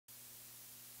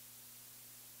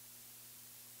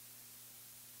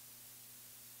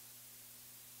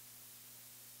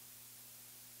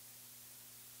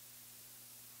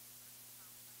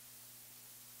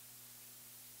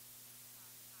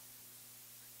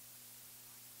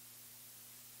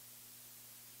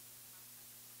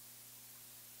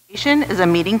participation is a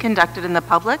meeting conducted in the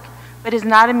public, but is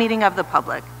not a meeting of the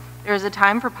public. There is a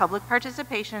time for public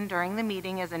participation during the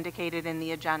meeting as indicated in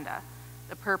the agenda.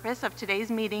 The purpose of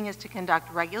today's meeting is to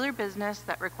conduct regular business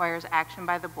that requires action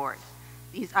by the board.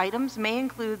 These items may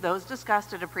include those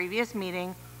discussed at a previous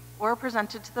meeting or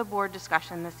presented to the board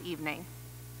discussion this evening.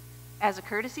 As a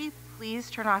courtesy,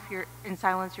 please turn off and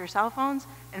silence your cell phones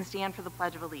and stand for the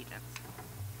Pledge of Allegiance.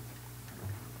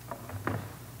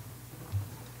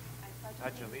 I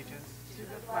pledge allegiance to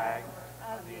the flag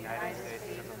of the United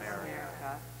States of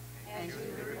America and to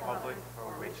the republic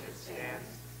for which it stands,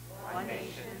 one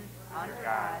nation, under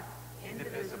God,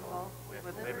 indivisible, with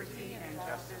liberty and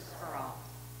justice for all.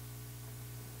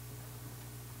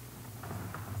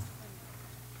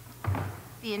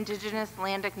 The Indigenous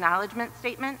Land Acknowledgement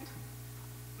Statement.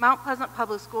 Mount Pleasant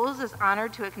Public Schools is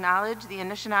honored to acknowledge the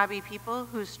Anishinaabe people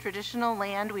whose traditional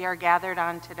land we are gathered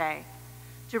on today.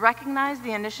 To recognize the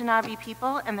Anishinaabe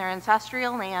people and their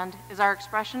ancestral land is our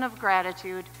expression of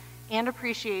gratitude and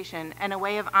appreciation and a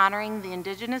way of honoring the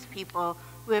Indigenous people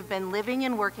who have been living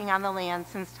and working on the land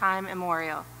since time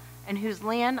immemorial, and whose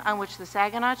land on which the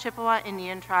Saginaw Chippewa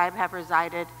Indian tribe have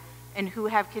resided and who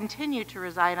have continued to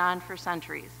reside on for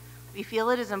centuries. We feel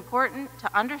it is important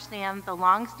to understand the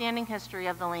long-standing history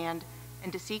of the land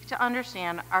and to seek to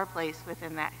understand our place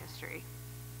within that history.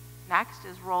 Next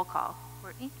is roll call.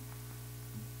 Courtney?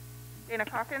 Dana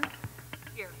Calkins?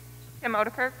 Here. Tim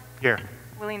Odekirk? Here.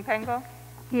 Willeen Pengel?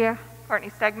 Here. Courtney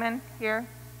Stegman? Here.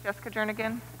 Jessica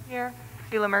Jernigan? Here.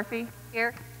 Sheila Murphy?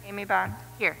 Here. Amy Bond?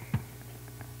 Here.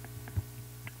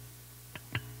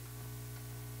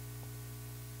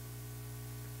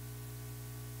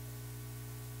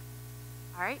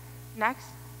 All right, next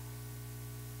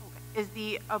is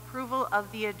the approval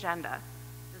of the agenda.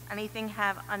 Does anything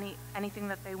have anything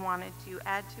that they wanted to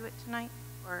add to it tonight,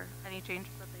 or any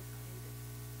changes that they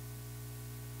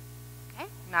needed? Okay,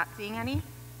 not seeing any.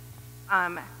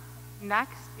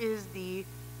 Next is the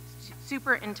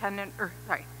superintendent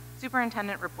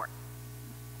report.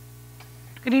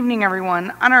 Good evening, everyone.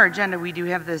 On our agenda, we do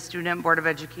have the Student Board of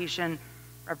Education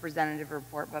representative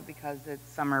report, but because it's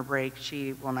summer break,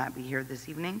 she will not be here this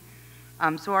evening.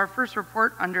 So our first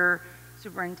report under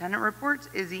superintendent reports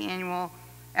is the annual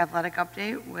athletic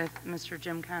update with Mr.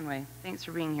 Jim Conway. Thanks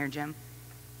for being here, Jim.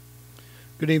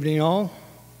 Good evening, all.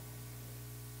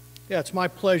 Yeah, it's my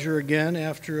pleasure again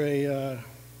after a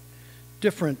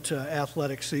different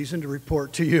athletic season to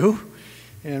report to you,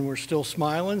 and we're still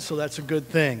smiling, so that's a good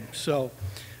thing. So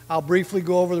I'll briefly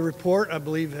go over the report. I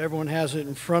believe everyone has it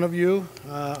in front of you.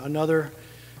 Another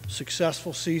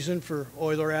successful season for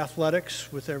Oiler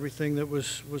athletics with everything that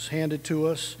was handed to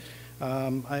us.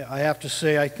 I have to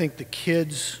say, I think the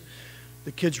kids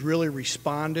really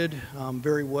responded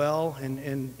very well, and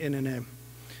in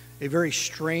a very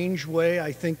strange way.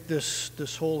 I think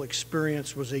this whole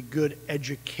experience was a good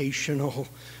educational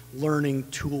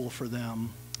learning tool for them.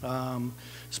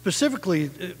 Specifically,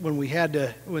 when the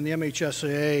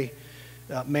MHSAA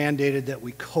mandated that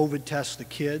we COVID test the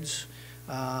kids,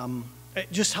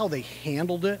 just how they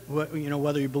handled it.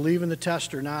 Whether you believe in the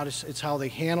test or not, it's how they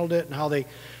handled it and how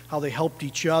they helped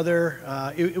each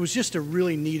other. It was just a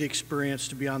really neat experience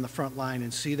to be on the front line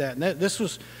and see that. And this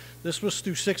was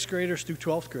through 6th graders through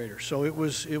 12th graders, so it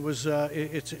was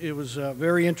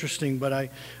very interesting. But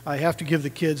I have to give the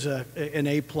kids an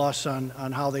A+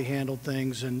 on how they handled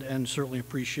things, and certainly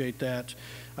appreciate that.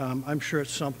 I'm sure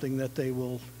it's something that they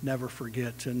will never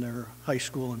forget in their high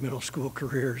school and middle school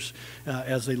careers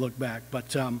as they look back.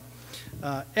 But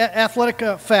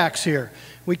athletic facts here.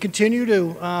 We continue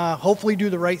to hopefully do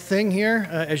the right thing here.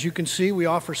 As you can see, we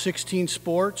offer 16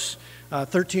 sports.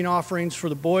 13 offerings for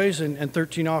the boys and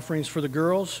 13 offerings for the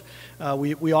girls.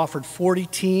 We offered 40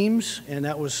 teams, and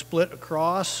that was split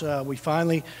across. We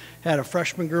finally had a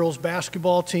freshman girls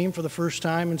basketball team for the first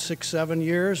time in 6-7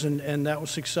 years, and that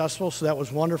was successful, so that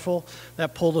was wonderful.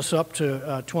 That pulled us up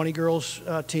to 20 girls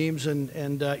teams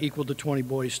and equal to 20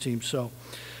 boys teams. So,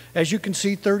 as you can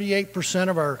see, 38%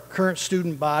 of our current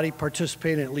student body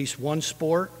participate in at least one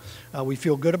sport. We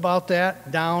feel good about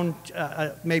that, down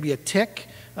maybe a tick.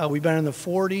 We've been in the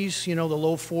 40s, the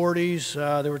low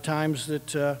 40s. There were times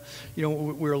that, we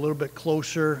were a little bit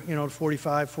closer,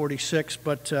 45, 46,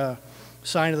 but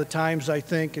sign of the times, I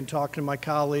think, and talking to my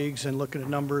colleagues and looking at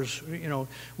numbers,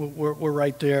 we're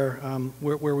right there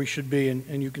where we should be,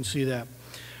 and you can see that.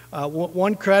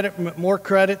 More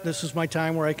credit, this is my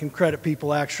time where I can credit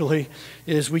people actually,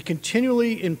 is we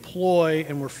continually employ,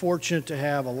 and we're fortunate to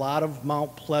have a lot of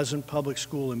Mount Pleasant Public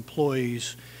School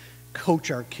employees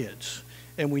coach our kids.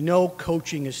 And we know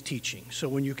coaching is teaching. So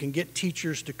when you can get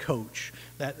teachers to coach,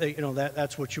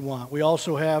 that's what you want. We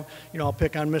also have, I'll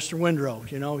pick on Mr.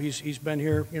 Windrow. He's been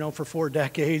here, for 4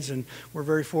 decades, and we're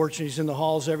very fortunate. He's in the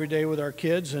halls every day with our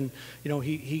kids, and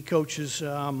he coaches,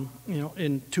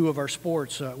 in 2 of our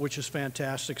sports, which is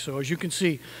fantastic. So as you can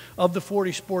see, of the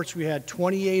 40 sports we had,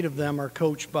 28 of them are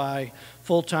coached by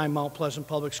full-time Mount Pleasant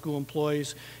Public School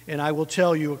employees, and I will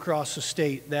tell you across the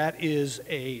state that is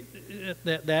a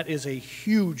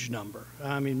huge number.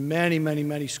 I mean,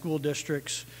 many school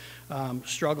districts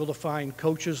struggle to find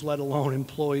coaches, let alone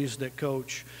employees that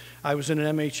coach. I was in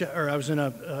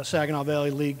a Saginaw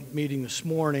Valley League meeting this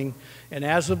morning, and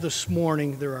as of this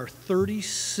morning, there are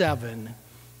 37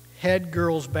 head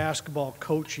girls basketball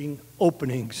coaching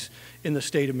openings in the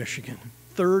state of Michigan.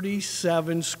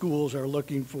 37 schools are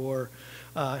looking for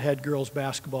head girls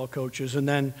basketball coaches, and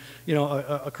then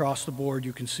across the board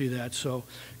you can see that. So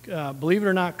believe it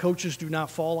or not, coaches do not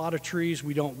fall out of trees.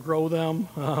 We don't grow them.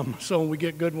 So when we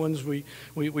get good ones, we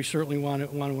certainly want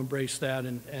to embrace that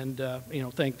and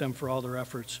thank them for all their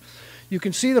efforts. You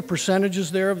can see the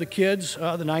percentages there of the kids.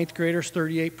 The 9th graders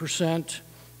 38%,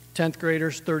 10th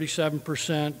graders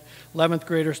 37%, 11th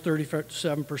graders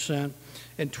 37%,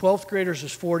 and 12th graders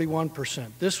is 41%.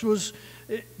 This was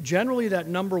generally that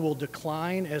number will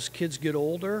decline as kids get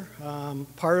older.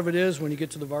 Part of it is when you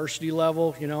get to the varsity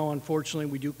level, unfortunately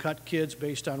we do cut kids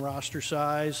based on roster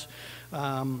size.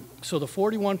 So the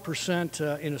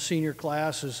 41% in a senior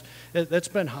class that's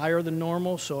been higher than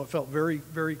normal, so I felt very,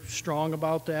 very strong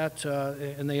about that,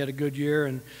 and they had a good year.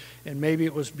 And maybe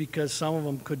it was because some of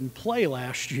them couldn't play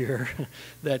last year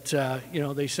that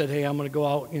they said, hey, I'm going to go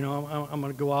out, I'm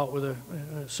going to go out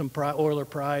with some Oiler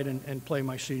pride and play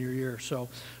my senior year. So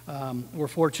we're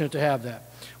fortunate to have that.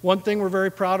 One thing we're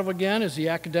very proud of again is the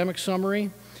academic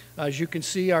summary. As you can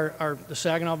see, the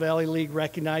Saginaw Valley League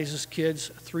recognizes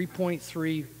kids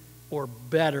 3.3 or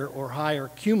better or higher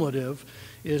cumulative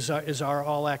is our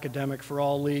all academic for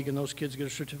all league, and those kids get a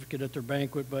certificate at their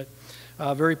banquet. But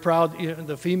very proud.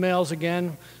 The females,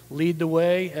 again, lead the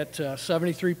way at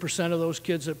 73% of those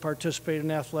kids that participate in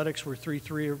athletics were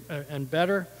 3.3 and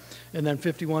better, and then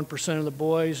 51% of the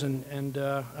boys, and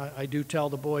I do tell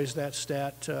the boys that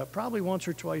stat probably once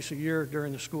or twice a year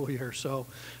during the school year. So,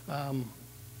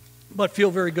 but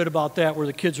feel very good about that, where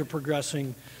the kids are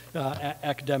progressing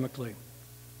academically.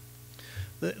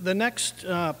 The next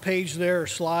page there, or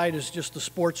slide, is just the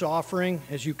sports offering.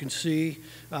 As you can see,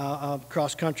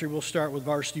 cross country, we'll start with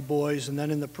varsity boys, and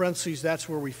then in the parentheses, that's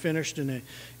where we finished in an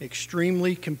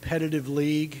extremely competitive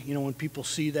league. When people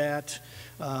see that,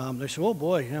 they say, oh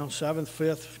boy, 7th,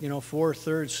 5th, 4th,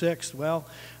 3rd, 6th. Well,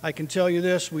 I can tell you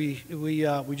this, we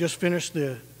just finished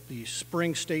the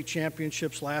spring state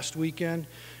championships last weekend.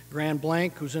 Grand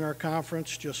Blanc, who's in our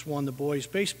conference, just won the boys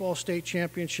baseball state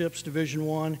championships, Division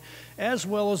I, as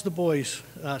well as the boys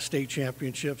state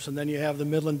championships. And then you have the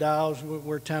Midland Dows,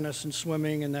 where tennis and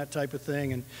swimming and that type of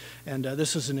thing. And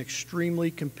this is an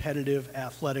extremely competitive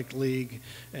athletic league,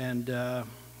 and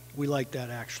we like that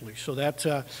actually. So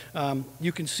that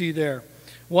you can see there.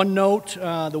 One note: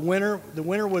 the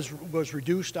winter was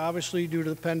reduced obviously due to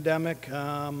the pandemic.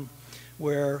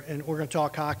 And we're going to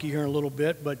talk hockey here in a little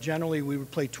bit, but generally we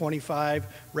would play 25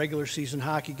 regular season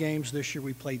hockey games. This year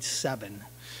we played 7.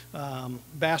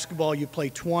 Basketball, you play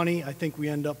 20. I think we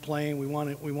end up playing, we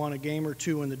won a game or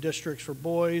 2 in the districts for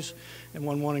boys and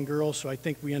one in girls, so I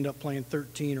think we end up playing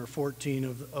 13 or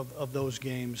 14 of those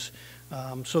games.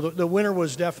 So the winter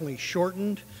was definitely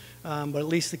shortened, but at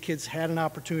least the kids had an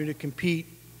opportunity to compete,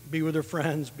 be with their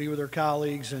friends, be with their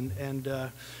colleagues, and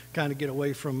kind of get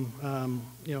away from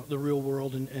the real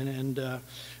world and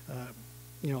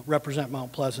represent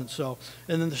Mount Pleasant. So,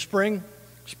 and then the spring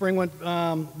went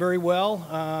very well.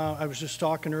 I was just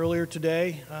talking earlier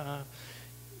today.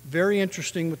 Very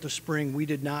interesting with the spring. We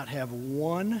did not have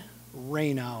one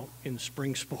rain out in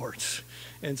spring sports.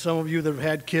 And some of you that have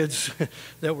had kids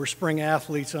that were spring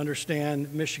athletes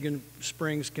understand Michigan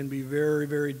springs can be very,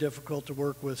 very difficult to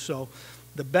work with. So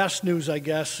the best news, I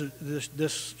guess,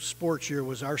 this sports year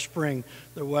was our spring.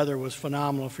 The weather was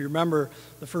phenomenal. If you remember,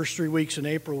 the first 3 weeks in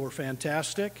April were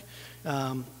fantastic.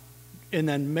 And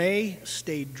then May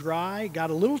stayed dry.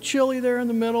 Got a little chilly there in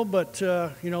the middle, but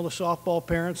the softball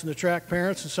parents and the track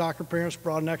parents and soccer parents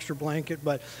brought an extra blanket.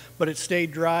 But it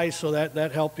stayed dry, so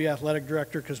that helped the athletic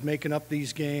director, because making up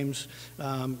these games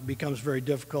becomes very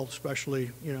difficult,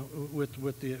 especially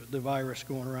with the virus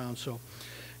going around. So,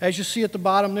 as you see at the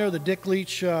bottom there, the Dick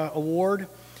Leach Award,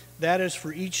 that is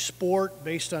for each sport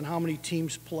based on how many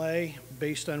teams play,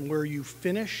 based on where you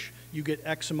finish. you get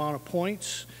X amount of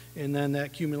points, and then that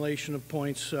accumulation of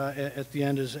points at the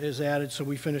end is added. So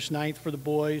we finished 9th for the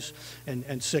boys and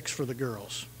 6th for the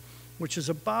girls, which is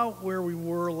about where we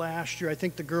were last year. I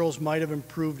think the girls might have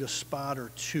improved a spot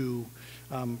or two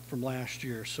from last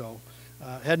year, so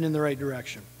heading in the right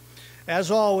direction.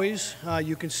 As always,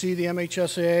 you can see the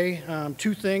MHSAA.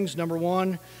 2 things. Number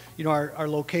one, you know, our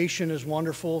location is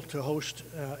wonderful to host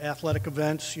athletic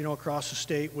events, you know, across the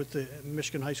state with the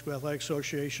Michigan High School Athletic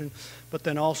Association, but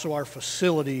then also our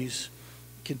facilities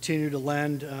continue to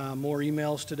lend. More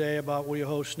emails today about will you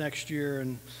host next year,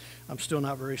 and I'm still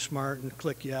not very smart and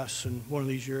click yes, and one of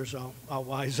these years I'll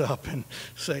wise up and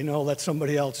say no, let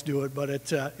somebody else do it, but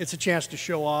it's a chance to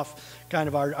show off kind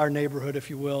of our neighborhood,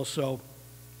 if you will. So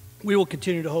we will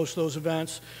continue to host those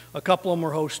events. A couple of them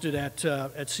were hosted at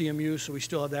CMU, so we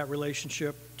still have that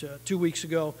relationship. 2 weeks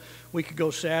ago, week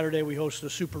ago Saturday, we hosted a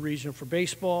super region for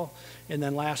baseball, and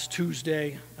then last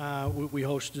Tuesday, we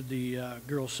hosted the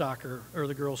girls soccer or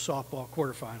the girls softball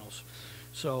quarterfinals.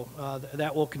 So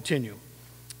that will continue.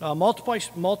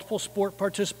 Multiple sport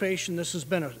participation. This has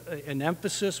been an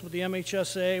emphasis with the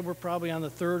MHSA. We're probably on the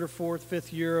 3rd or 4th,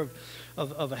 5th year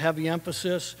of a heavy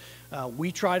emphasis.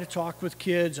 We try to talk with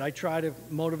kids. I try to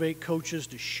motivate coaches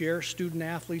to share student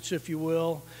athletes, if you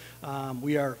will.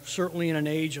 We are certainly in an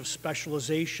age of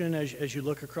specialization as you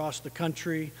look across the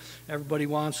country. Everybody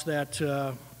wants that,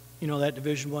 you know, that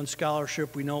Division I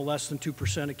scholarship. We know less than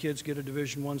 2% of kids get a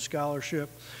Division I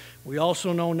scholarship. We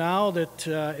also know now that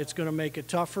it's going to make it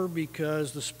tougher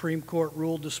because the Supreme Court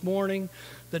ruled this morning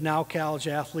that now college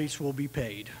athletes will be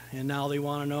paid. And now they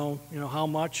want to know, you know, how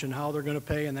much and how they're going to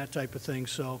pay and that type of thing.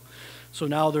 So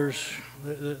now there's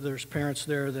parents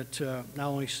there that not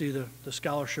only see the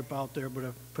scholarship out there,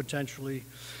 but potentially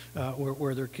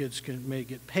where their kids may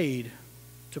get paid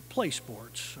to play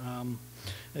sports.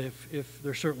 If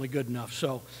they're certainly good enough.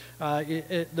 So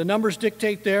the numbers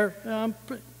dictate there.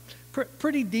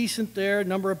 Pretty decent there.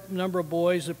 Number of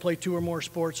boys that play 2 or more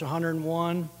sports,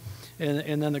 101,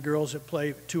 and then the girls that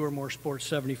play 2 or more sports,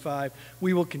 75.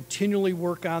 We will continually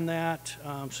work on that.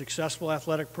 Successful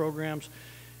athletic programs.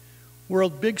 We're a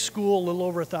big school, a little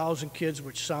over 1,000 kids,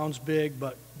 which sounds big,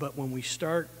 but when we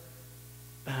start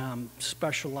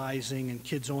specializing and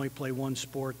kids only play one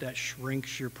sport, that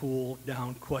shrinks your pool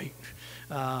down quite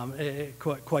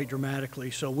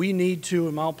dramatically. So we need to,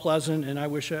 in Mount Pleasant, and I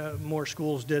wish more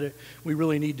schools did it, we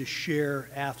really need to share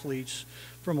athletes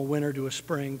from a winter to a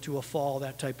spring to a fall,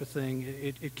 that type of thing.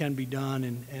 It can be done,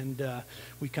 and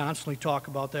we constantly talk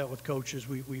about that with coaches.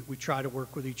 We try to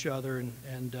work with each other,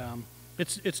 and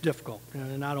it's difficult,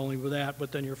 not only with that,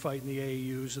 but then you're fighting the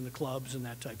AAUs and the clubs and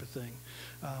that type of thing.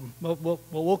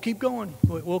 We'll keep going.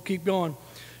 We'll keep going.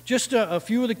 Just a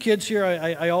few of the kids here,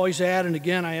 I always add, and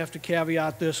again, I have to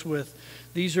caveat this with,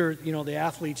 these are, you know, the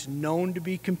athletes known to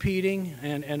be competing,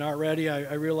 and already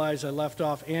I realize I left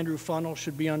off Andrew Funnell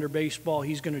should be under baseball.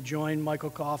 He's going to join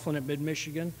Michael Coughlin at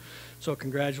Mid-Michigan. So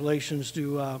congratulations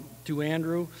to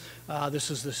Andrew. This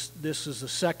is the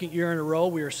 2nd year in a row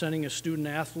we are sending a student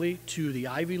athlete to the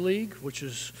Ivy League, which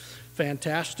is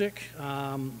fantastic.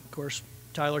 Of course,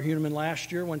 Tyler Huneman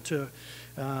last year went to,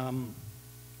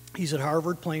 he's at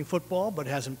Harvard playing football, but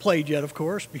hasn't played yet, of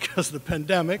course, because of the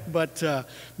pandemic. But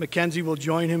Mackenzie will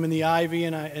join him in the Ivy,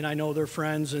 and I know they're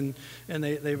friends, and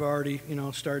they've already, you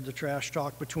know, started the trash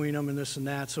talk between them and this and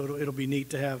that. So it'll be neat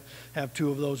to have 2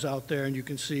 of those out there, and you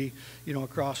can see, you know,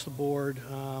 across the board,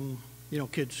 you know,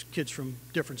 kids from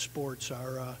different sports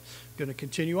are going to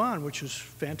continue on, which is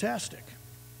fantastic.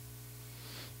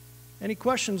 Any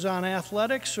questions on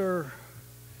athletics or?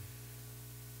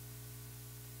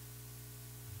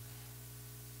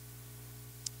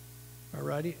 All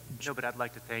righty. No, but I'd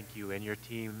like to thank you and your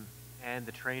team and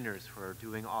the trainers for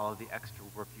doing all of the extra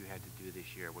work you had to do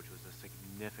this year, which was a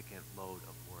significant load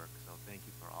of work. So thank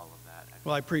you for all of that.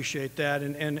 Well, I appreciate that,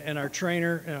 and our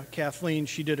trainer Kathleen,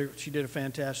 she did a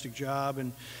fantastic job,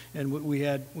 and we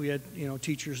had you know,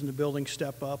 teachers in the building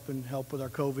step up and help with our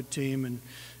COVID team,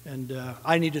 and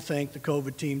I need to thank the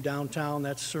COVID team downtown.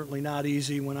 That's certainly not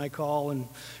easy. When I call and,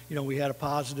 you know, we had a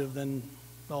positive, then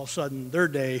all of a sudden their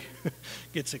day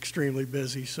gets extremely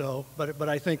busy. So, but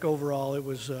I think overall it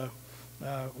was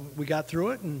we got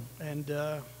through it, and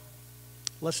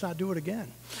let's not do it again.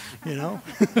 You know,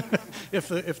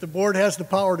 if the board has the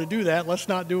power to do that, let's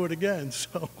not do it again.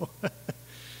 So,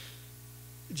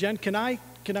 Jen, can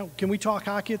we talk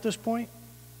hockey at this point?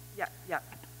 Yeah.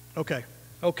 Okay.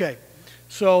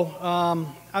 So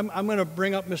I'm going to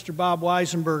bring up Mr. Bob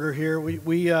Weisenberger here.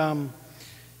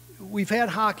 We've had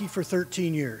hockey for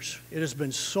 13 years. It has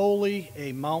been solely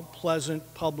a Mount Pleasant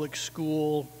public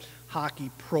school hockey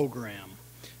program.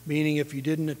 meaning if you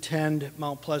didn't attend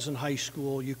Mount Pleasant High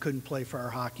School, you couldn't play for our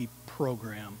hockey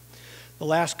program. The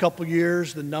last couple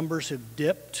years, the numbers have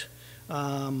dipped,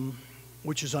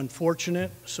 which is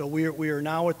unfortunate. So we are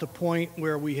now at the point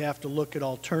where we have to look at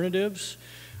alternatives.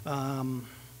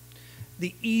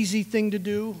 The easy thing to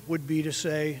do would be to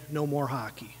say no more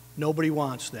hockey. Nobody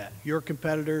wants that. You're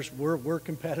competitors, we're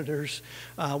competitors.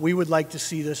 We would like to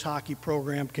see this hockey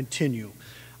program continue.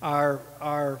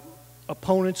 Our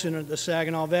opponents in the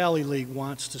Saginaw Valley League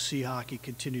wants to see hockey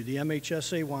continue. The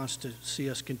MHSA wants to see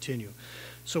us continue.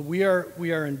 So we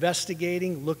are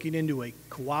investigating, looking into a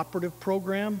cooperative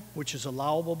program, which is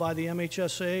allowable by the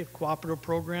MHSA. Cooperative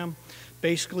program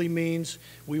basically means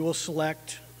we will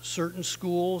select certain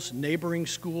schools, neighboring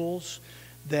schools,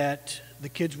 that the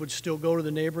kids would still go to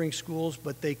the neighboring schools,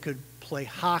 but they could play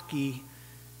hockey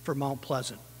for Mount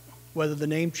Pleasant. Whether the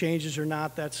name changes or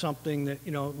not, that's something that,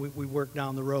 you know, we work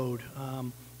down the road.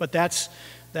 But that's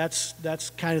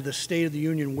kind of the state of the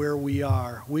union where we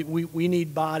are. We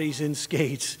need bodies in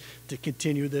skates to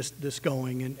continue this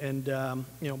going. And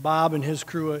you know, Bob and his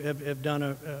crew have done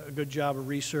a good job of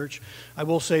research. I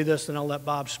will say this, and I'll let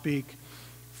Bob speak.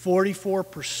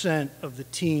 44% of the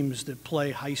teams that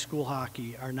play high school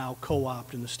hockey are now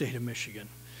co-opted in the state of Michigan.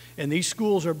 And these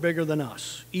schools are bigger than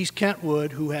us. East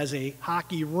Kentwood, who has a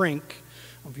hockey rink, I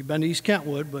don't know if you've been to East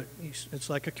Kentwood, but it's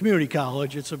like a community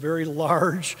college. It's a very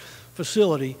large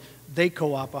facility. They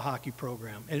co-op a hockey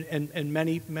program, and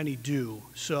many do.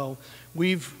 So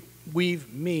we've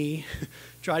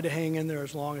tried to hang in there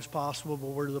as long as possible, but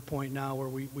we're to the point now where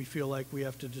we feel like we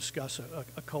have to discuss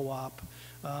a co-op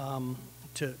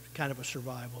to kind of a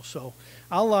survival. So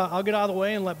I'll get out of the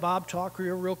way and let Bob talk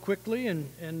here real quickly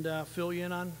and fill you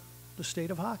in on the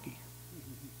state of hockey.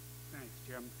 Thanks,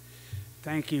 Jim.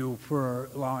 Thank you for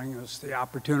allowing us the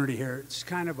opportunity here. It's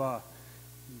kind of a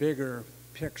bigger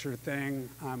picture thing.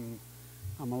 I'm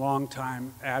a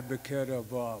longtime advocate of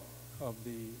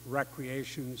the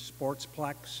recreation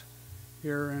sportsplex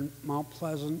here in Mount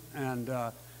Pleasant, and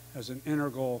as an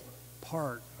integral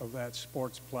part of that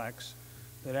sportsplex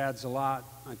that adds a lot,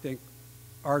 I think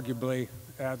arguably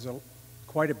adds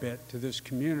quite a bit to this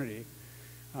community,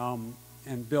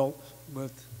 and built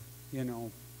with, you know,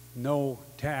 no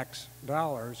tax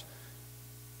dollars,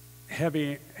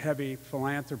 heavy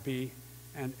philanthropy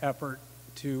and effort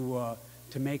to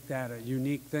make that a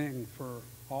unique thing for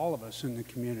all of us in the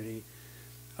community.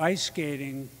 Ice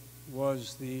skating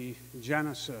was the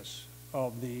genesis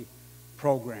of the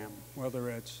program, whether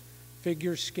it's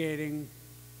figure skating,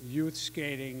 youth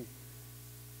skating,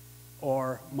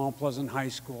 or Mount Pleasant High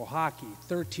School hockey.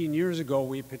 13 years ago,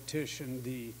 we petitioned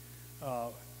the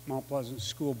Mount Pleasant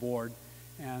School Board,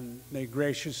 and they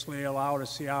graciously allowed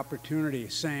us the opportunity,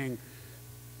 saying,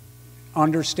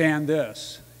 understand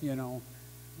this, you know,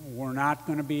 we're not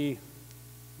going to be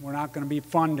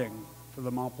funding for the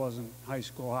Mount Pleasant High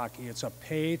School hockey. It's a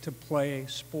pay-to-play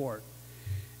sport.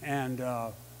 And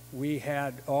we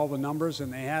had all the numbers,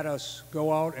 and they had us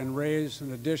go out and raise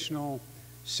an additional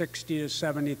 $60,000 to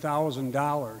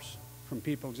 $70,000 from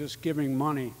people just giving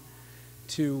money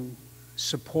to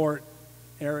support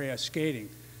area skating.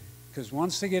 Because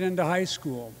once they get into high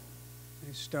school,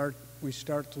 we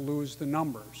start to lose the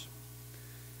numbers.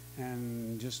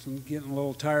 And just getting a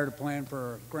little tired of playing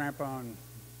for grandpa and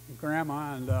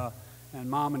grandma and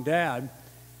mom and dad.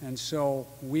 And so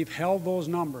we've held those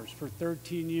numbers for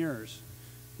 13 years.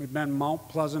 We've been Mount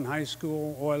Pleasant High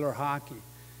School Oiler hockey.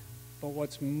 But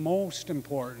what's most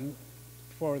important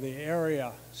for the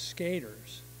area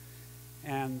skaters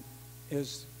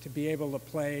is to be able to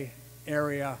play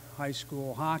area high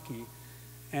school hockey.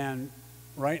 And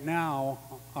right now,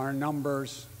 our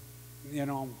numbers, you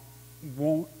know,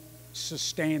 won't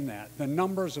sustain that. The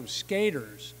numbers of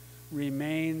skaters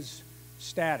remains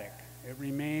static. It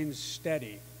remains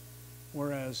steady.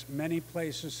 Whereas many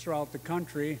places throughout the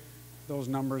country, those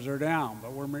numbers are down,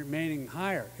 but we're remaining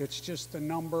higher. It's just the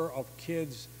number of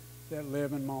kids that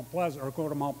live in Mount Pleasant or go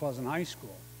to Mount Pleasant High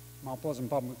School, Mount Pleasant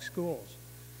Public Schools.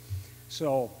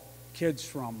 So kids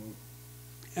from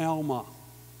Alma,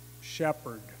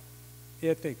 Shepherd,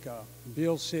 Ithaca,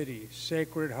 Beale City,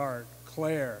 Sacred Heart,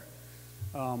 Clare,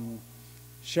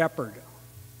 Shepherd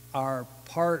are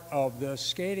part of the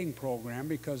skating program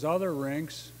because other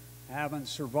rinks haven't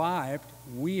survived.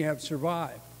 We have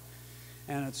survived.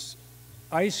 And it's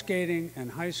ice skating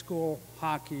and high school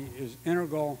hockey is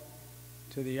integral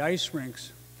to the ice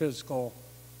rink's physical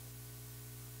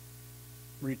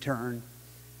return.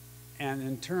 And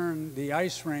in turn, the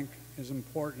ice rink is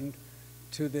important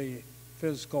to the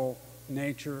physical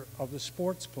nature of the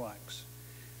sportsplex.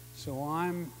 So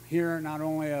I'm here not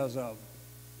only as a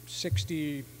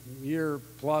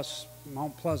 60-year-plus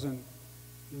Mount Pleasant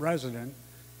resident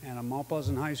and a Mount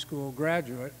Pleasant High School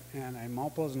graduate and a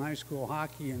Mount Pleasant High School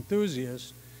hockey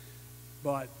enthusiast,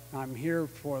 but I'm here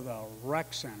for the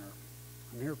rec center.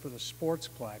 I'm here for the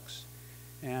Sportsplex,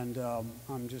 and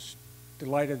I'm just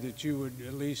delighted that you would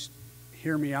at least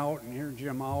hear me out and hear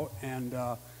Jim out and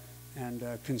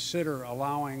consider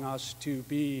allowing us to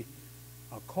be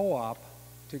a co-op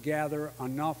to gather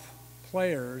enough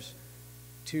players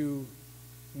to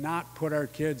not put our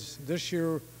kids. This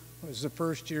year was the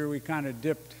first year we kind of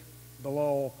dipped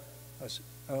below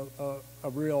a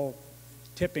real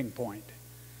tipping point.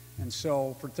 And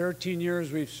so for 13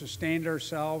 years we've sustained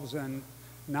ourselves, and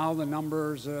now the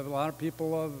numbers, a lot of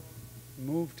people have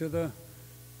moved to the,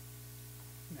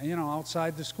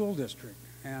 outside the school district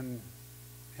and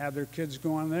have their kids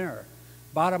going there.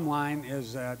 Bottom line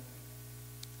is that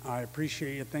I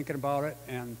appreciate you thinking about it,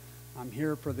 and I'm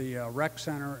here for the rec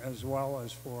center as well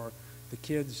as for the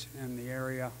kids in the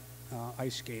area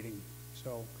ice skating.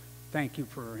 So thank you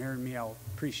for hearing me out.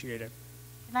 Appreciate it.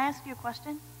 Can I ask you a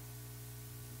question?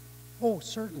 Oh,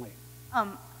 certainly.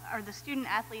 Are the student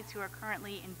athletes who are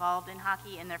currently involved in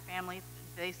hockey and their families,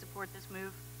 do they support this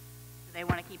move? Do they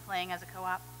want to keep playing as a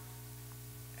co-op?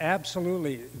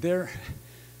 Absolutely. There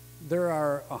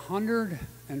are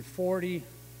 140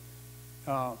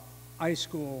 high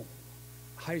school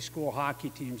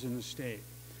hockey teams in the state.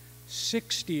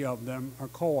 60 of them are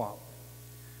co-op.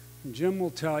 Jim will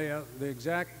tell you the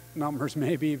exact numbers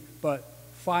maybe, but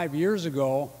 5 years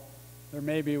ago, there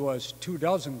maybe was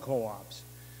 24 co-ops.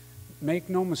 Make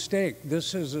no mistake,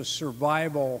 this is a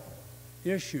survival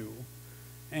issue,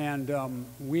 and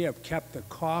we have kept the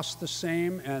cost the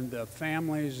same, and the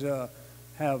families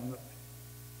have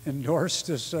endorsed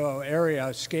this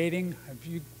area skating.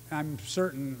 I'm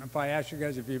certain if I ask you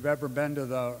guys if you've ever been to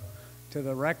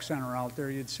the rec center out there,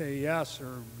 you'd say yes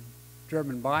or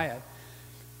driven by it.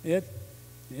 It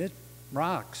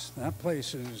rocks. That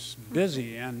place is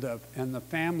busy, and the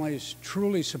families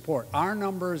truly support. Our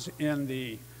numbers in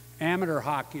the Amateur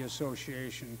Hockey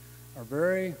Association are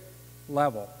very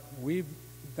level. We've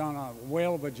done a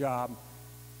whale of a job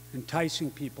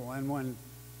enticing people, and when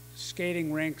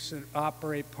skating rinks that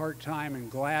operate part-time in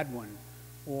Gladwin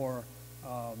or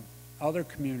other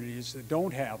communities that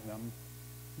don't have them,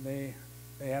 they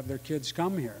have their kids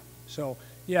come here. So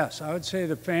yes, I would say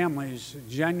the families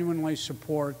genuinely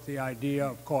support the idea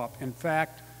of co-op. In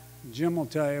fact, Jim will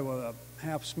tell you with a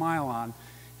half smile on,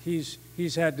 he's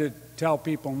had to tell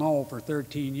people no for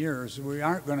 13 years. We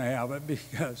aren't going to have it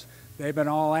because they've been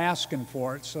all asking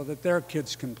for it so that their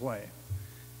kids can play.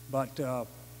 But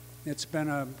it's been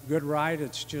a good ride.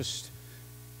 It's just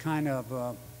kind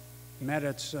of met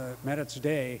its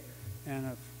day,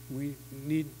 and if we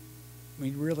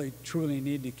really truly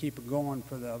need to keep it going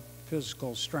for the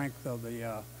physical strength of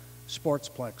the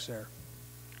Sportsplex there.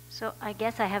 So I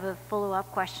guess I have a follow-up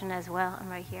question as well. I'm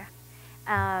right here.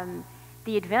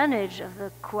 The advantage of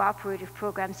the cooperative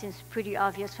program seems pretty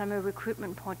obvious from a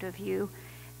recruitment point of view.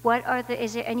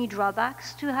 Is there any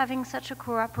drawbacks to having such a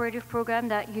cooperative program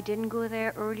that you didn't go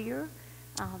there earlier?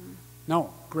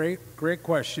 No, great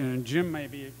question, and Jim may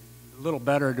be a little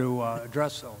better to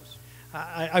address those.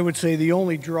 I would say the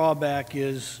only drawback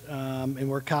is, and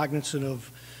we're cognizant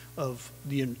of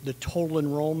the total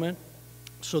enrollment.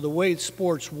 So the way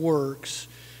sports works,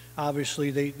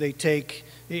 obviously they take,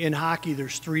 in hockey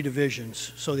there's 3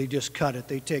 divisions, so they just cut it.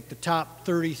 They take the top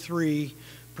 33%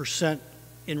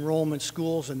 enrollment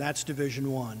schools, and that's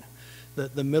Division I.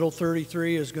 The middle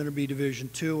 33 is going to be Division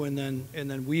II, and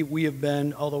then we have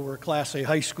been, although we're a Class A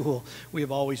high school, we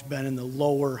have always been in the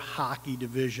lower hockey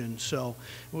division. So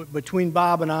between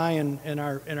Bob and I and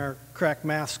our crack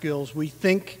math skills, we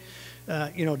think,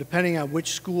 depending on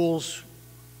which schools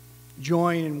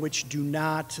join and which do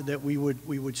not, that we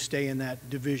would stay in that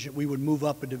division. We would move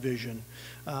up a division,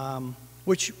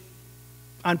 which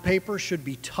on paper should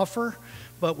be tougher,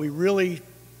 but we're really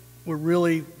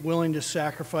willing to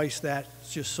sacrifice that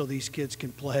just so these kids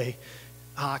can play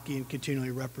hockey and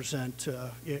continually represent,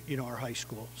 our high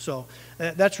school. So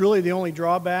that's really the only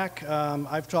drawback.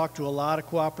 I've talked to a lot of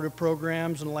cooperative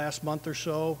programs in the last month or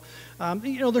so.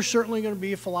 There's certainly going to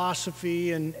be a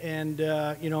philosophy, and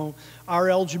our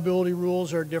eligibility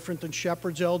rules are different than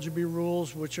Shepherd's eligibility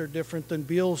rules, which are different than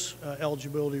Beal's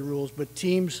eligibility rules. But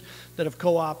teams that have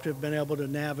co-opted have been able to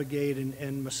navigate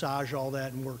and massage all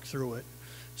that and work through it.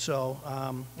 So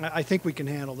I think we can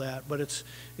handle that, but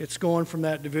it's going from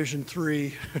that Division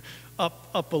III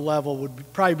up a level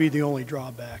would probably be the only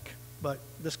drawback. But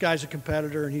this guy's a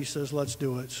competitor, and he says, let's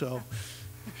do it. So,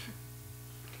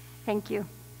 Thank you.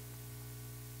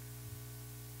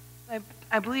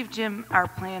 I believe, Jim, our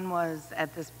plan was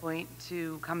at this point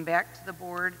to come back to the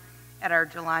board at our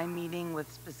July meeting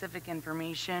with specific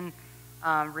information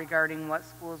regarding what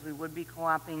schools we would be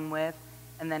co-oping with,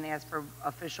 and then ask for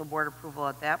official board approval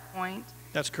at that point.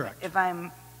 That's correct. If I'm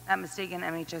not mistaken,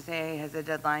 MHSA has a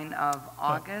deadline of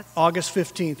August. August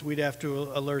 15th, we'd have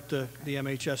to alert the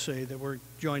MHSA that we're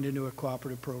joined into a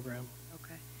cooperative program.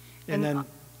 Okay. And then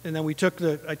I took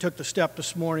the step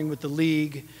this morning with the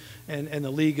league, and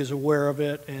the league is aware of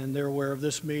it, and they're aware of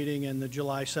this meeting and the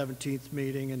July 17th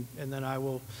meeting, and then I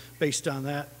will, based on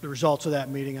that, the results of that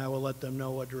meeting, I will let them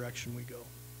know what direction we go.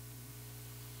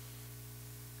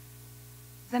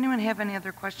 Does anyone have any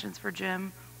other questions for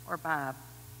Jim or Bob?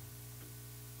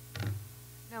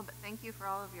 No, but thank you for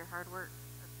all of your hard work.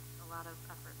 That's a lot of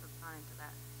effort that's gone into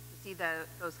that, to see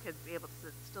those kids be able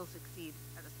to still succeed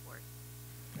at a sport.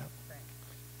 Yep.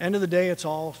 End of the day, it's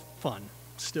all fun.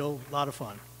 Still a lot of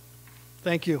fun.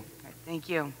 Thank you. Okay, thank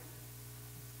you.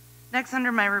 Next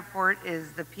under my report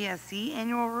is the PSC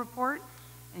annual report,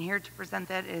 and here to present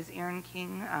that is Erin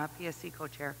King, PSC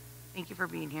co-chair. Thank you for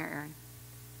being here, Erin.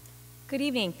 Good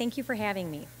evening. Thank you for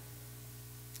having me.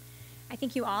 I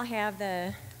think you all have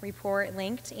the report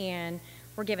linked, and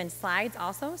we're given slides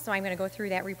also, so I'm going to go through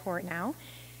that report now.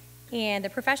 And the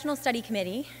Professional Study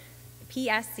Committee,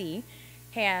 PSC,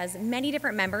 has many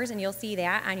different members, and you'll see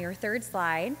that on your third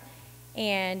slide.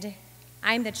 And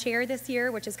I'm the chair this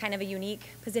year, which is kind of a unique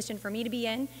position for me to be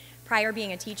in, prior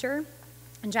being a teacher.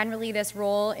 And generally, this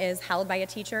role is held by a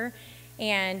teacher.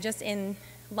 And just in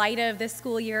light of this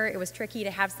school year, it was tricky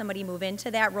to have somebody move into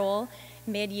that role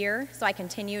mid-year, so I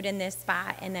continued in this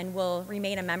spot and then will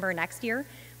remain a member next year,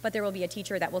 but there will be a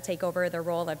teacher that will take over the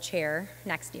role of chair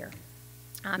next year.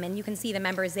 And you can see the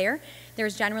members there.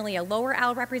 There's generally a lower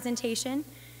L representation.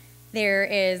 There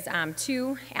is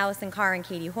two, Allison Carr and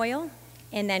Katie Hoyle,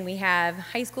 and then we have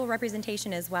high school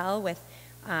representation as well with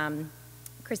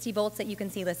Christy Volts that you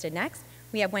can see listed next.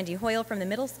 We have Wendy Hoyle from the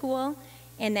middle school,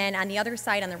 and then on the other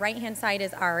side, on the right-hand side,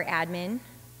 is our admin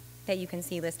that you can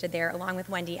see listed there, along with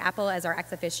Wendy Apple as our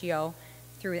ex officio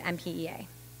through the MPEA.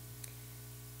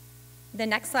 The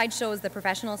next slide shows the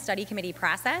Professional Study Committee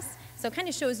process. So it kind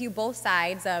of shows you both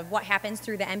sides of what happens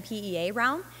through the MPEA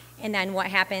realm, and then what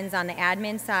happens on the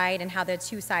admin side and how the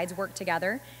two sides work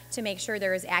together to make sure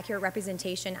there is accurate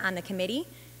representation on the committee,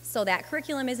 so that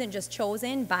curriculum isn't just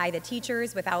chosen by the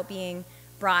teachers without being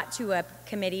brought to a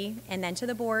committee and then to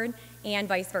the board, and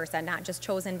vice versa, not just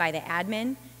chosen by the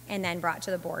admin and then brought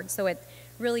to the board. So it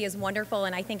really is wonderful,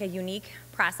 and I think a unique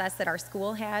process that our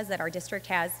school has, that our district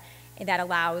has, that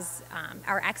allows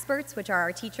our experts, which are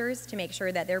our teachers, to make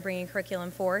sure that they're bringing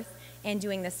curriculum forth and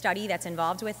doing the study that's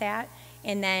involved with that,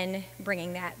 and then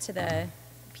bringing that to the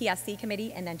PSC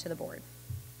committee and then to the board.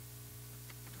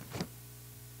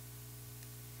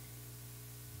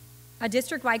 A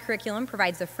district-wide curriculum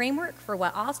provides the framework for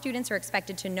what all students are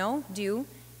expected to know, do,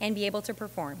 and be able to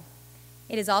perform.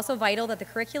 It is also vital that the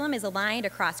curriculum is aligned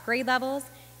across grade levels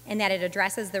and that it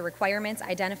addresses the requirements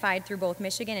identified through both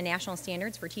Michigan and national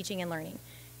standards for teaching and learning.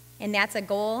 And that's a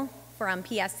goal from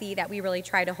PSC that we really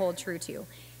try to hold true to.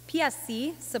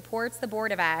 PSC supports the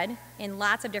Board of Ed in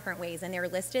lots of different ways, and they're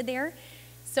listed there.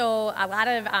 So a lot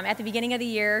of, at the beginning of the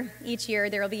year, each year,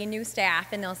 there will be a new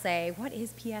staff, and they'll say, what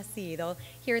is PSC? They'll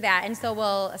hear that, and so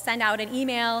we'll send out an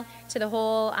email to the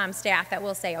whole staff that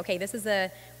will say, okay, this is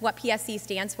what PSC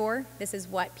stands for, this is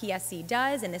what PSC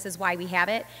does, and this is why we have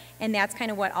it, and that's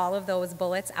kind of what all of those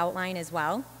bullets outline as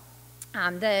well.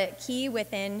 The key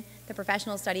within the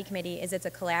Professional Study Committee is it's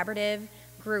a collaborative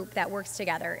group that works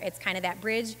together. It's kind of that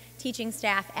bridge, teaching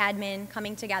staff, admin,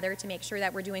 coming together to make sure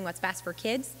that we're doing what's best for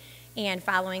kids and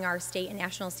following our state and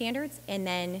national standards, and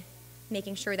then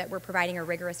making sure that we're providing a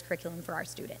rigorous curriculum for our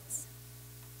students.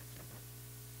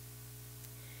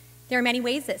 There are many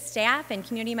ways that staff and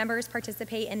community members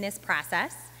participate in this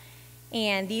process,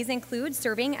 and these include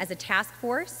serving as a task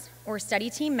force or study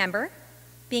team member,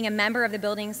 being a member of the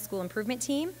building's school improvement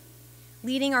team,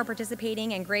 leading or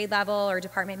participating in grade level or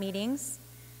department meetings,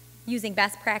 using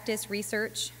best practice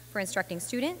research for instructing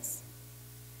students,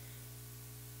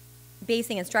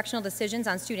 basing instructional decisions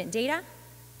on student data,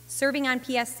 serving on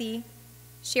PSC,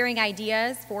 sharing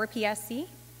ideas for PSC,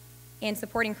 and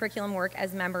supporting curriculum work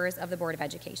as members of the Board of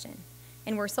Education.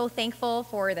 And we're so thankful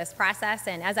for this process,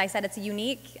 and as I said, it's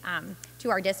unique to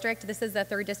our district. This is the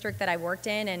third district that I've worked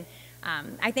in, and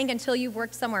I think until you've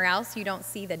worked somewhere else, you don't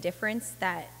see the difference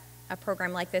that a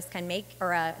program like this can make,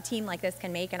 or a team like this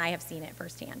can make, and I have seen it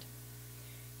firsthand.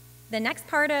 The next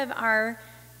part of our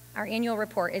annual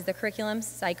report is the curriculum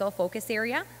cycle focus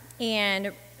area,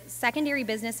 and secondary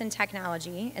business and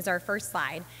technology is our first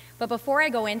slide. But before I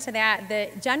go into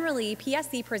that, generally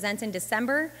PSC presents in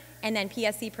December and then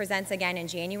PSC presents again in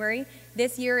January.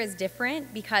 This year is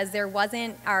different because there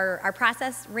wasn't, our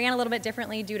process ran a little bit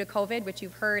differently due to COVID, which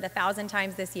you've heard 1,000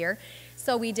 times this year.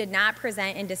 So we did not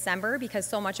present in December because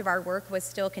so much of our work was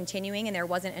still continuing and there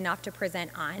wasn't enough to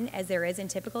present on as there is in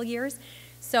typical years.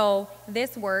 So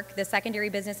this work, the Secondary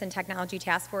Business and Technology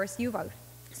Task Force, you've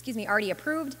already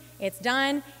approved. It's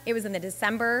done. It was in the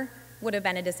December, would have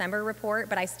been a December report,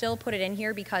 but I still put it in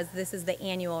here because this is the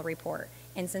annual report.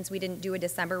 And since we didn't do a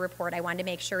December report, I wanted to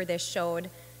make sure this showed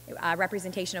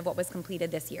representation of what was completed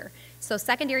this year. So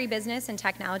Secondary Business and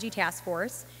Technology Task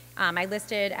Force, I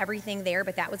listed everything there,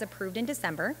 but that was approved in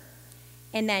December.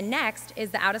 And then next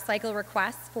is the out-of-cycle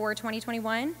requests for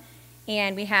 2021.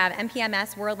 And we have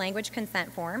MPPS World Language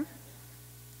Consent Form,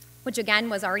 which again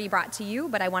was already brought to you,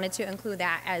 but I wanted to include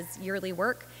that as yearly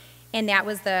work. And that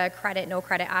was the credit, no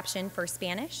credit option for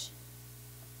Spanish.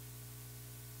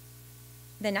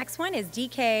 The next one is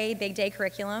DK Big Day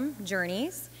Curriculum,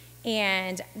 Journeys.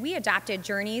 And we adopted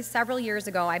Journeys several years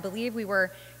ago. I believe we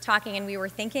were talking and we were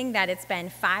thinking that it's been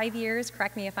 5 years.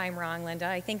 Correct me if I'm wrong, Linda.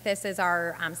 I think this is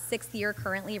our 6th year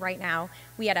currently right now.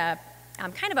 We had a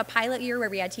kind of a pilot year where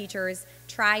we had teachers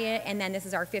try it, and then this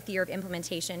is our 5th year of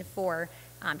implementation for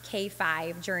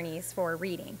K-5 Journeys for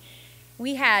reading.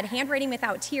 We had Handwriting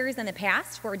Without Tears in the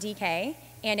past for DK,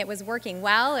 and it was working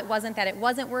well. It wasn't that it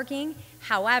wasn't working.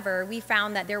 However, we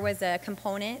found that there was a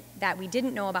component that we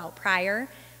didn't know about prior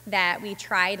that we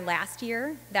tried last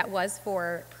year that was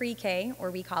for pre-K, or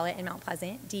we call it in Mount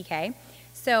Pleasant, DK.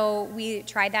 So we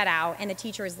tried that out, and the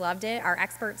teachers loved it. Our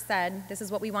experts said, this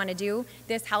is what we want to do.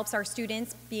 This helps our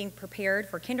students being prepared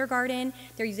for kindergarten.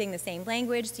 They're using the same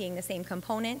language, seeing the same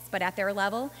components, but at their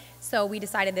level. So we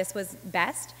decided this was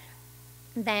best.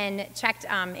 Then checked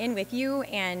in with you,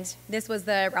 and this was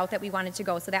the route that we wanted to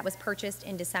go. So that was purchased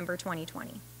in December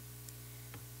 2020.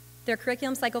 Their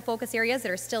curriculum cycle focus areas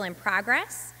that are still in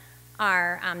progress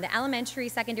are the Elementary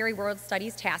Secondary World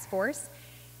Studies Task Force,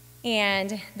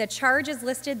 and the charge is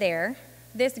listed there.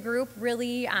 This group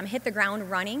really hit the ground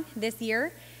running this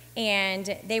year,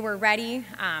 and they were ready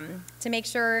to make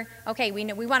sure, okay, we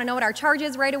want to know what our charge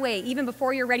is right away, even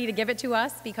before you're ready to give it to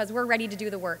us, because we're ready to do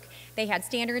the work. They had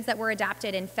standards that were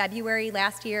adopted in February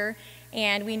last year,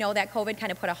 and we know that COVID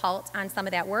kind of put a halt on some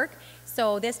of that work.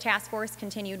 So this task force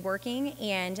continued working,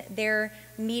 and they're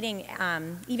meeting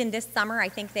even this summer. I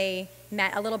think they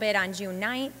met a little bit on June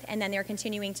 9th, and then they're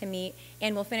continuing to meet,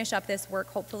 and we'll finish up this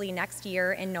work hopefully next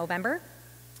year in November.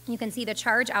 You can see the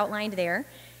charge outlined there.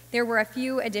 There were a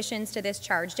few additions to this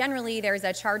charge. Generally, there's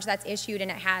a charge that's issued,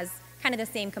 and it has kind of the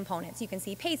same components. You can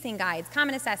see pacing guides,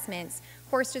 common assessments,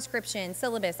 course description,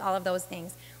 syllabus, all of those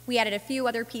things. We added a few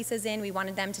other pieces in. We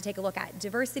wanted them to take a look at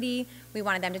diversity. We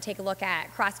wanted them to take a look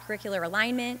at cross-curricular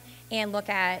alignment and look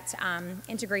at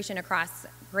integration across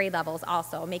grade levels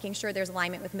also, making sure there's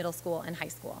alignment with middle school and high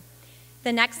school.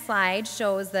 The next slide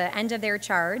shows the end of their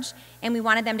charge, and we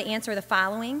wanted them to answer the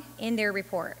following in their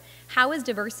report. How is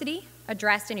diversity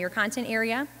addressed in your content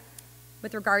area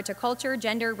with regard to culture,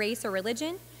 gender, race, or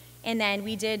religion? And then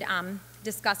we did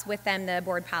discuss with them the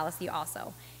board policy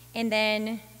also. And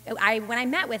then when I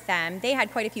met with them, they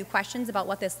had quite a few questions about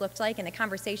what this looked like, and the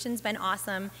conversation's been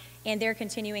awesome, and they're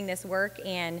continuing this work,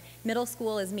 and middle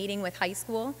school is meeting with high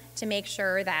school to make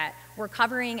sure that we're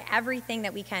covering everything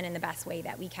that we can in the best way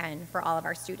that we can for all of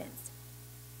our students.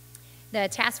 The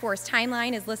task force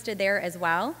timeline is listed there as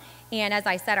well, and as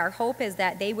I said, our hope is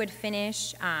that they would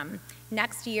finish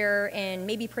next year and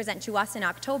maybe present to us in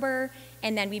October,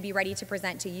 and then we'd be ready to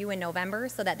present to you in November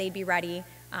so that they'd be ready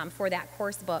for that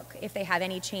course book if they have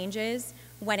any changes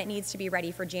when it needs to be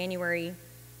ready for January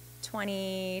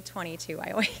 2022.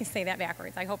 I always say that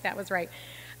backwards. I hope that was right.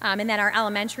 And then our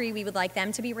elementary, we would like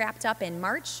them to be wrapped up in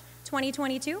March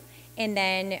 2022, and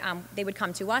then they would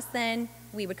come to us then.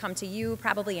 We would come to you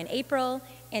probably in April,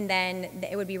 and then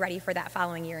it would be ready for that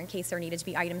following year in case there needed to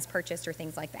be items purchased or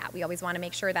things like that. We always want to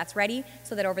make sure that's ready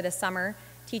so that over the summer,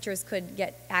 teachers could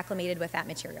get acclimated with that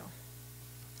material.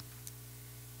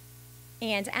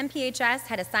 And MPHS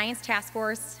had a science task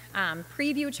force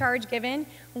preview charge given,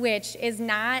 which is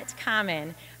not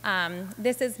common.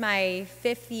 This is my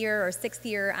 5th year or 6th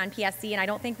year on PSC, and I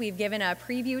don't think we've given a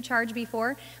preview charge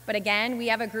before. But again, we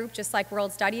have a group just like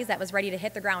World Studies that was ready to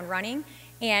hit the ground running.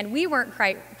 And we weren't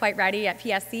quite ready at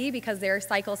PSC because their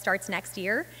cycle starts next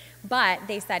year. But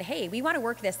they said, hey, we want to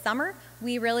work this summer.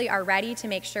 We really are ready to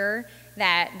make sure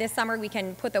that this summer we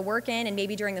can put the work in, and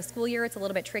maybe during the school year it's a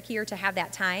little bit trickier to have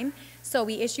that time. So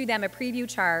we issued them a preview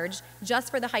charge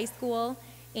just for the high school,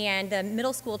 and the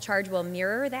middle school charge will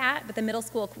mirror that, but the middle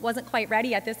school wasn't quite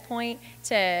ready at this point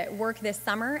to work this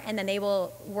summer, and then they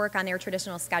will work on their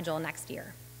traditional schedule next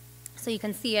year. So you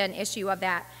can see an issue of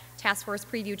that task force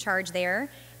preview charge there,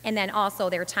 and then also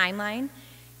their timeline.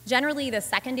 Generally, the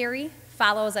secondary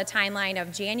follows a timeline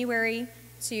of January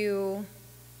to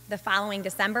the following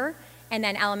December, and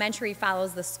then elementary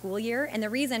follows the school year. And the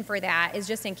reason for that is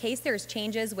just in case there's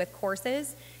changes with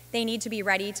courses, they need to be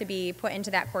ready to be put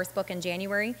into that course book in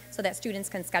January so that students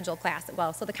can schedule class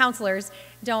well. So the counselors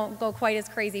don't go quite as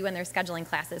crazy when they're scheduling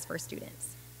classes for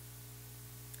students.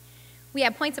 We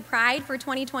have points of pride for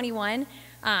 2021.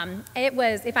 It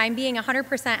was, if I'm being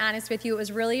 100% honest with you, it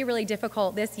was really, really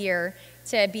difficult this year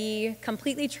to be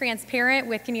completely transparent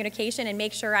with communication and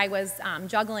make sure I was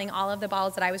juggling all of the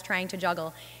balls that I was trying to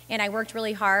juggle. And I worked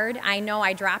really hard. I know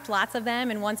I dropped lots of them,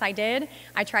 and once I did,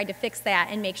 I tried to fix that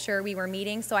and make sure we were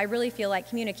meeting. So I really feel like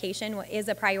communication is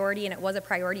a priority, and it was a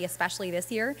priority especially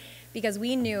this year, because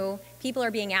we knew people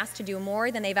are being asked to do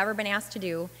more than they've ever been asked to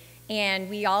do, and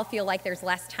we all feel like there's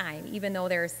less time, even though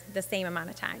there's the same amount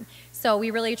of time. So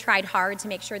we really tried hard to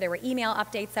make sure there were email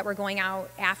updates that were going out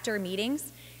after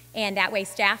meetings, and that way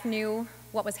staff knew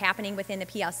what was happening within the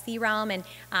PLC realm. And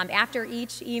after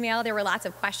each email, there were lots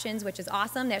of questions, which is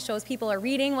awesome. That shows people are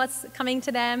reading what's coming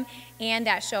to them, and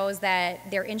that shows that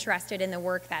they're interested in the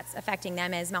work that's affecting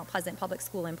them as Mount Pleasant Public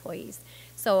School employees.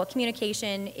 So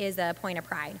communication is a point of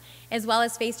pride. As well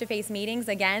as face-to-face meetings,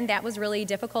 again, that was really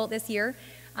difficult this year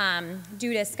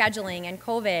due to scheduling and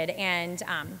COVID and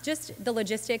just the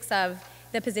logistics of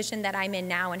the position that I'm in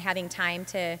now and having time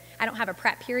to, I don't have a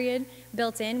prep period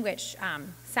built in, which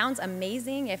sounds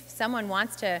amazing. If someone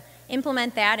wants to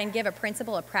implement that and give a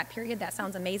principal a prep period, that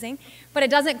sounds amazing. But it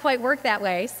doesn't quite work that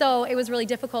way. So it was really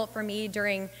difficult for me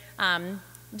during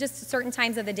just certain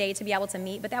times of the day to be able to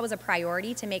meet, but that was a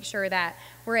priority to make sure that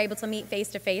we're able to meet face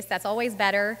to face. That's always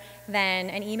better than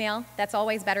an email. That's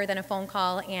always better than a phone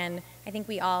call. And I think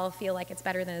we all feel like it's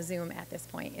better than a Zoom at this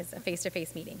point, is a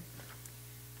face-to-face meeting.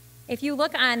 If you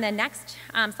look on the next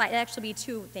slide, it'll actually be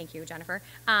two, thank you, Jennifer,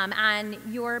 on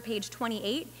your page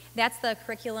 28, that's the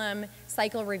curriculum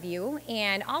cycle review.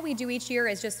 And all we do each year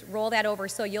is just roll that over.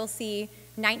 So you'll see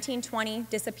 19-20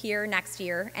 disappear next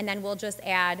year, and then we'll just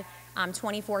add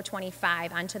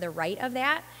 24-25 onto the right of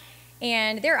that.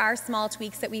 And there are small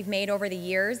tweaks that we've made over the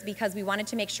years because we wanted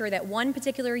to make sure that one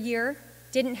particular year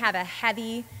didn't have a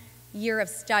heavy year of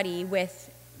study with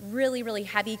really, really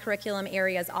heavy curriculum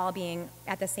areas all being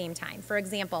at the same time. For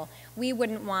example, we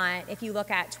wouldn't want, if you look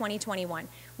at 2021,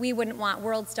 we wouldn't want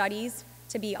world studies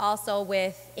to be also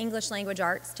with English language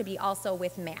arts, to be also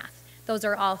with math. Those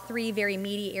are all three very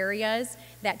meaty areas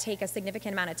that take a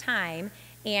significant amount of time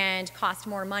and cost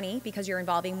more money because you're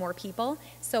involving more people.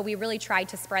 So we really tried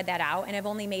to spread that out, and have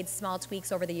only made small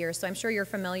tweaks over the years. So I'm sure you're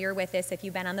familiar with this if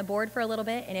you've been on the board for a little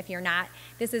bit, and if you're not,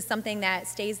 this is something that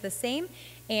stays the same,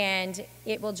 and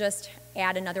it will just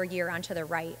add another year onto the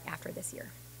right after this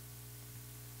year.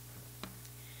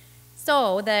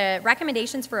 So the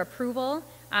recommendations for approval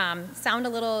sound a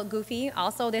little goofy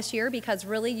also this year because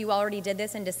really you already did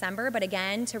this in December, but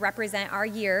again, to represent our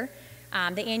year,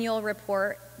 the annual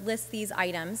report lists these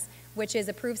items, which is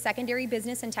approve secondary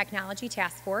business and technology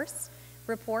task force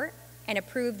report and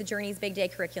approve the Journeys Big Day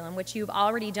curriculum, which you've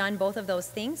already done both of those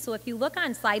things. So if you look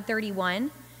on slide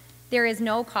 31, there is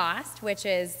no cost, which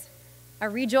is a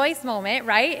rejoice moment,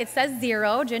 right? It says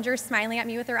zero. Ginger's smiling at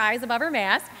me with her eyes above her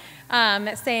mask,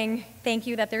 saying thank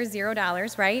you that there's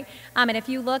 $0, right? And if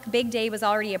you look, Big Day was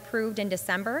already approved in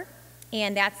December,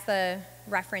 and that's the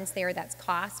reference there, that's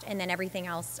cost, and then everything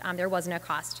else, there wasn't a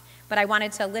cost. But I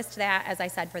wanted to list that, as I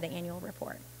said, for the annual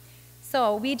report.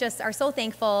 So we just are so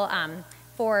thankful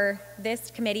for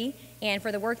this committee and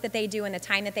for the work that they do and the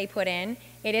time that they put in.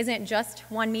 It isn't just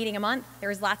one meeting a month.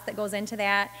 There's lots that goes into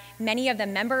that. Many of the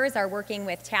members are working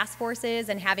with task forces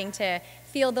and having to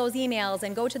field those emails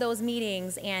and go to those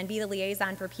meetings and be the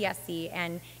liaison for PSC,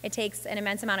 and it takes an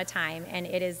immense amount of time, and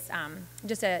it is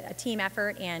just a team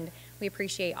effort, and we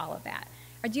appreciate all of that.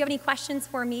 Do you have any questions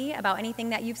for me about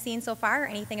anything that you've seen so far, or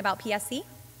anything about PSC?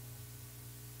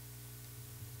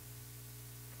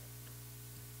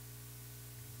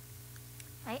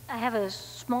 I have a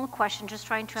small question, just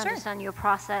trying to Sure. understand your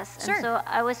process. Sure. And so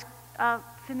I was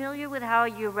familiar with how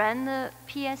you ran the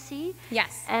PSC.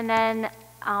 Yes. And then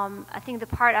I think the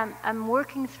part I'm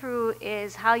working through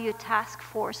is how your task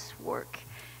force work.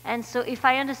 And so if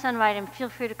I understand right, and feel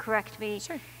free to correct me.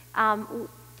 Sure.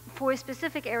 for a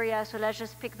specific area, so let's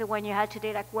just pick the one you had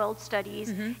today, like world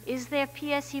studies, is there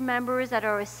PSC members that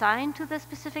are assigned to the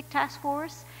specific task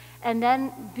force and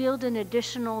then build an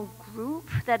additional group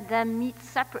that then meets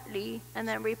separately and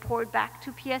then report back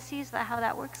to PSC? Is that how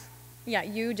that works? Yeah,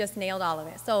 you just nailed all of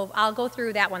it. So I'll go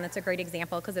through that one. That's a great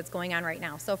example because it's going on right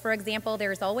now. So for example,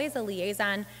 there's always a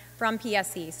liaison from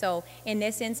PSC. So in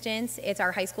this instance, it's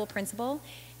our high school principal.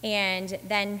 And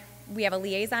then we have a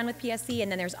liaison with PSC, and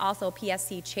then there's also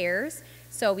PSC chairs.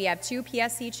 So we have 2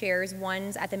 PSC chairs,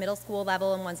 one's at the middle school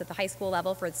level and one's at the high school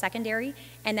level for the secondary.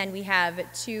 And then we have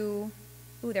 2,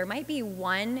 there might be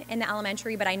 1 in the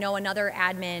elementary, but I know another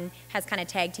admin has kind of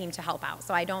tag team to help out.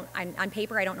 So on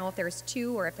paper, I don't know if there's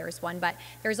 2 or if there's 1, but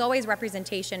there's always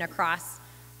representation across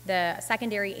the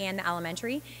secondary and the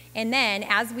elementary. And then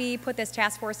as we put this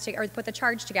task force or put the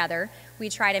charge together, we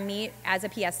try to meet as a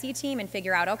PSC team and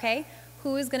figure out, okay,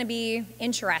 who's going to be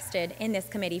interested in this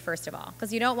committee first of all?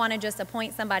 Because you don't want to just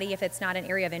appoint somebody if it's not an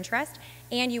area of interest,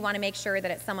 and you want to make sure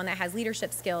that it's someone that has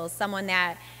leadership skills, someone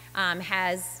that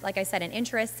has, like I said, an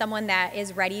interest, someone that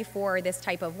is ready for this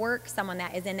type of work, someone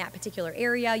that is in that particular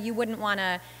area. You wouldn't want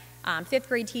a 5th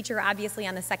grade teacher, obviously,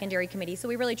 on the secondary committee, so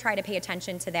we really try to pay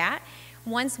attention to that.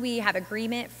 Once we have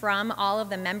agreement from all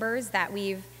of the members that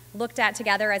we've looked at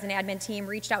together as an admin team,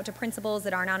 reached out to principals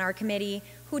that aren't on our committee,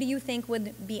 who do you think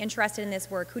would be interested in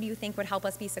this work? Who do you think would help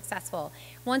us be successful?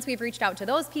 Once we've reached out to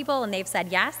those people and they've said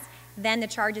yes, then the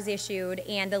charge is issued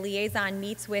and the liaison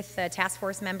meets with the task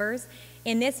force members.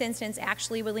 In this instance,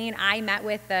 actually, Willeen, I met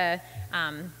with the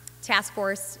task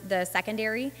force, the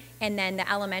secondary, and then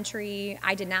the elementary,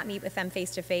 I did not meet with them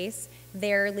face-to-face.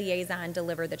 Their liaison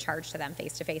delivered the charge to them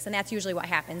face-to-face, and that's usually what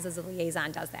happens is the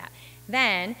liaison does that.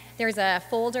 Then there's a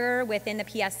folder within the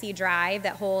PSC drive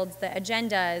that holds the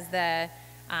agendas, the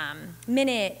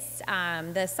minutes,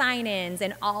 the sign-ins,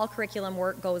 and all curriculum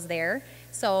work goes there.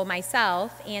 So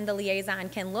myself and the liaison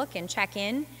can look and check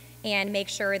in and make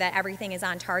sure that everything is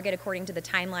on target according to the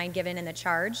timeline given in the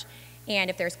charge.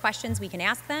 And if there's questions, we can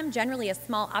ask them. Generally, a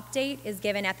small update is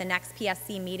given at the next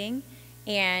PSC meeting,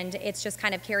 and it's just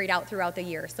kind of carried out throughout the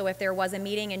year. So if there was a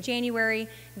meeting in January,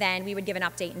 then we would give an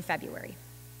update in February.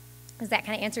 Does that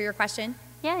kind of answer your question?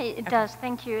 Yeah, it does.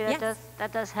 Thank you.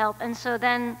 That does help. And so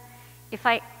then,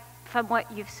 from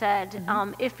what you've said,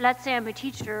 if let's say I'm a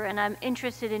teacher and I'm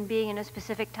interested in being in a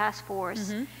specific task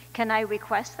force, can I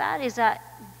request that? Is that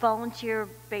volunteer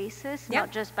basis,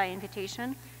 not just by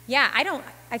invitation? Yeah,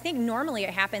 I think normally it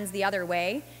happens the other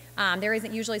way. There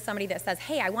isn't usually somebody that says,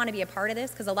 hey, I want to be a part of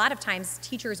this, because a lot of times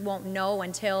teachers won't know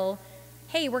until,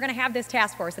 hey, we're going to have this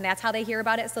task force, and that's how they hear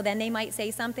about it, so then they might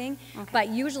say something. Okay. But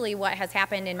usually what has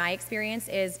happened in my experience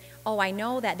is, oh, I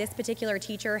know that this particular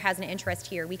teacher has an interest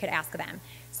here, we could ask them.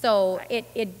 So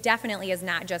it definitely is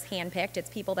not just handpicked, it's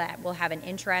people that will have an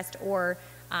interest or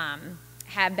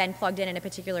have been plugged in a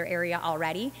particular area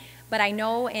already. But I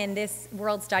know in this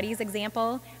World Studies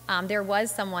example, there was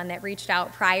someone that reached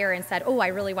out prior and said, oh, I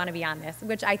really want to be on this,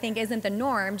 which I think isn't the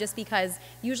norm, just because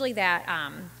usually that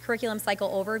curriculum cycle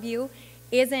overview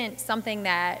isn't something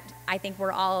that I think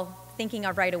we're all thinking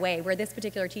of right away, where this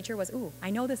particular teacher was, ooh, I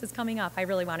know this is coming up, I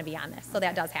really want to be on this. So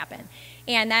that does happen.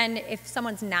 And then if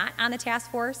someone's not on the task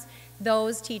force,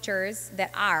 those teachers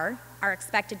that are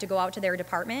expected to go out to their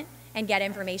department and get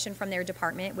information from their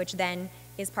department, which then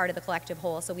is part of the collective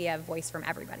whole, so we have voice from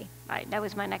everybody. Right, that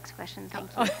was my next question, thank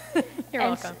you. You're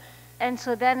welcome. And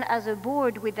so then as a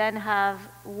board, we then have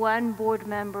one board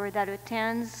member that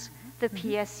attends the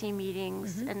PSC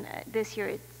meetings, and this year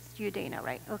it's you, Dana,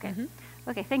 right? Okay.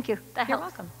 Okay, thank you. That You're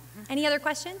helps. welcome. Any other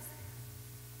questions?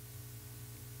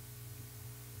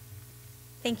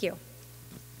 Thank you.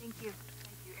 Thank you.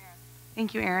 Thank you, Erin.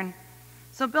 Thank you, Erin.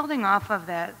 So building off of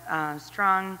that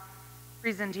strong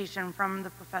presentation from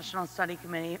the Professional Study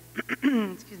Committee,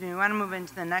 excuse me, we want to move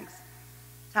into the next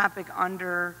topic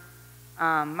under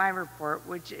my report,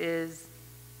 which is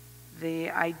the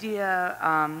idea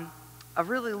of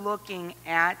really looking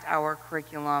at our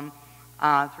curriculum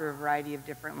through a variety of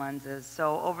different lenses.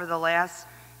 So over the last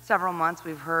several months,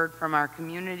 we've heard from our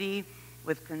community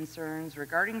with concerns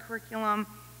regarding curriculum,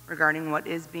 regarding what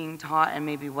is being taught and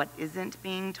maybe what isn't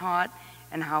being taught,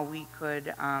 and how we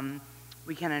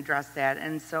can address that.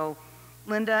 And so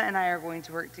Linda and I are going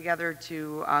to work together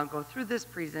to go through this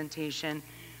presentation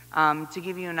to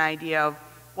give you an idea of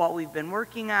what we've been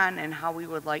working on and how we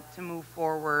would like to move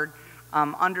forward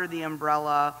under the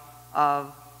umbrella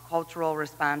of cultural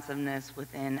responsiveness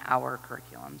within our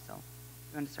curriculum. So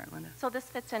you want to start, Linda? So this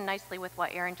fits in nicely with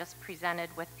what Erin just presented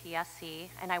with PSC,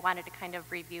 and I wanted to kind of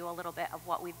review a little bit of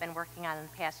what we've been working on in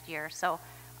the past year. So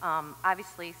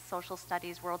Obviously, social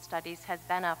studies, world studies has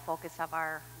been a focus of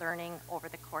our learning over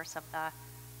the course of the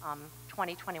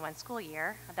 2021 school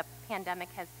year. The pandemic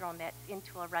has thrown that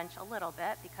into a wrench a little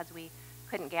bit because we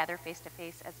couldn't gather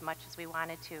face-to-face as much as we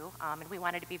wanted to, and we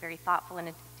wanted to be very thoughtful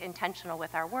and intentional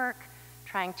with our work,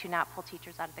 trying to not pull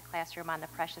teachers out of the classroom on the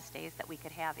precious days that we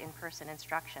could have in-person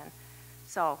instruction.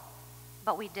 So,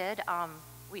 but we did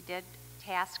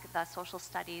task the social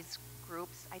studies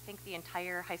groups. I think the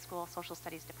entire high school social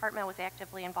studies department was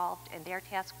actively involved in their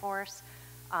task force.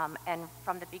 And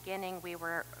from the beginning, we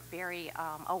were very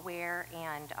aware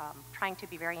and trying to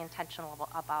be very intentional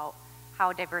about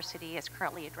how diversity is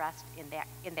currently addressed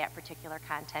in that particular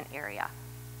content area.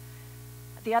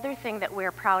 The other thing that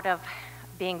we're proud of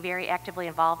being very actively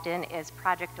involved in is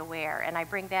Project Aware, and I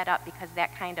bring that up because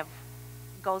that kind of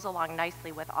goes along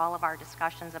nicely with all of our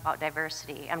discussions about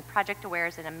diversity. And Project Aware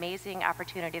is an amazing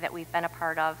opportunity that we've been a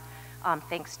part of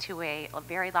thanks to a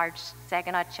very large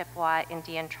Saginaw Chippewa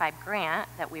Indian Tribe grant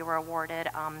that we were awarded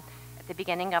at the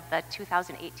beginning of the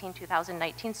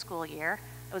 2018-2019 school year.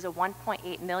 It was a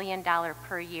 $1.8 million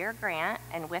per year grant,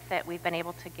 and with it, we've been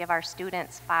able to give our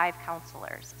students 5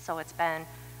 counselors. So it's been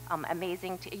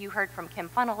amazing. You heard from Kim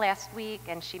Funnel last week,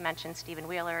 and she mentioned Stephen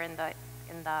Wheeler in the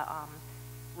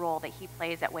role that he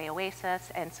plays at Way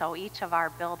Oasis, and so each of our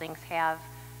buildings have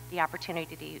the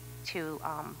opportunity to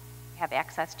have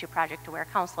access to Project Aware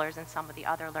counselors and some of the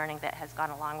other learning that has gone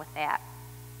along with that.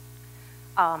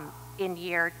 In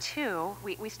year 2,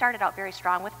 we started out very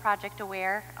strong with Project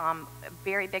Aware,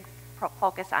 very big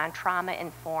focus on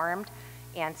trauma-informed,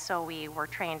 and so we were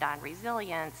trained on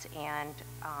resilience, and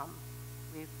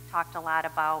we've talked a lot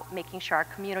about making sure our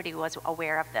community was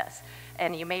aware of this.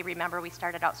 And you may remember we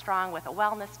started out strong with a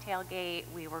wellness tailgate.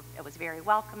 It was very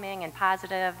welcoming and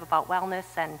positive about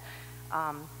wellness, and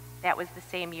that was the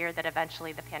same year that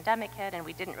eventually the pandemic hit, and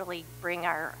we didn't really bring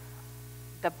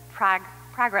the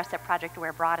progress that Project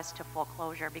Aware brought us to full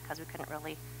closure because we couldn't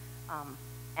really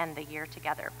end the year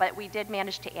together. But we did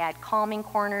manage to add calming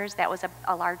corners. That was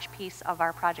a large piece of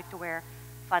our Project Aware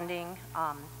funding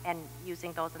and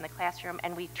using those in the classroom.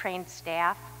 And we trained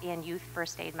staff in youth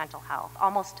first aid mental health.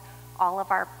 Almost all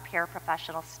of our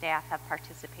paraprofessional staff have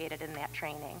participated in that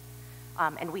training.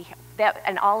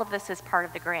 And all of this is part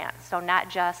of the grant. So not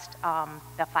just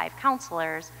the 5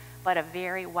 counselors, but a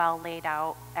very well laid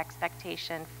out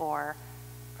expectation for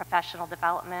professional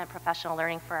development, professional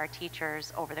learning for our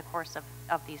teachers over the course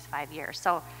of these 5 years.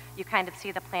 So you kind of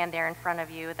see the plan there in front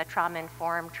of you, the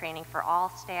trauma-informed training for all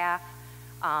staff.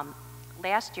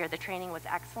 Last year, the training was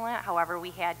excellent. However, we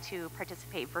had to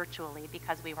participate virtually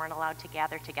because we weren't allowed to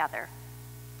gather together.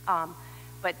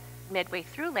 But midway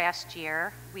through last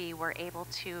year, we were able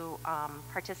to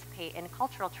participate in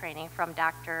cultural training from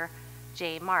Dr.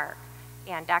 J. Mark.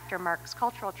 And Dr. Mark's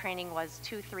cultural training was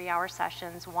 2 3-hour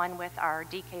sessions, one with our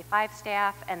DK5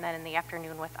 staff, and then in the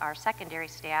afternoon with our secondary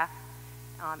staff.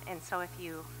 And so if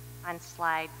you, on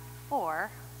slide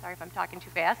 4, sorry if I'm talking too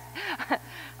fast,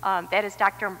 that is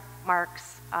Dr.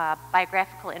 Mark's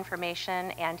biographical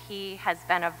information, and he has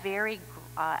been a very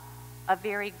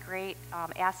great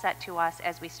asset to us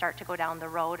as we start to go down the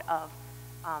road of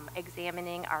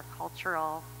examining our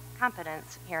cultural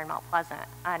competence here in Mount Pleasant.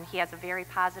 And he has a very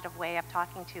positive way of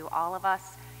talking to all of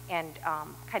us and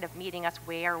kind of meeting us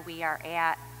where we are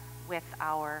at with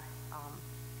our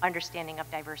understanding of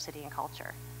diversity and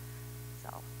culture. So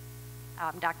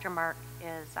Dr. Mark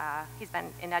he's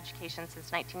been in education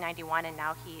since 1991, and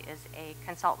now he is a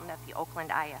consultant at the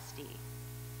Oakland ISD.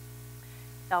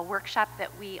 The workshop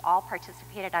that we all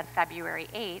participated on February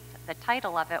 8th, the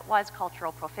title of it was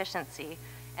Cultural Proficiency.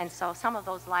 And so some of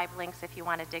those live links, if you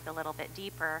want to dig a little bit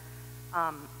deeper,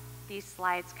 these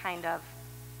slides kind of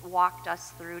walked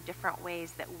us through different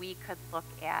ways that we could look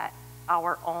at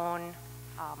our own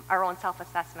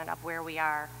self-assessment of where we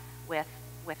are with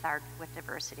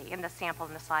diversity. And the sample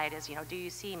in the slide is, do you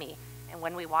see me? And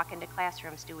when we walk into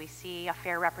classrooms, do we see a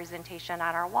fair representation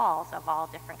on our walls of all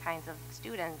different kinds of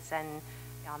students and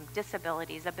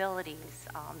disabilities, abilities,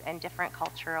 and different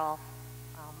cultural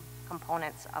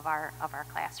components of our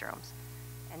classrooms.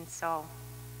 And so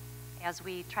as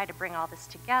we try to bring all this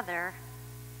together,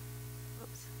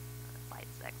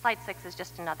 slide 6 is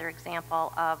just another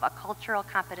example of a cultural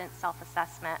competence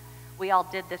self-assessment. We all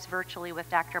did this virtually with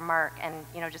Dr. Mark and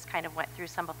just kind of went through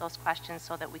some of those questions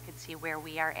so that we could see where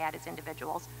we are at as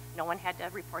individuals. No one had to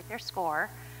report their score,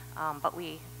 but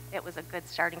it was a good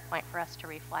starting point for us to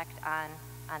reflect on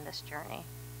this journey.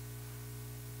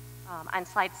 On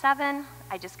slide 7,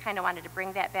 I just kind of wanted to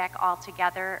bring that back all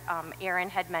together. Erin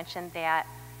had mentioned that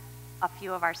a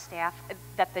few of our staff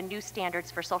that the new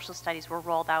standards for social studies were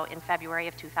rolled out in February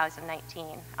of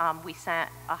 2019. We sent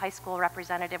a high school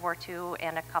representative or two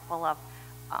and a couple of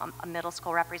a middle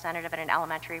school representative and an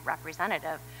elementary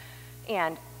representative.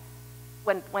 And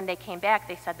when they came back,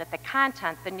 they said that the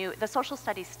content, the social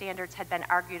studies standards had been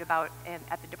argued about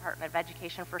at the Department of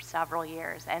Education for several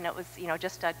years. And it was,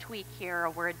 just a tweak here,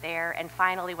 a word there. And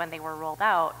finally, when they were rolled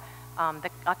out,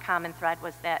 a common thread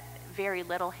was that very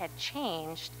little had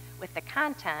changed with the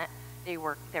content. They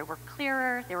were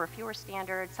clearer, there were fewer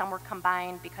standards, some were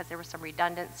combined because there was some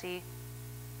redundancy.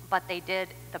 But the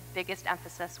biggest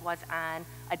emphasis was on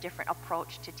a different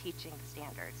approach to teaching the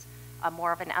standards.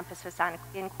 More of an emphasis on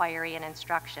inquiry and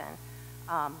instruction.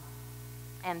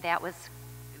 And that was,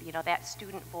 that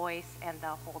student voice and the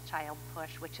whole child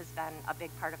push, which has been a big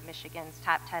part of Michigan's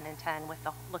top 10 and 10 with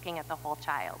looking at the whole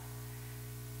child.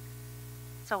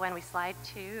 So when we slide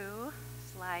to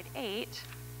slide 8,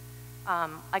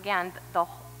 again,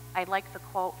 I like the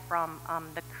quote from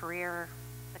the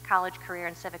College Career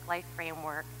and Civic Life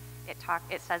Framework.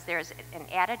 It says there's an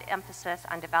added emphasis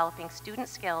on developing student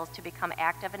skills to become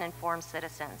active and informed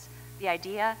citizens. The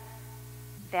idea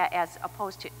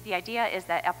is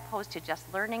that opposed to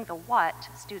just learning the what,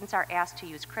 students are asked to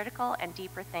use critical and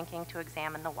deeper thinking to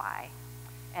examine the why.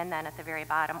 And then at the very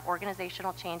bottom,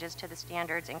 organizational changes to the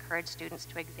standards encourage students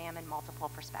to examine multiple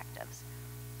perspectives.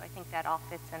 So I think that all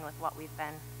fits in with what we've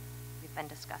been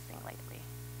discussing lately.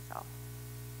 So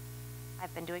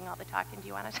I've been doing all the talking. Do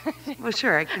you want to? Well,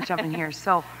 sure, I can jump in here.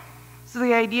 So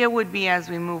the idea would be, as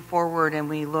we move forward and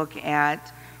we look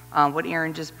at what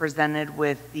Aaron just presented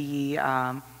with the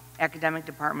academic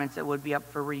departments that would be up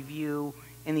for review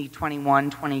in the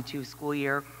 21-22 school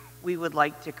year, we would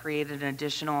like to create an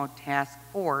additional task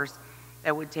force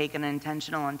that would take an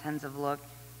intensive look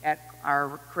at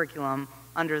our curriculum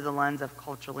under the lens of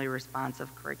culturally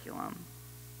responsive curriculum.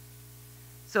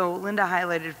 So Linda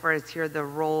highlighted for us here the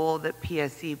role that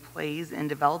PSC plays in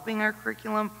developing our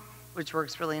curriculum, which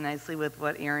works really nicely with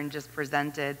what Aaron just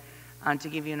presented to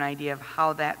give you an idea of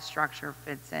how that structure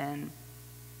fits in.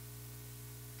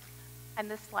 On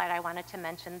this slide, I wanted to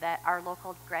mention that our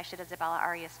local Gratiot Isabella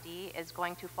RESD is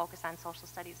going to focus on social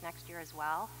studies next year as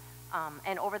well.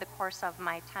 And over the course of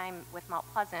my time with Mount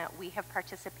Pleasant, we have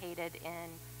participated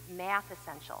in math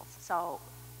essentials. So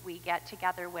we get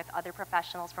together with other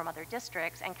professionals from other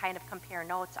districts and kind of compare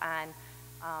notes on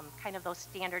kind of those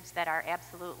standards that are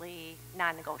absolutely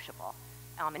non-negotiable.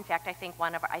 In fact, I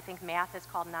think math is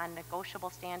called non-negotiable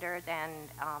standards, and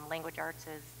language arts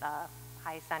is the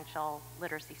high essential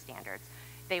literacy standards.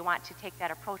 They want to take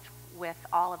that approach with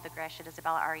all of the Gratiot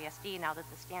Isabella RESD now that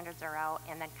the standards are out,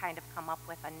 and then kind of come up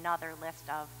with another list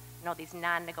of these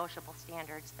non-negotiable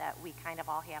standards that we kind of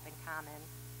all have in common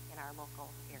in our local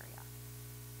area.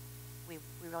 We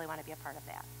really want to be a part of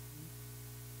that.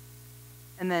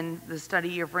 And then the study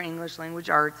year for English language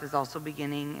arts is also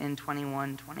beginning in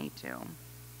 21-22.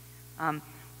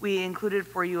 We included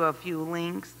for you a few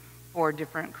links for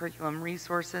different curriculum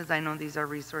resources. I know these are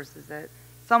resources that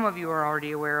some of you are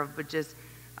already aware of, but just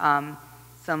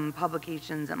some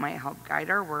publications that might help guide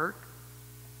our work.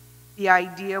 The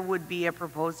idea would be a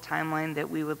proposed timeline that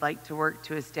we would like to work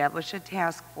to establish a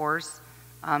task force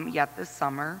yet this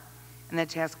summer. And the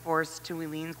task force, to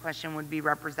Eileen's question, would be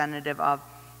representative of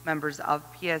members of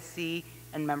PSC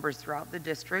and members throughout the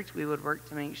district. We would work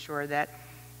to make sure that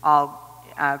all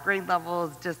grade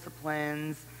levels,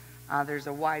 disciplines, there's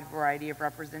a wide variety of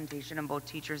representation in both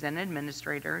teachers and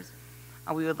administrators.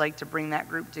 We would like to bring that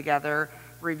group together,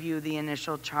 review the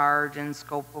initial charge and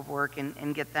scope of work,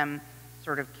 and get them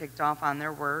sort of kicked off on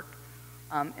their work.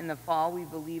 In the fall, we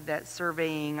believe that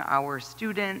surveying our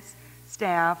students,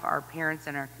 staff, our parents,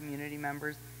 and our community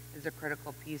members is a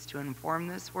critical piece to inform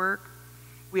this work.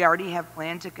 We already have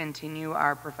planned to continue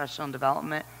our professional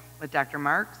development with Dr.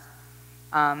 Marks,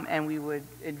 and we would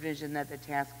envision that the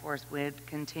task force would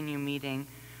continue meeting.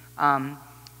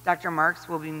 Dr. Marks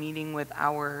will be meeting with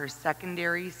our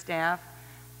secondary staff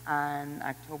on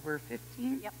October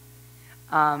 15th. Yep.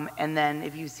 And then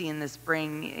if you see in the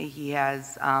spring, he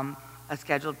has a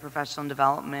scheduled professional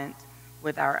development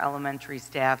with our elementary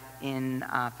staff in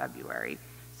February.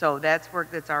 So that's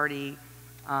work that's already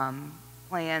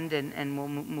planned and will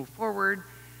move forward.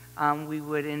 We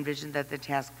would envision that the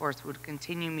task force would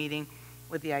continue meeting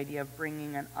with the idea of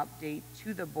bringing an update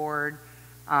to the board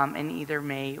in either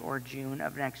May or June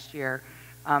of next year.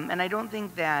 And I don't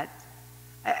think that,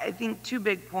 I think two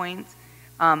big points.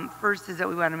 First is that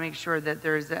we want to make sure that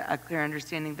there's a clear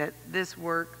understanding that this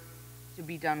work to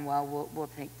be done well will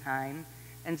take time.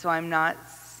 And so I'm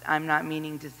not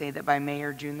meaning to say that by May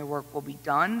or June the work will be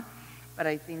done, but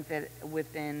I think that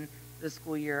within the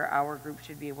school year, our group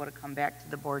should be able to come back to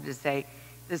the board to say,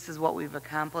 this is what we've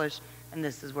accomplished, and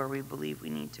this is where we believe we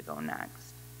need to go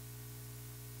next.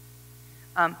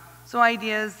 So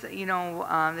ideas, you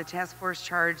know, the task force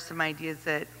charged some ideas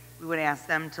that we would ask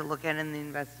them to look at in the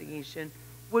investigation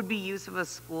would be use of a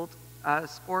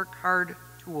scorecard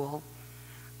tool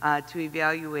to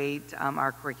evaluate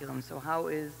our curriculum. So how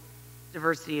is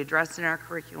diversity addressed in our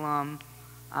curriculum?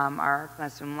 Are our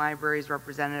classroom libraries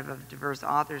representative of diverse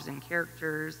authors and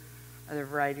characters? Are there a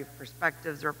variety of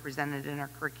perspectives represented in our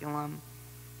curriculum?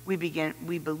 We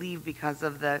believe because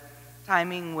of the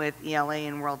timing with ELA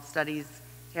and World Studies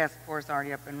Task Force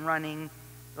already up and running,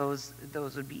 those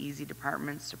would be easy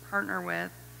departments to partner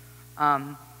with.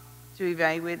 To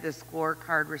evaluate the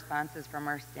scorecard responses from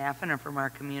our staff and from our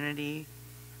community.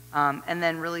 And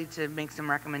then really to make some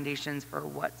recommendations for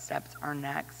what steps are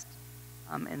next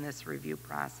in this review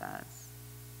process.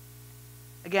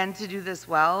 Again, to do this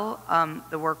well,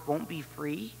 the work won't be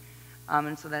free.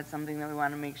 And so that's something that we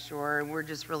want to make sure. We're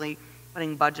just really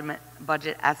putting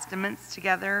budget estimates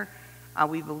together.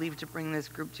 We believe to bring this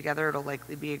group together, it'll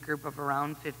likely be a group of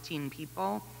around 15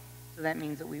 people. So that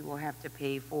means that we will have to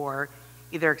pay for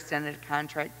either extended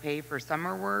contract pay for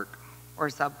summer work or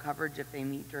sub-coverage if they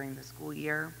meet during the school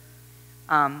year.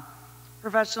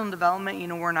 Professional development, you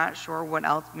know, we're not sure what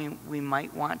else we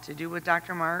might want to do with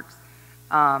Dr. Marks.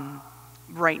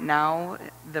 Right now,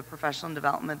 the professional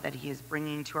development that he is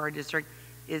bringing to our district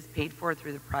is paid for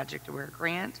through the Project Aware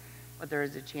grant, but there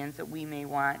is a chance that we may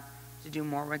want to do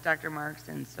more with Dr. Marks,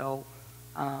 and so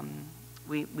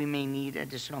we may need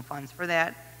additional funds for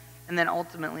that. And then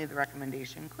ultimately, the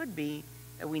recommendation could be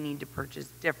that we need to purchase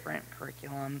different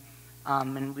curriculum,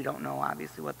 and we don't know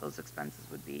obviously what those expenses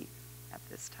would be at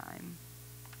this time.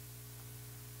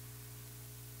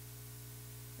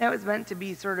 That was meant to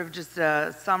be sort of just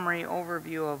a summary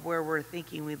overview of where we're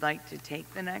thinking we'd like to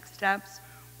take the next steps.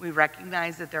 We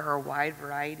recognize that there are a wide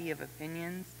variety of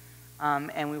opinions,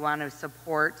 and we want to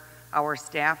support our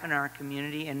staff and our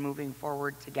community in moving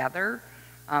forward together.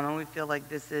 And we feel like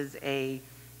this is a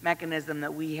mechanism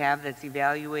that we have that's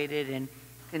evaluated and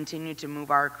continue to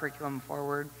move our curriculum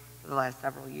forward for the last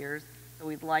several years. So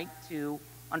we'd like to,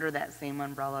 under that same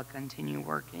umbrella, continue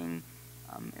working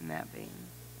in that vein.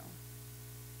 So,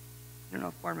 I don't know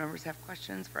if board members have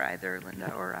questions for either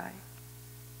Linda or I.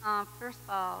 First of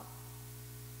all,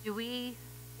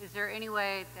 is there any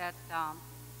way that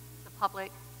the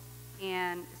public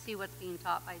can see what's being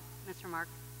taught by Mr. Mark?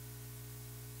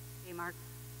 Hey, Mark?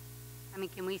 I mean,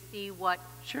 can we see what?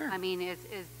 Sure. I mean, is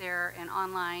there an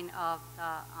online of the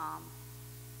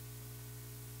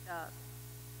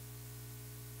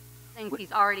things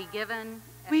he's already given,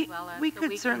 as well as we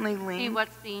could certainly link. See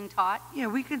what's being taught? Yeah,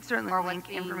 we could certainly link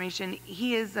information.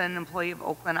 He is an employee of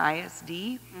Oakland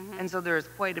ISD, and so there's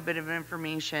quite a bit of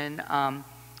information on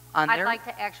there. I'd like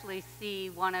to actually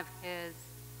see one of his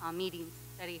meetings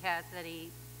that he has that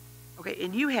he. Okay,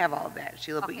 and you have all that,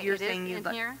 Sheila, Okay, but you're saying you'd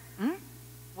like. Here? Hmm?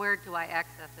 Where do I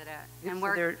access it at? Yep, And so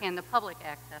where can the public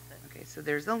access it? Okay, so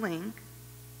there's a link.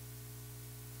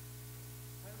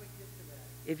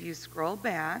 If you scroll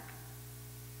back,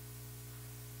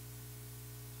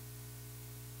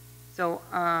 so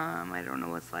I don't know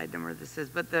what slide number this is,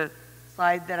 but the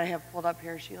slide that I have pulled up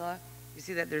here, Sheila, you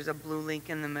see that there's a blue link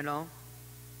in the middle,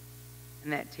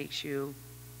 and that takes you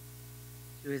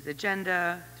to his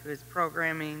agenda, to his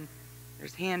programming.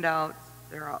 There's handouts.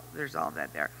 There's all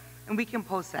that there. And we can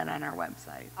post that on our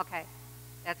website. Okay,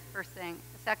 that's the first thing.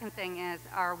 The second thing is,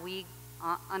 are we,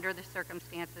 under the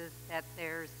circumstances that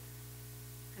there's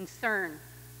concern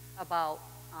about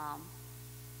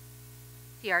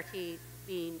CRT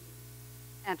being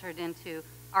entered into,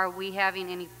 are we having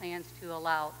any plans to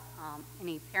allow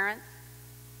any parents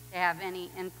to have any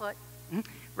input? Mm-hmm.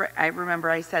 Right, I remember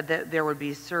I said that there would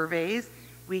be surveys.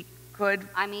 We could.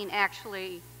 I mean,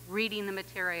 actually reading the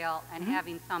material and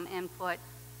having some input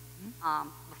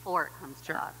before it comes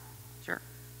to us. Sure.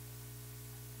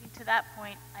 To that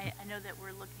point, I know that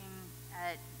we're looking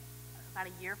at about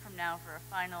a year from now for a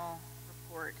final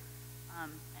report.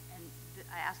 And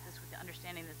I ask this with the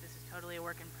understanding that this is totally a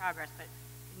work in progress, but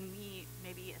can we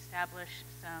maybe establish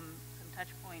some touch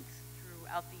points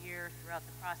throughout the year, throughout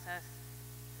the process,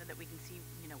 so that we can see,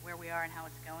 where we are and how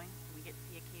it's going? Can we get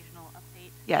the occasional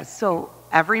update? Yes, so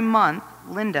every month,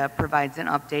 Linda provides an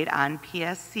update on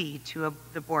PSC to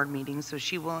the board meeting, so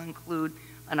she will include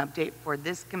an update for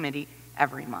this committee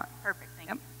every month. Perfect, thank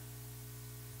you.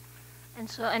 And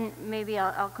so, and maybe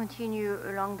I'll continue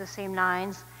along the same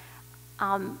lines.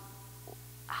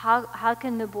 How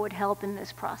can the board help in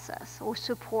this process or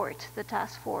support the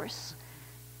task force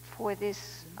for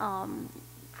this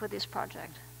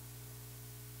project?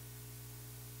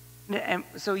 And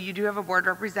so you do have a board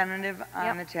representative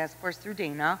on the task force through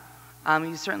Dana.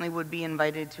 You certainly would be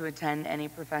invited to attend any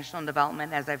professional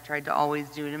development, as I've tried to always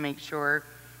do, to make sure,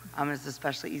 it's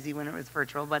especially easy when it was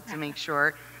virtual, but to make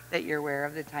sure that you're aware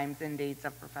of the times and dates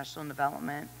of professional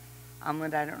development.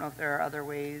 Linda, I don't know if there are other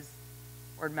ways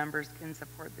board members can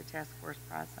support the task force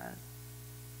process.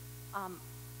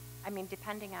 I mean,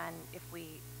 depending on if we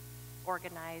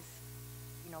organize,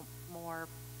 more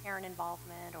parent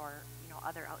involvement or,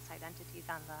 other outside entities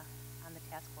on the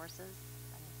task forces,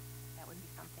 then that would be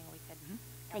something we could have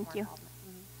Thank more you. involvement.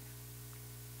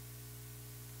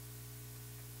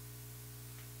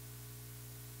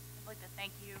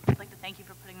 I'd like to thank you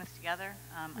for putting this together.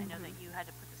 I know that you had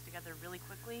to put this together really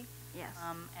quickly. Yes.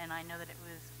 And I know that it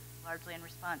was largely in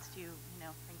response to,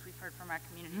 things we've heard from our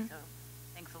community, so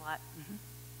thanks a lot.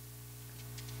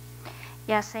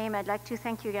 Yeah, same. I'd like to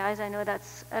thank you guys. I know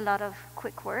that's a lot of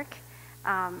quick work.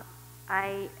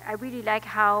 I really like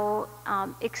how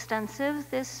extensive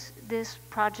this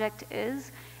project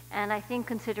is. And I think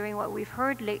considering what we've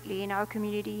heard lately in our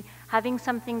community, having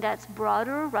something that's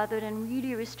broader rather than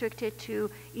really restricted to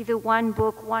either one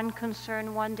book, one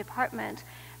concern, one department,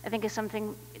 I think is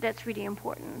something that's really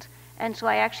important. And so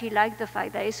I actually like the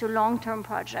fact that it's a long-term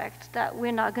project, that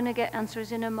we're not going to get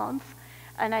answers in a month.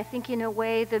 And I think in a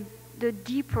way, the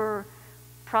deeper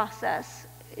process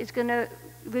is going to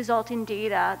result in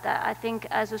data that I think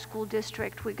as a school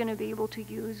district, we're going to be able to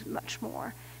use much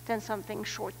more than something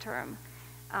short-term.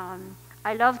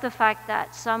 I love the fact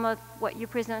that some of what you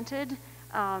presented,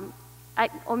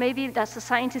 or maybe that's the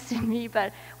scientist in me,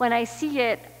 but when I see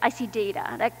it, I see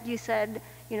data. Like you said,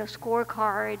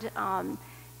 scorecard,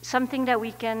 something that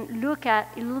we can look at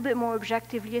a little bit more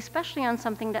objectively, especially on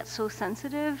something that's so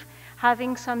sensitive,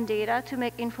 having some data to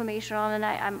make information on,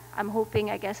 and I'm hoping,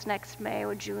 I guess, next May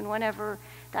or June, whenever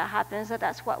that happens,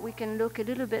 that's what we can look a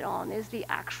little bit on, is the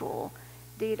actual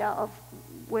data of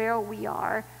where we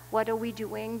are, what are we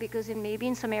doing, because maybe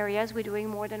in some areas we're doing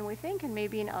more than we think, and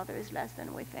maybe in others less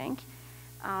than we think.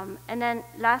 And then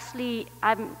lastly,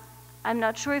 I'm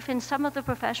not sure if in some of the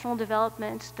professional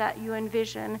development that you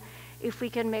envision, if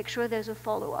we can make sure there's a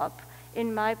follow-up.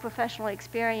 In my professional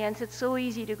experience, it's so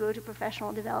easy to go to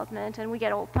professional development and we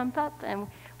get all pumped up and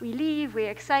we leave, we're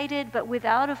excited, but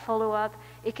without a follow-up,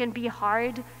 it can be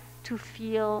hard to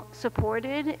feel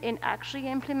supported in actually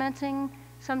implementing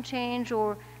some change,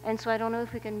 and so I don't know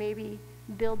if we can maybe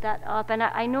build that up. And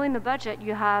I know in the budget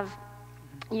you have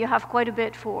quite a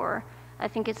bit for, I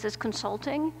think it says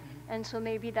consulting, and so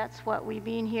maybe that's what we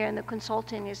mean here, and the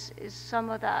consulting is some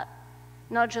of that,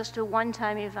 not just a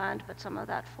one-time event, but some of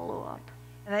that follow-up.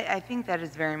 And I think that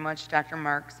is very much Dr.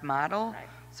 Mark's model. Right.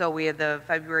 So we had the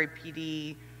February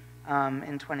PD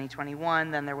in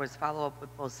 2021, then there was follow-up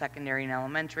with both secondary and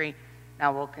elementary.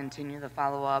 Now we'll continue the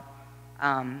follow-up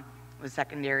with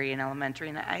secondary and elementary.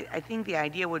 And I think the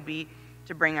idea would be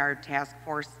to bring our task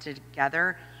force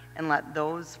together and let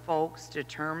those folks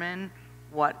determine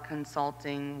what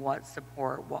consulting, what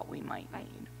support, what we might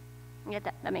need. Yeah,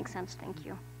 that makes sense. Thank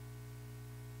you.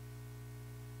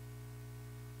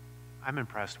 I'm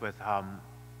impressed with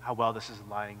how well this is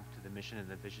aligning to the mission and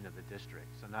the vision of the district.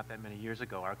 So not that many years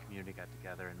ago, our community got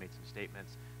together and made some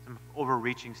statements, some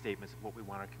overreaching statements of what we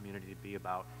want our community to be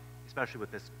about, especially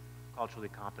with this culturally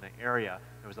competent area.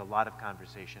 There was a lot of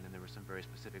conversation and there were some very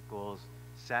specific goals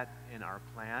set in our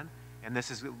plan, and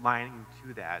this is aligning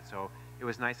to that. So it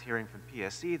was nice hearing from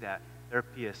PSC that their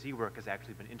PSC work has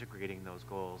actually been integrating those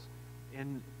goals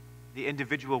in the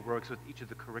individual works with each of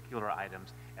the curricular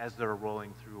items as they're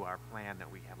rolling through our plan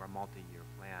that we have, our multi-year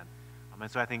plan.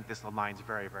 And so I think this aligns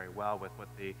very, very well with what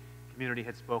the community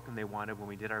had spoken they wanted when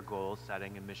we did our goals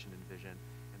setting and mission and vision,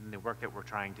 and the work that we're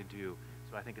trying to do.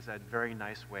 So I think it's a very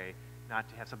nice way not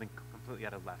to have something completely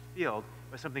out of left field,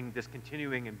 but something just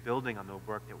continuing and building on the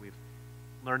work that we've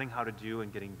learning how to do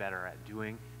and getting better at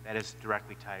doing that is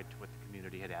directly tied to what the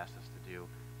community had asked us to do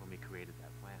when we created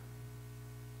that plan.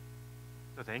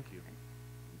 So thank you.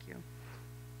 Thank you.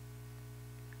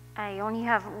 I only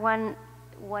have one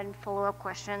follow-up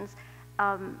question.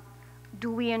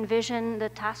 Do we envision the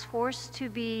task force to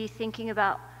be thinking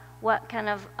about what kind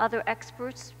of other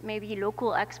experts, maybe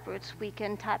local experts, we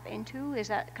can tap into? Is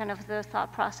that kind of the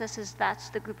thought process? Is that's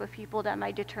the group of people that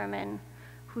might determine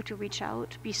who to reach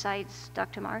out besides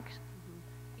Dr. Marks?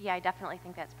 Yeah, I definitely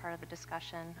think that's part of the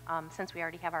discussion. Since we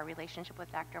already have our relationship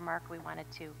with Dr. Mark, we wanted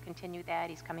to continue that.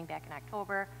 He's coming back in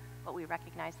October, but we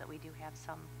recognize that we do have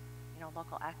some,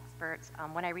 local experts.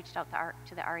 When I reached out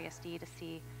to the RESD to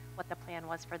see what the plan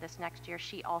was for this next year,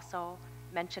 she also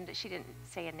mentioned it. She didn't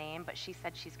say a name, but she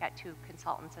said she's got 2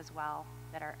 consultants as well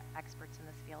that are experts in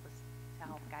this field to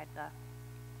help guide the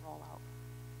roll out.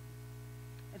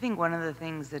 I think one of the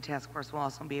things the task force will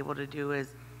also be able to do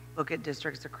is look at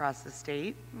districts across the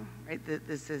state, right?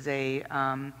 This is a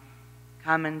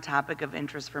common topic of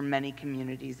interest for many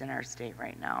communities in our state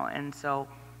right now. And so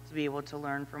to be able to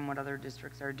learn from what other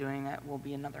districts are doing, that will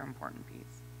be another important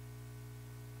piece.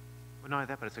 Well, not only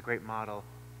that, but it's a great model.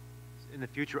 In the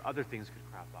future, other things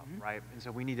could crop up, right? And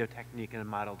so we need a technique and a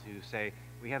model to say,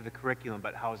 we have the curriculum,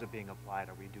 but how is it being applied?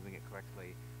 Are we doing it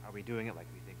correctly? Are we doing it like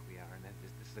we think we are? And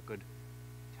this is a good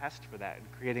test for that, and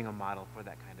creating a model for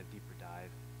that kind of deeper dive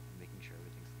and making sure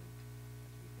everything's linked as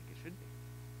we think it should be.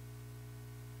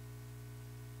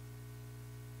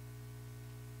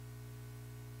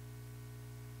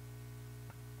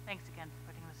 Thanks again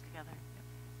for putting this together.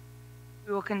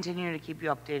 We will continue to keep you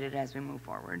updated as we move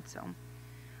forward. So,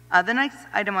 the next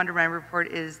item under my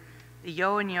report is the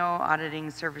Yo and Yo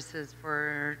auditing services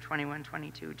for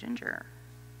 21-22. Ginger.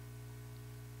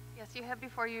 Yes, you have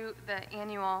before you the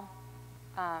annual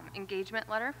engagement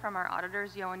letter from our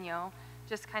auditors, Yo and Yo,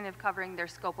 just kind of covering their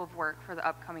scope of work for the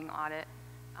upcoming audit.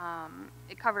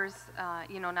 It covers,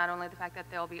 not only the fact that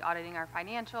they'll be auditing our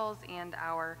financials and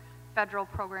our federal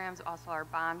programs, also our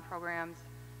bond programs,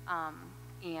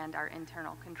 and our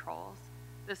internal controls.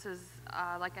 This is,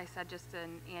 like I said, just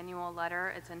an annual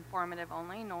letter. It's informative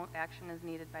only. No action is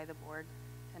needed by the board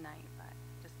tonight, but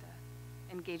just an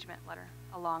engagement letter,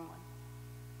 a long one.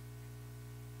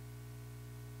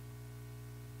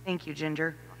 Thank you,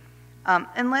 Ginger.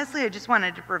 And lastly, I just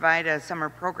wanted to provide a summer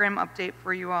program update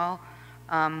for you all.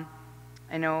 I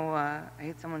know I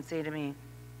had someone say to me,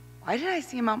 why did I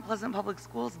see a Mount Pleasant Public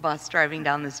Schools bus driving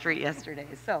down the street yesterday?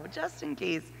 So just in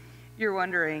case you're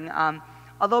wondering,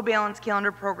 although balanced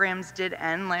calendar programs did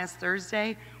end last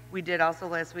Thursday, we did also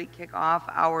last week kick off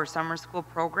our summer school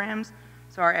programs.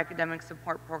 So our academic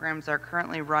support programs are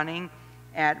currently running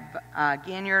at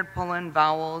Ganyard, Pullen,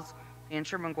 Vowels,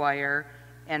 Fancher McGuire,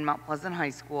 and Mount Pleasant High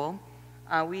School.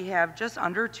 We have just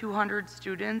under 200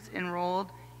 students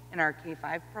enrolled in our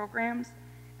K-5 programs,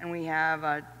 and we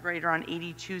have right around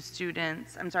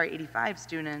 85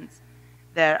 students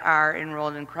that are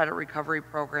enrolled in credit recovery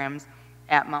programs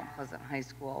at Mount Pleasant High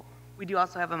School. We do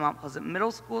also have a Mount Pleasant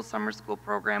Middle School summer school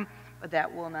program, but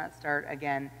that will not start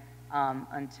again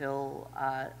until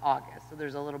August, so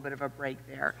there's a little bit of a break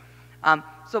there.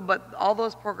 But all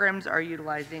those programs are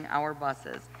utilizing our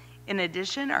buses. In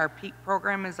addition, our PEAK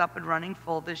program is up and running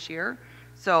full this year.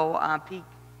 So PEAK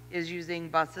is using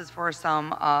buses for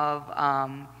some of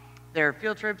their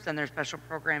field trips and their special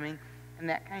programming and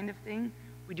that kind of thing.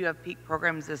 We do have PEAK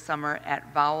programs this summer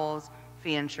at Vowels,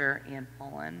 Fancher, and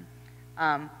Pullen.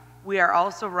 We are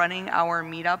also running our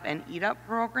Meet Up and Eat Up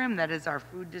program. That is our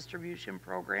food distribution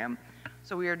program.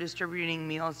 So we are distributing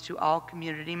meals to all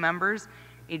community members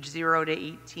age 0 to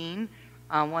 18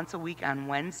 once a week on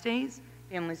Wednesdays.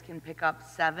 Families can pick up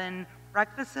 7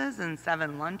 breakfasts and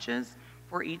 7 lunches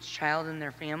for each child in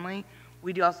their family.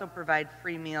 We do also provide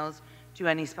free meals to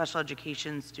any special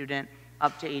education student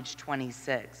up to age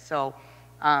 26. So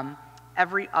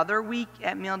every other week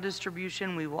at meal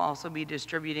distribution, we will also be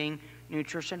distributing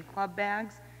Nutrition Club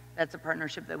bags. That's a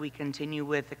partnership that we continue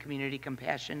with the Community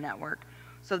Compassion Network.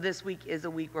 So this week is a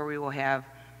week where we will have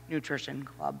Nutrition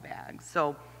Club bags.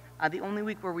 So the only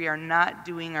week where we are not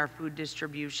doing our food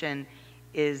distribution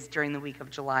is during the week of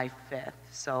July 5th.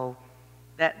 So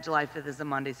that July 5th is a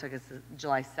Monday, so I guess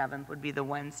July 7th would be the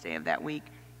Wednesday of that week.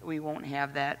 We won't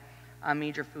have that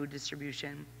major food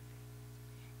distribution.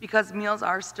 Because meals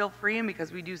are still free and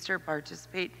because we do still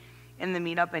participate in the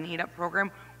Meet Up and Eat Up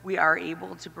program, we are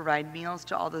able to provide meals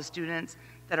to all the students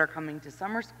that are coming to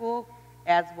summer school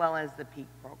as well as the PEAK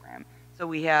program. So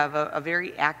we have a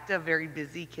very active, very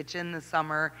busy kitchen this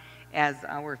summer as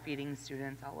we're feeding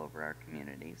students all over our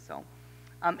community. So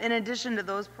in addition to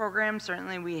those programs,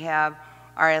 certainly we have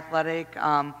our athletic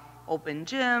open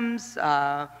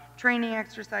gyms, training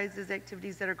exercises,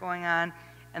 activities that are going on,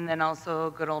 and then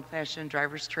also good old-fashioned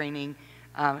driver's training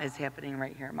is happening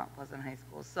right here at Mount Pleasant High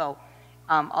School. So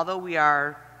although we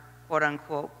are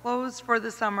quote-unquote closed for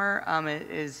the summer, it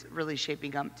is really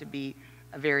shaping up to be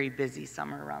a very busy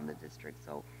summer around the district.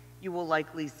 So you will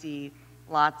likely see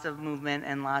lots of movement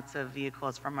and lots of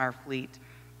vehicles from our fleet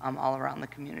all around the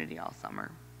community all summer.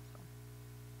 So.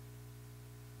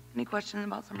 Any questions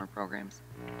about summer programs?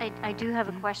 I do have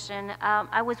a question.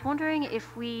 I was wondering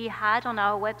if we had on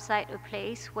our website a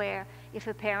place where if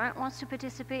a parent wants to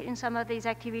participate in some of these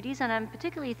activities, and I'm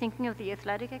particularly thinking of the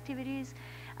athletic activities,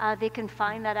 they can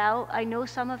find that out. I know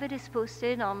some of it is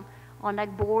posted on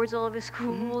like boards all over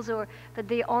schools, but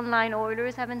the online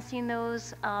orders haven't seen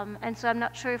those. And so I'm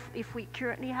not sure if we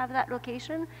currently have that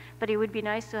location, but it would be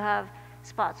nice to have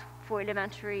spots for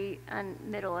elementary and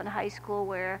middle and high school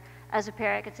where, as a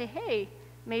parent, I could say, hey,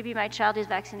 maybe my child is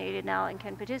vaccinated now and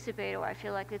can participate, or I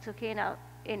feel like it's okay now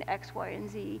in X, Y, and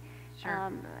Z,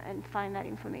 and find that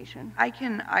information. I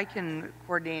can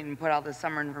coordinate and put all the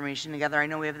summer information together. I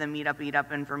know we have the meet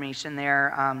up information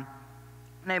there.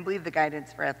 And I believe the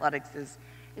guidance for athletics is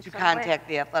to contact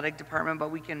the athletic department,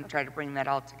 but we can try to bring that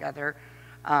all together.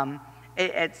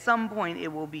 At some point,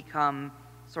 it will become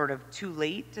sort of too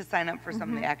late to sign up for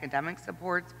some of the academic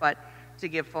supports, but to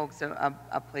give folks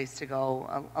a place to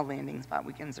go, a landing spot,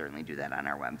 we can certainly do that on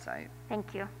our website.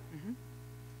 Thank you.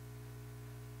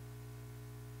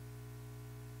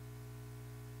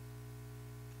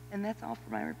 And that's all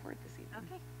for my report this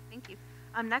evening. Okay, thank you.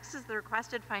 Next is the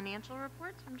requested financial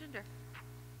reports from Ginger.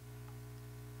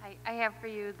 I have for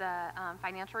you the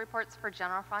financial reports for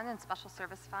general fund and special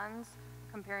service funds,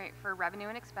 comparing for revenue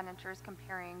and expenditures,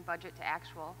 comparing budget to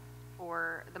actual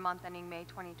for the month ending May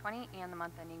 2020 and the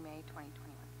month ending May 2021.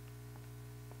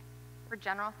 For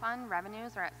general fund,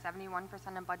 revenues are at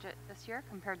 71% of budget this year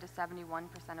compared to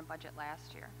 71% of budget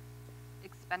last year.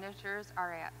 Expenditures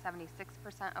are at 76%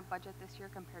 of budget this year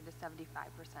compared to 75%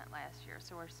 last year,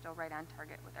 so we're still right on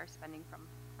target with our spending from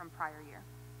prior year.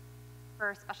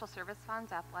 For special service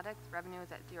funds, athletics, revenue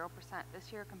is at 0%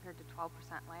 this year compared to 12%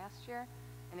 last year,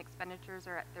 and expenditures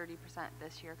are at 30%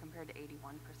 this year compared to 81%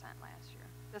 last year.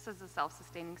 This is a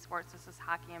self-sustaining sports. This is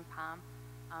hockey and pom,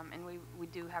 and we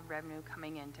do have revenue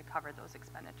coming in to cover those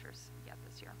expenditures yet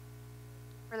this year.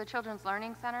 For the Children's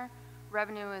Learning Center,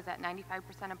 revenue is at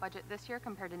 95% of budget this year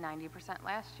compared to 90%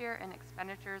 last year, and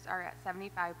expenditures are at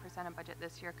 75% of budget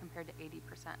this year compared to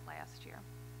 80% last year.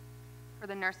 For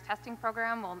the nurse testing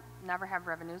program, we'll never have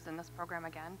revenues in this program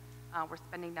again. We're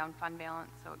spending down fund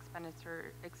balance, so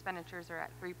expenditures are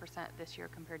at 3% this year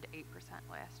compared to 8%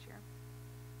 last year.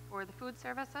 For the food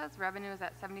services, revenue is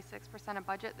at 76% of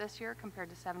budget this year compared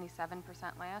to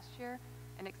 77% last year,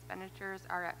 and expenditures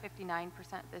are at 59%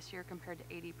 this year compared to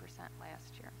 80%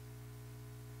 last year.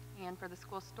 And for the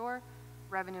school store,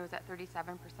 revenue is at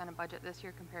 37% of budget this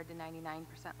year compared to 99%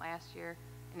 last year,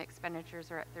 and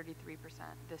expenditures are at 33%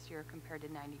 this year compared to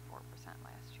 94%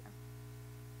 last year.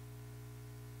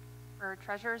 For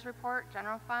treasurer's report,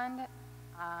 general fund,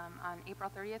 on April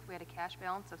 30th, we had a cash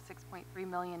balance of $6.3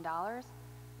 million.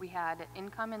 We had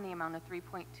income in the amount of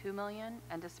 $3.2 million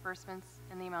and disbursements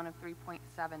in the amount of $3.7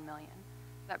 million.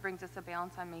 That brings us a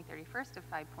balance on May 31st of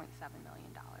 $5.7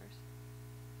 million.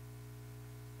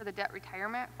 For the debt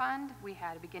retirement fund, we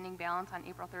had a beginning balance on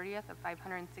April 30th of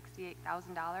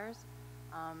 $568,000.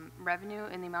 Revenue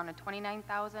in the amount of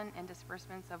 $29,000 and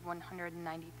disbursements of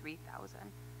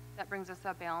 $193,000. That brings us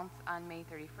a balance on May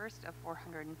 31st of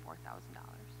 $404,000.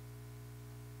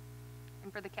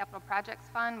 And for the capital projects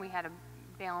fund, we had a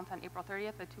balance on April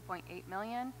 30th of $2.8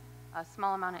 million, a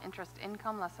small amount of interest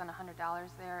income, less than $100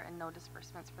 there, and no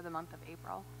disbursements for the month of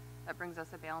April. That brings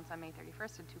us a balance on May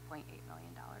 31st of $2.8 million. And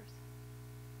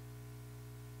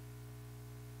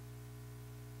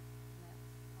that's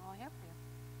all I have for you.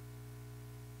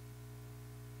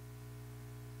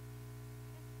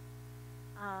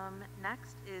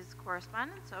 Next is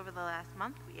correspondence. Over the last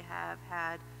month, we have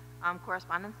had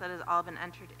correspondence that has all been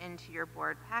entered into your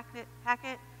board packet.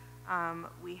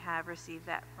 We have received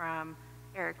that from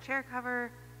Eric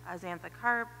Chaircover, Xantha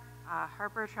Karp,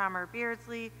 Harper Trommer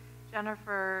Beardsley,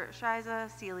 Jennifer Shiza,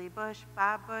 Celie Bush,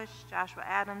 Bob Bush, Joshua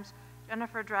Adams,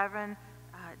 Jennifer Drevin,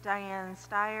 Diane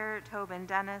Steyer, Tobin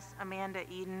Dennis, Amanda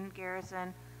Eden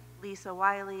Garrison, Lisa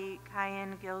Wiley,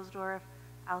 Kyan Gilsdorf,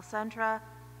 Alcentra,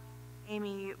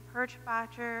 Amy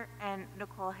Perchbacher, and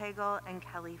Nicole Hagel, and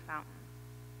Kelly Fountain.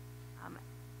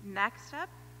 Next up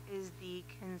is the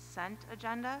consent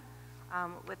agenda.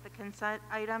 With the consent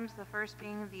items, the first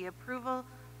being the approval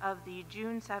of the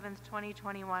June 7th,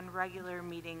 2021 regular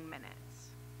meeting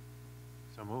minutes.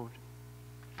 So moved.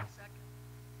 Second.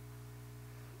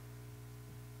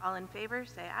 All in favor,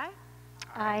 say aye.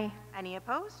 Aye. Any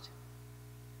opposed?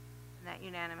 And that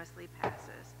unanimously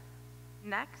passes.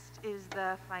 Next is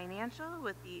the financial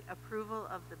with the approval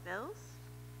of the bills.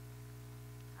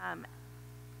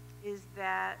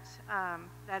 That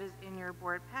is in your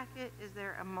board packet. Is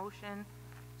there a motion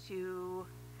to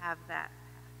have that pass?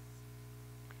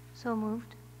 So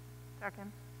moved.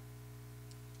 Second.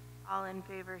 All in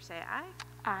favor say aye.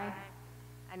 Aye.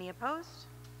 Any opposed?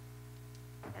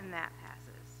 And that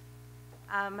passes.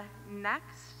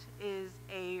 Next is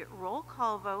a roll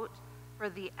call vote for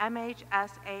the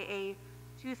MHSAA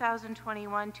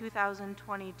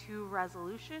 2021-2022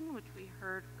 resolution, which we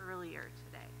heard earlier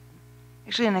today.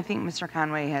 Actually, and I think Mr.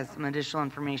 Conway has some additional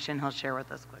information he'll share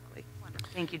with us quickly.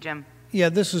 Thank you, Jim. Yeah,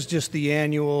 this is just the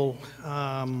annual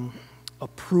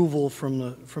approval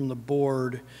from the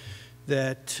board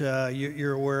that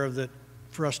you're aware of, that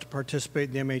for us to participate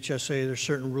in the MHSA, there's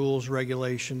certain rules,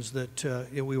 regulations that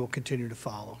we will continue to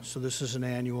follow. So this is an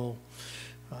annual,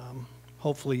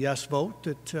 hopefully yes vote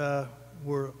that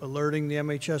we're alerting the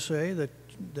MHSA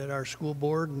that our school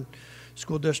board and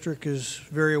school district is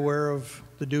very aware of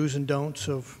the do's and don'ts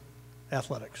of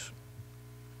athletics.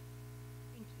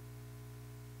 Thank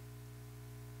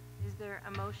you. Is there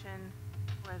a motion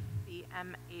for the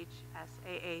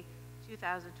MHSAA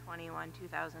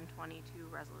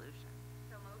 2021-2022 resolution?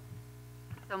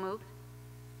 So moved.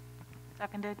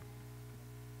 Seconded.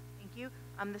 Thank you.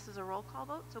 This is a roll call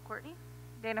vote, so Courtney?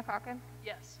 Dana Falcon.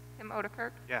 Yes. Tim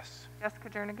Odekirk. Yes. Jessica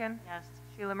Jernigan. Yes.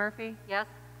 Sheila Murphy. Yes.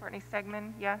 Courtney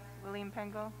Stegman. Yes. William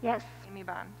Pengel. Yes. Amy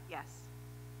Bond. Yes.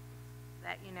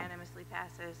 That unanimously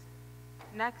passes.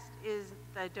 Next is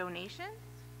the donations.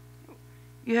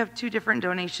 You have two different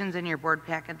donations in your board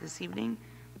packet this evening.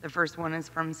 The first one is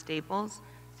from Staples.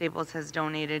 Staples has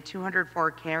donated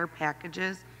 204 care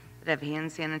packages that have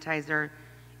hand sanitizer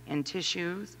and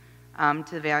tissues to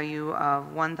the value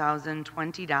of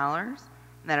 $1,020.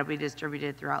 That'll be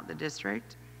distributed throughout the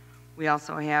district. We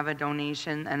also have a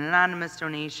donation, an anonymous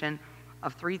donation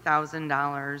of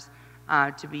 $3,000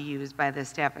 to be used by the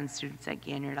staff and students at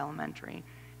Ganyard Elementary.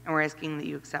 And we're asking that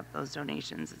you accept those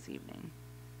donations this evening.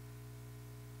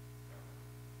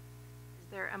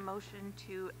 Is there a motion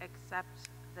to accept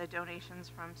the donations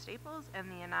from Staples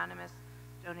and the anonymous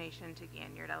donation to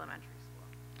Ganyard Elementary School?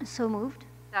 So moved.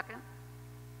 Second.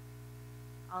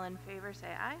 All in favor,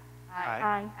 say aye.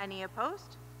 Aye. Any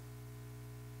opposed?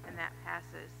 And that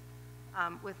passes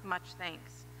with much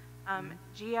thanks.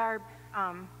 GRBS,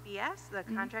 the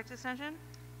contract extension?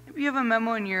 You have a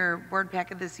memo in your board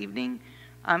packet this evening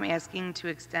asking to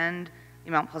extend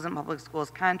the Mount Pleasant Public Schools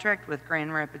contract with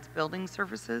Grand Rapids Building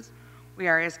Services. We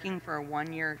are asking for a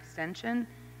one-year extension.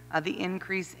 The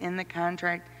increase in the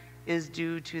contract is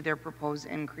due to their proposed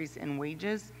increase in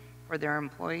wages for their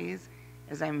employees.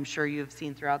 As I'm sure you have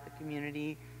seen throughout the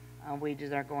community,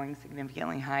 wages are going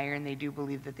significantly higher, and they do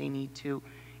believe that they need to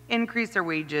increase their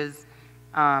wages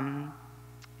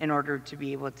in order to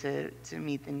be able to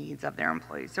meet the needs of their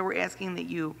employees. So we're asking that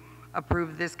you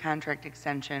approve this contract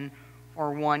extension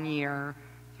for 1 year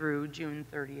through June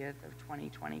 30th of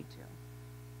 2022. Is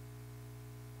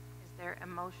there a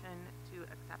motion to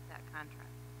accept that contract?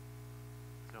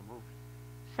 So moved.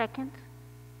 Second.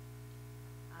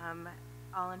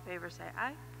 All in favor say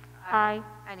aye. Aye.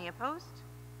 Any opposed?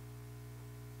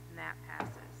 And that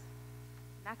passes.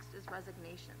 Next is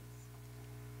resignations.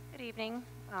 Good evening.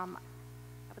 I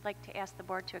would like to ask the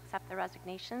board to accept the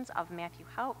resignations of Matthew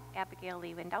Hout, Abigail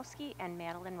Lewandowski, and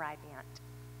Madeline Rybant.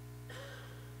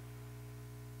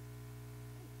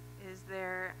 Is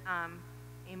there a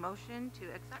motion to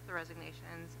accept the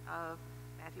resignations of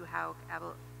Matthew Hauk,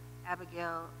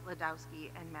 Abigail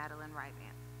Ladowski, and Madeline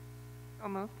Rybant? So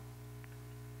moved.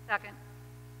 Second.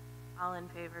 All in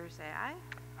favor say aye.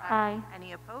 Aye.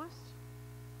 Any opposed?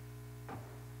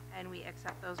 And we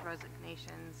accept those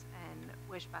resignations and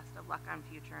wish best of luck on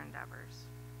future endeavors.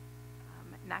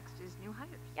 Next is new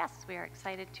hires. Yes, we are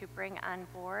excited to bring on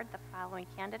board the following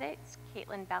candidates: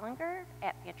 Caitlin Bellinger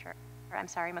at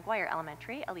McGuire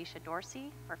Elementary, Alicia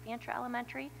Dorsey for Fantra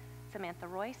Elementary, Samantha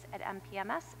Royce at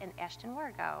MPMS, and Ashton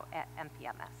Wargo at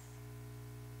MPMS.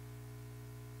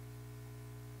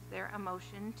 Is there a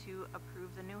motion to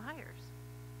approve the new hires?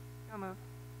 So moved.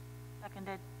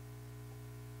 Seconded.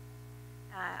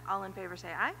 All in favor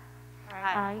say aye.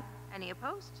 Aye. Any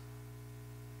opposed?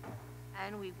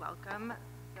 And we welcome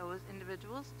those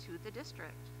individuals to the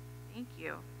district. Thank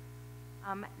you.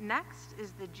 Next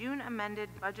is the June amended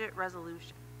budget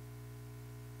resolution.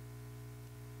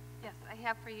 Yes, I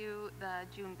have for you the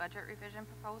June budget revision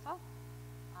proposal.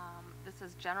 This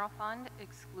is general fund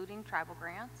excluding tribal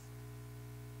grants.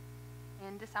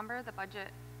 In December, the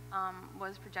budget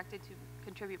was projected to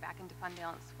contribute back into fund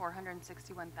balance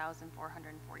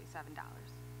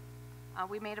 $461,447.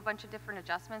 We made a bunch of different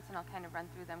adjustments, and I'll kind of run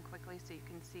through them quickly so you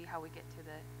can see how we get to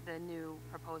the new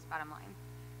proposed bottom line.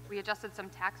 We adjusted some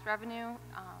tax revenue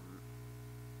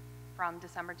from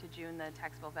December to June. The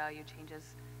taxable value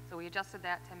changes, so we adjusted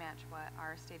that to match what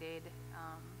our state aid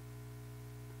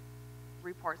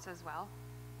reports as well.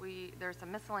 There's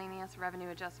some miscellaneous revenue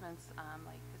adjustments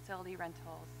like facility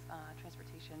rentals,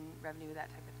 transportation revenue, that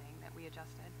type of thing that we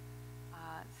adjusted.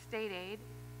 State aid,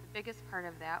 the biggest part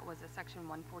of that was a Section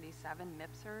 147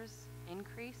 MIPSers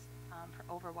increase for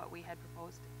over what we had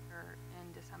proposed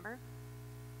in December.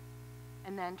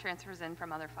 And then transfers in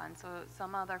from other funds. So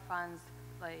some other funds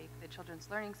like the Children's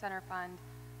Learning Center Fund,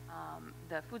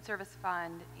 the Food Service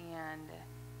Fund, and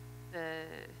there's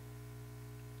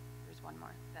one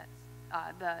more, that's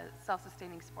the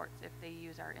self-sustaining sports, if they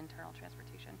use our internal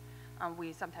transportation.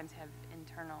 We sometimes have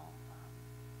internal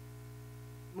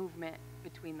movement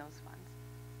between those funds.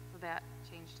 So that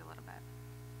changed a little bit.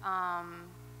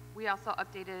 We also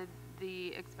updated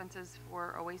the expenses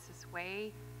for Oasis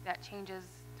Way. That changes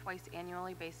twice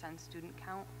annually based on student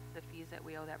count, the fees that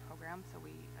we owe that program, so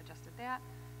we adjusted that.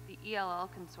 The ELL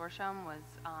consortium was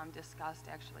discussed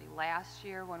actually last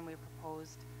year when we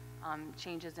proposed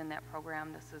changes in that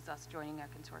program. This is us joining a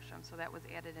consortium, so that was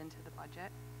added into the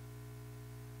budget.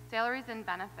 Salaries and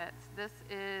benefits. This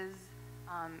is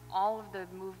all of the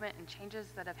movement and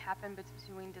changes that have happened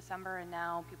between December and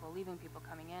now, people leaving, people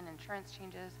coming in, insurance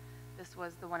changes. This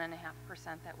was the 1.5%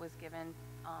 that was given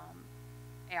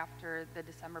after the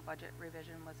December budget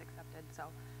revision was accepted. So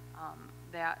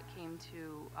that came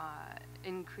to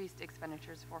increased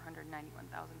expenditures, $491,000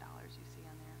 you see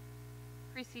on there.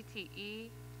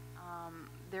 Pre-CTE,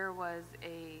 there was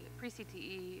a,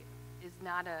 pre-CTE is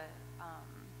not a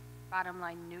bottom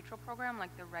line neutral program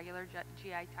like the regular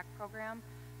GI Tech program.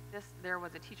 There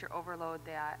was a teacher overload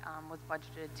that was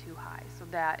budgeted too high. So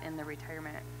that in the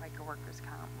retirement FICA workers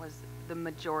comp was the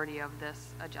majority of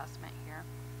this adjustment here.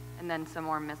 And then some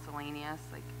more miscellaneous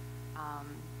like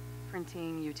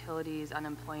printing, utilities,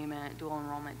 unemployment, dual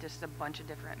enrollment, just a bunch of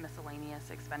different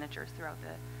miscellaneous expenditures throughout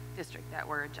the district that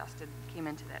were adjusted, came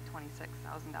into that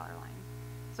 $26,000 line.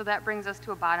 So that brings us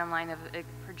to a bottom line of it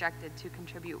projected to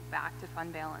contribute back to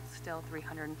fund balance, still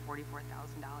 $344,000.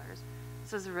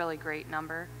 This is a really great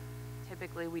number.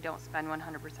 Typically, we don't spend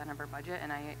 100% of our budget,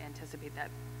 and I anticipate that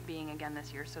being again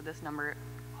this year. So this number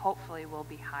hopefully will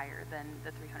be higher than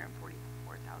the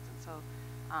 $344,000. So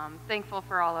thankful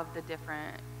for all of the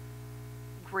different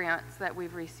grants that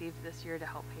we've received this year to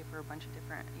help pay for a bunch of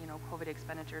different, COVID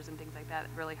expenditures and things like that.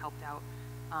 It really helped out.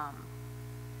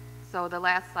 So the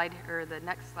last slide, or the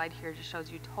next slide here, just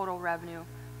shows you total revenue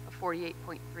of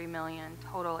 $48.3 million,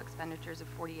 total expenditures of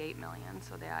 $48 million.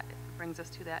 So that brings us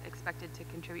to that expected to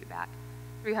contribute back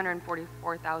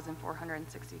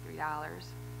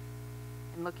 $344,463.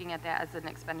 And looking at that as an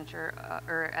expenditure,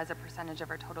 or as a percentage of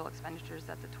our total expenditures,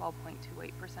 that's a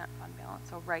 12.28% fund balance.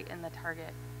 So right in the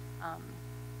target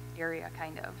area,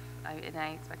 kind of. And I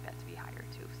expect that to be higher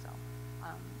too. So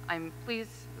I'm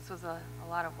pleased. This was a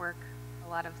lot of work, a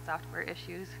lot of software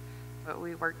issues, but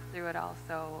we worked through it all.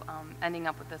 So ending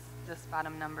up with this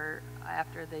bottom number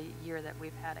after the year that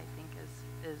we've had, I think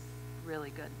is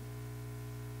really good.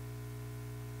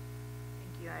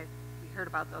 Thank you. We heard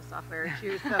about those software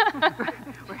issues, so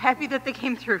we're happy that they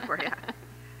came through for you.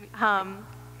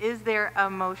 Is there a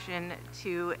motion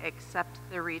to accept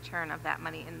the return of that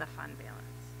money in the fund balance?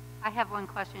 I have one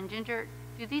question. Ginger,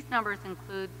 do these numbers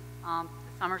include the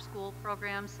summer school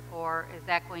programs, or is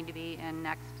that going to be in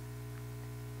next?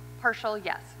 Partial,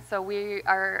 yes. So we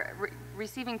are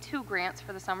receiving 2 grants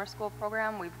for the summer school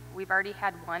program. We've already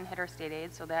had one hit our state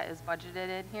aid, so that is budgeted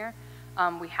in here.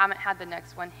 We haven't had the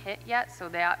next one hit yet, so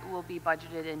that will be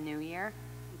budgeted in New Year.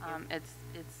 It's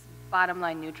bottom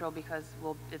line neutral because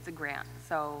it's a grant,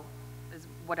 so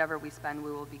whatever we spend,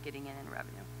 we will be getting in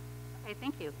revenue. Okay,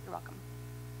 thank you. You're welcome.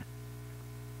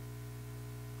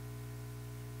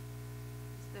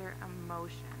 Is there a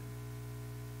motion?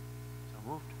 So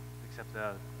moved. Accept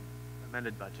the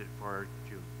amended budget for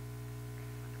June.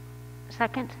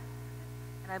 Second?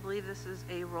 And I believe this is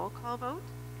a roll call vote.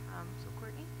 So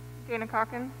Courtney? Dana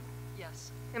Calkins,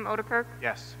 Yes. Tim Odekirk,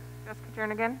 Yes. Jessica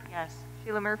Jernigan, Yes.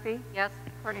 Sheila Murphy, Yes.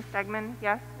 Courtney Stegman,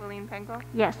 yes, Willeen Pengel,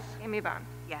 Yes. Amy Bond.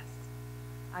 Yes.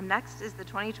 Next is the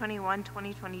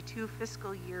 2021-2022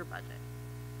 fiscal year budget.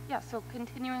 Yeah, so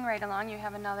continuing right along, you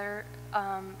have another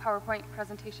PowerPoint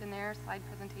presentation there, slide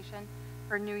presentation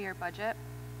for New Year budget.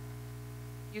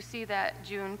 You see that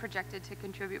June projected to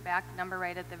contribute back, the number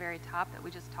right at the very top that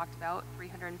we just talked about,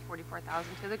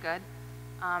 $344,000 to the good.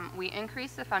 We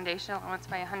increased the foundation allowance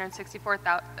by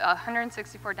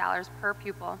 $164 per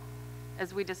pupil.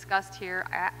 As we discussed here,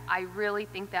 I really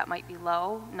think that might be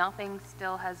low. Nothing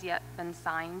still has yet been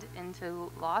signed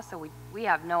into law, so we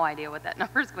have no idea what that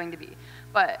number is going to be.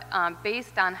 But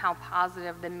based on how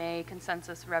positive the May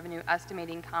Consensus Revenue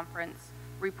Estimating Conference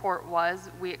report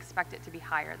was, we expect it to be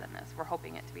higher than this. We're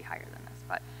hoping it to be higher than this,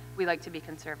 but we like to be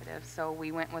conservative, so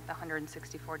we went with the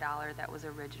 $164 that was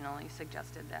originally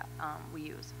suggested that we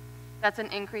use. That's an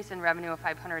increase in revenue of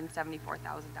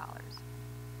 $574,000.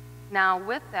 Now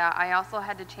with that, I also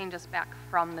had to change us back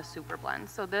from the super blend.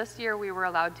 So this year we were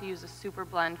allowed to use a super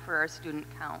blend for our student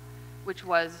count, which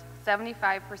was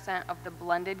 75% of the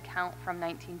blended count from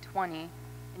 1920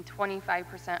 and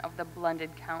 25% of the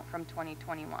blended count from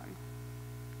 2021.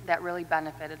 That really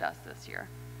benefited us this year.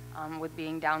 with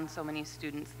being down so many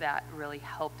students, that really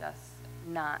helped us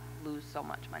not lose so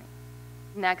much money.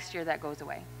 Next year, that goes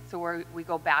away. So we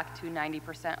go back to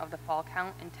 90% of the fall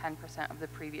count and 10% of the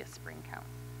previous spring count.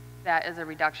 That is a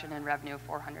reduction in revenue of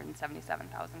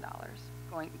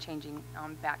 $477,000, changing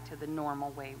back to the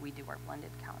normal way we do our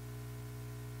blended count.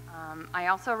 I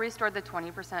also restored the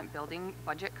 20% building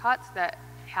budget cuts that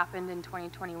happened in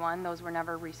 2021. Those were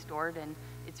never restored, and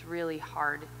it's really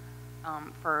hard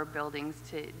for our buildings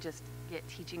to just get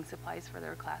teaching supplies for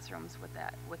their classrooms with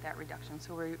that reduction.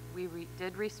 So we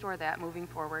did restore that moving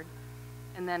forward,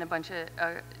 and then a bunch of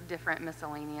different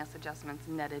miscellaneous adjustments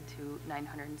netted to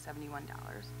 $971.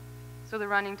 So the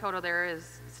running total there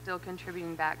is still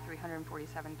contributing back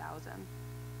 $347,000.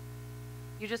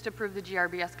 You just approved the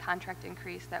GRBS contract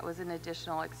increase. That was an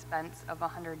additional expense of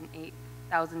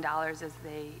 $108,000 as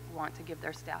they want to give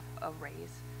their staff a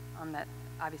raise. That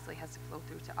obviously has to flow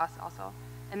through to us also.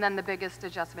 And then the biggest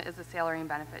adjustment is the salary and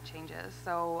benefit changes.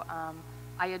 So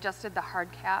I adjusted the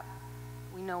hard cap.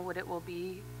 We know what it will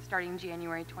be starting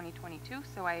January 2022,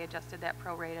 so I adjusted that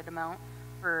prorated amount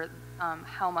for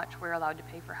how much we're allowed to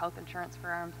pay for health insurance for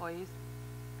our employees.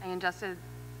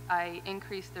 I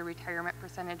increased the retirement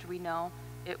percentage. We know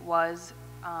it was,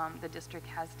 the district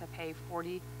has to pay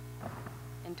 40,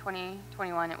 in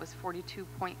 2021 it was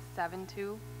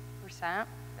 42.72%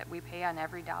 that we pay on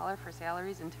every dollar for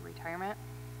salaries into retirement.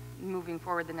 Moving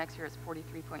forward, the next year it's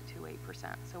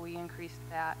 43.28%. So we increased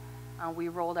that. We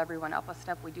rolled everyone up a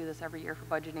step. We do this every year for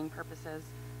budgeting purposes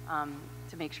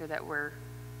to make sure that we're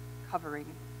covering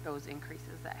those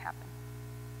increases that happen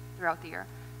throughout the year.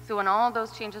 So when all of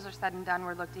those changes are said and done,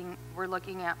 we're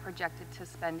looking at projected to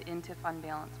spend into fund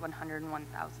balance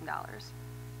 $101,000.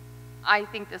 I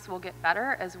think this will get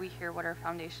better as we hear what our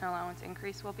foundation allowance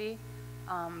increase will be,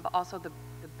 but also the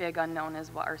big unknown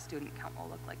is what our student count will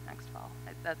look like next fall.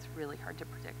 That's really hard to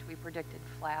predict. We predicted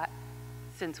flat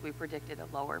since we predicted a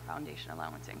lower foundation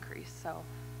allowance increase. So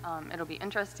it'll be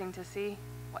interesting to see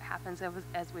what happens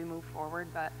as we move forward,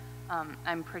 but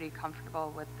I'm pretty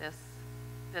comfortable with this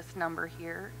number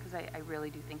here because I really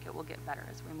do think it will get better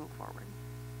as we move forward.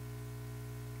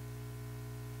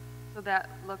 So that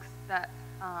looks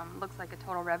like a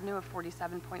total revenue of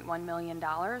 $47.1 million,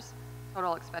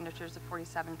 total expenditures of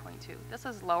 $47.2. This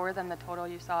is lower than the total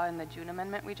you saw in the June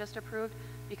amendment we just approved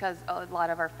because a lot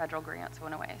of our federal grants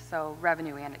went away, so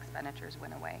revenue and expenditures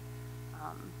went away.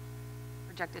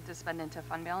 Projected to spend into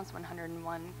fund balance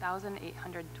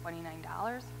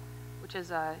 $101,829, which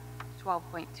is a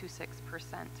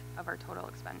 12.26% of our total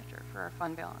expenditure for our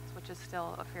fund balance, which is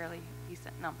still a fairly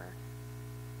decent number. Are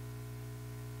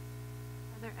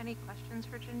there any questions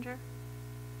for Ginger?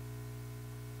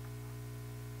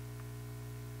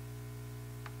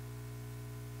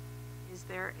 Is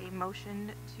there a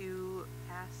motion to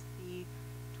pass the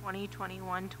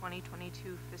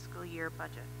 2021-2022 fiscal year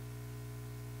budget?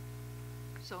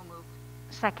 So moved.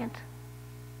 Second.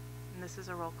 And this is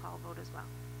a roll call vote as well.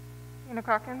 Tina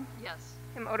Calkins, Yes.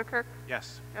 Tim Odekirk,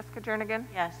 Yes. Jessica Jernigan,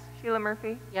 Yes. Sheila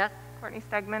Murphy, Yes. Courtney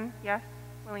Stegman, yes,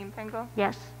 William Pengel,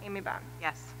 Yes. Amy Bond.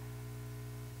 Yes.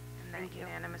 And that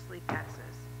unanimously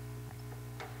passes.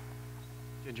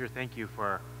 Ginger, thank you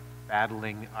for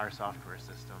battling our software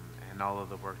system and all of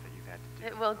the work that you've had to do.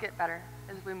 It will get better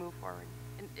as we move forward.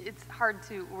 And it's hard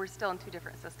we're still in 2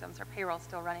 different systems. Our payroll's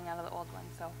still running out of the old one,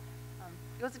 so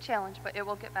it was a challenge, but it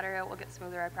will get better. It will get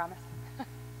smoother, I promise.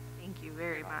 Thank you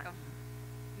very You're much. welcome.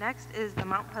 Next is the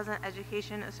Mount Pleasant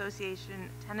Education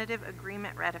Association tentative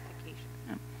agreement ratification.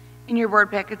 In your board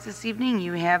packets this evening,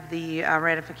 you have the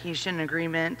ratification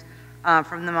agreement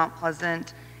from the Mount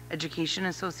Pleasant Education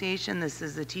Association. This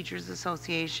is the Teachers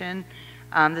Association.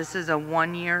 This is a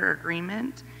 1-year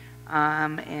agreement,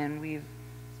 and we've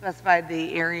specified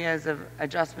the areas of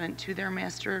adjustment to their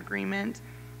master agreement,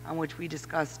 which we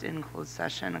discussed in closed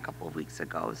session a couple of weeks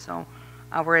ago. So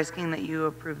we're asking that you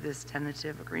approve this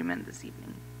tentative agreement this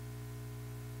evening.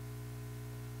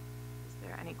 Is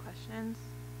there any questions?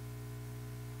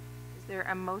 Is there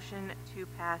a motion to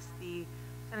pass the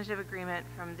tentative agreement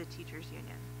from the teachers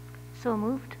union? So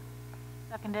moved.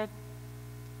 Seconded.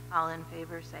 All in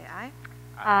favor say aye.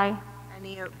 Aye.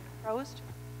 Any opposed?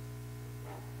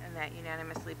 And that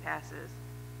unanimously passes.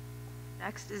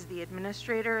 Next is the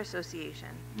Administrator Association.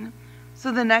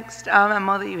 So the next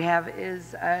MO that you have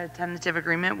is a tentative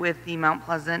agreement with the Mount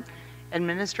Pleasant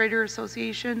Administrator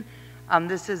Association.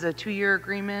 This is a 2-year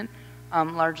agreement,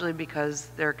 largely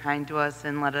because they're kind to us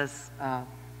and let us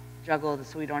juggle this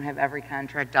so we don't have every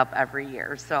contract up every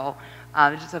year. So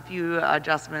just a few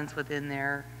adjustments within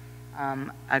their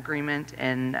agreement,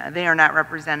 and they are not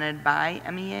represented by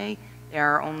MEA. They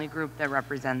are our only group that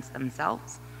represents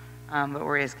themselves. but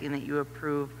we're asking that you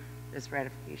approve this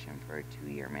ratification for a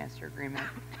 2-year master agreement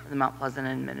with the Mount Pleasant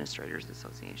Administrators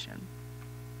Association.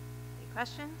 Any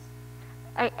questions?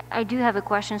 I do have a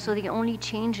question. So the only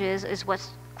changes is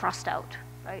what's crossed out,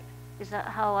 right? Is that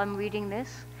how I'm reading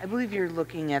this? I believe you're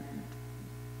looking at,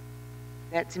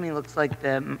 that to me looks like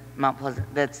the Mount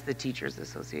Pleasant, that's the Teachers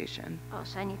Association. Oh,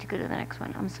 so I need to go to the next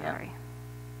one. I'm sorry.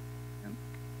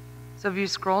 So if you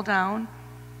scroll down,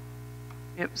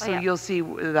 so you'll see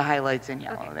the highlights in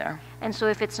yellow there. And so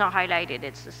if it's not highlighted,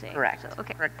 it's the same? Correct. So,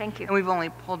 okay, Correct. Thank you. And we've only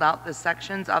pulled out the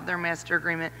sections of their master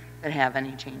agreement that have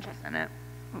any changes in it.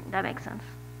 That makes sense.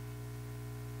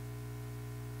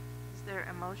 Is there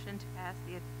a motion to pass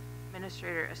the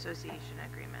Administrator Association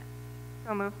Agreement?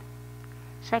 So moved.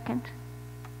 Second?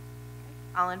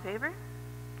 All in favor?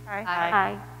 Aye.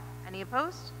 Aye. Any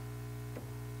opposed?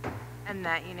 And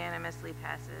that unanimously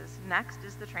passes. Next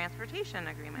is the Transportation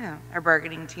Agreement. Yeah, our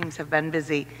bargaining teams have been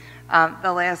busy.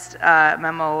 The last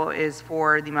memo is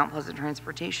for the Mount Pleasant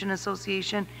Transportation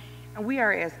Association, and we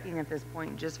are asking at this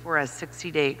point just for a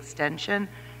 60-day extension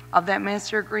of that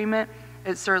master agreement.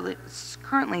 It's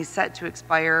currently set to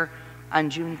expire on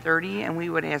June 30, and we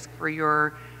would ask for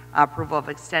your approval of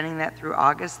extending that through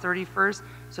August 31st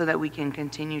so that we can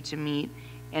continue to meet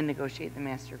and negotiate the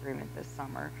master agreement this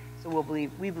summer. So we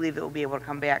believe that we'll be able to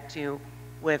come back to you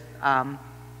with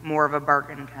more of a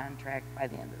bargain contract by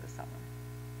the end of the summer.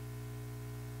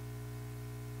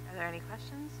 Are there any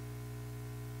questions?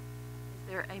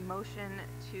 Is there a motion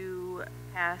to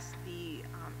pass the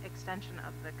extension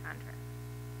of the contract?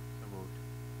 So moved.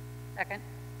 Second?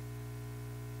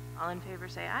 All in favor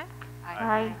say aye.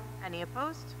 Aye. Any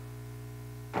opposed?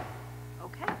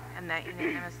 Okay, and that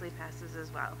unanimously passes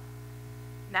as well.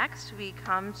 Next, we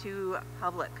come to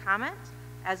public comment.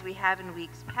 As we have in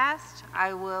weeks past,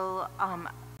 I will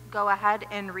go ahead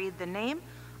and read the name.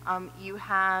 You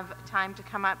have time to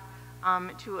come up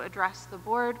to address the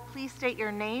board. Please state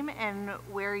your name and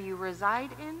where you reside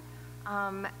in,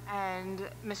 and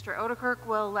Mr. Odekirk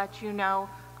will let you know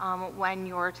when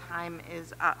your time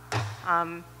is up.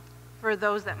 For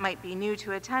those that might be new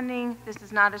to attending, this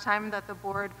is not a time that the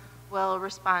board will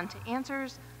respond to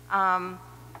answers.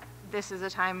 This is a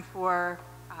time for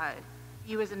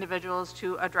you as individuals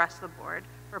to address the board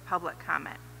for public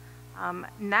comment.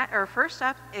 First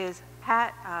up is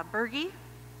Pat Berge.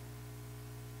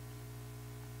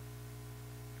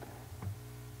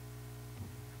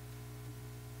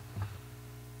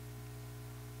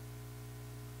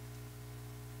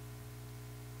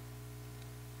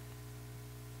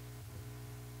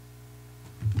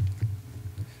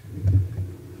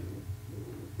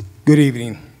 Good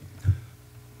evening.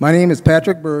 My name is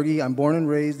Patrick Berge. I'm born and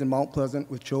raised in Mount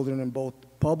Pleasant with children in both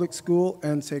public school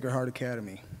and Sacred Heart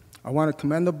Academy. I want to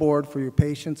commend the board for your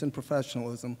patience and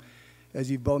professionalism as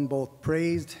you've been both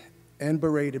praised and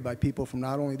berated by people from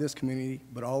not only this community,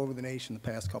 but all over the nation the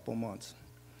past couple of months.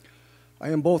 I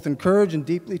am both encouraged and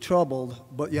deeply troubled,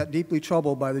 but yet deeply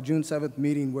troubled by the June 7th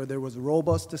meeting where there was a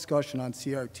robust discussion on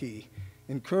CRT.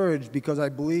 Encouraged because I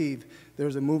believe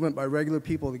there's a movement by regular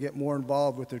people to get more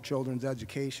involved with their children's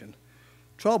education.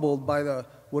 Troubled by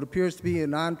what appears to be a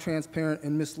non-transparent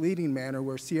and misleading manner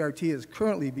where CRT is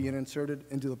currently being inserted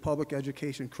into the public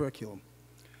education curriculum.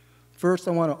 First,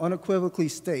 I want to unequivocally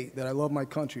state that I love my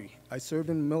country. I served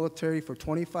in the military for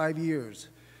 25 years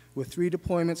with 3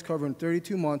 deployments covering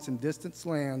 32 months in distant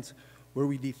lands where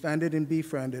we defended and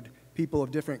befriended people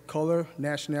of different color,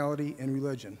 nationality, and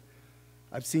religion.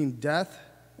 I've seen death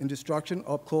and destruction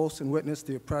up close and witnessed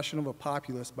the oppression of a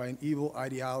populace by an evil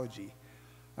ideology.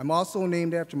 I'm also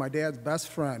named after my dad's best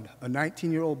friend, a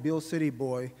 19-year-old Beale City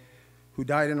boy who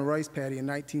died in a rice paddy in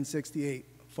 1968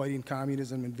 fighting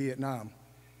communism in Vietnam.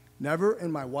 Never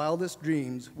in my wildest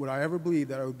dreams would I ever believe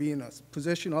that I would be in a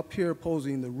position up here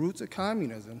opposing the roots of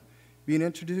communism being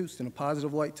introduced in a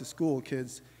positive light to school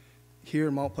kids here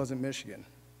in Mount Pleasant, Michigan.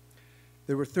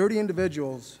 There were 30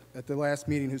 individuals at the last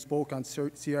meeting who spoke on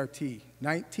CRT,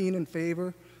 19 in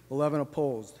favor, 11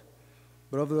 opposed.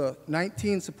 But of the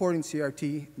 19 supporting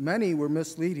CRT, many were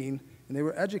misleading, and they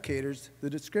were educators. The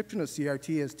description of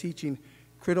CRT as teaching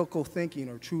critical thinking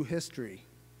or true history.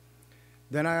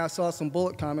 Then I saw some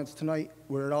bullet comments tonight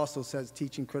where it also says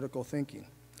teaching critical thinking.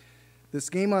 This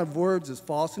game of words is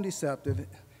false and deceptive,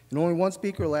 and only one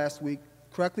speaker last week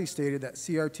correctly stated that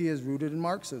CRT is rooted in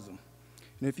Marxism.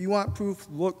 And if you want proof,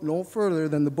 look no further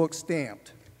than the book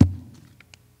Stamped,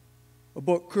 a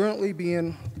book currently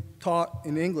being taught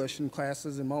in English in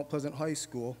classes in Mount Pleasant High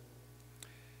School,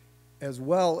 as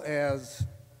well as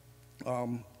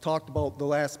talked about the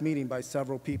last meeting by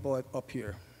several people up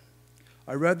here.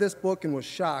 I read this book and was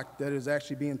shocked that it is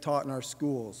actually being taught in our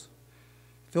schools.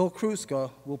 Phil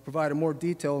Kruska will provide a more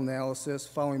detailed analysis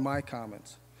following my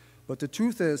comments. But the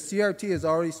truth is, CRT is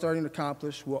already starting to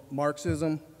accomplish what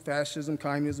Marxism, fascism,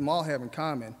 communism all have in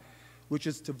common, which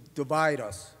is to divide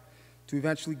us, to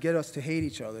eventually get us to hate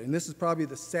each other. And this is probably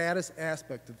the saddest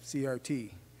aspect of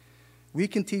CRT. We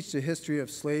can teach the history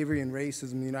of slavery and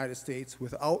racism in the United States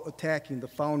without attacking the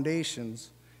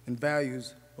foundations and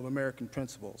values of American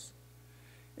principles.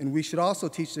 And we should also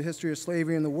teach the history of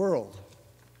slavery in the world,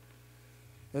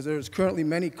 as there's currently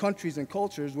many countries and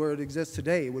cultures where it exists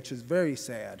today, which is very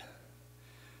sad.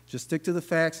 Just stick to the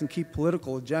facts and keep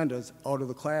political agendas out of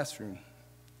the classroom.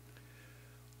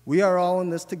 We are all in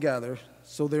this together,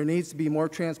 so there needs to be more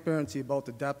transparency about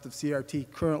the depth of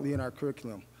CRT currently in our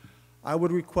curriculum. I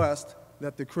would request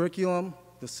that the curriculum,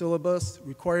 the syllabus,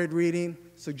 required reading,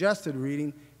 suggested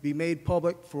reading be made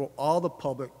public for all the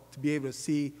public to be able to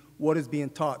see what is being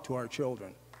taught to our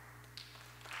children.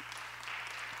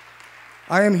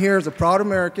 I am here as a proud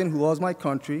American who loves my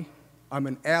country. I'm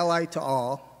an ally to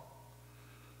all.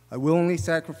 I willingly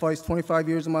sacrificed 25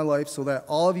 years of my life so that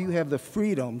all of you have the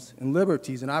freedoms and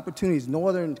liberties and opportunities no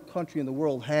other country in the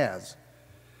world has.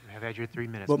 You have had your 3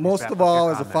 minutes. But Please most wrap of up your all,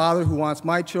 as a comments. father who wants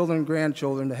my children and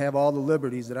grandchildren to have all the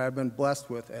liberties that I've been blessed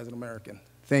with as an American.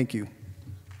 Thank you.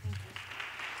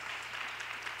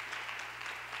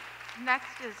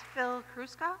 Next is Phil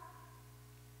Kruska.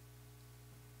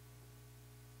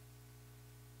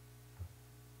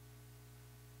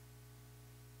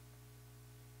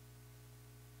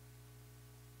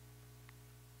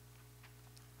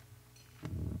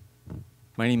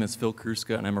 My name is Phil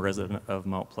Kruska, and I'm a resident of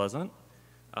Mount Pleasant.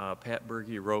 Pat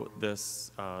Berge wrote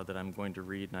this that I'm going to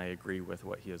read, and I agree with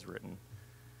what he has written.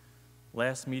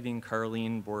 Last meeting,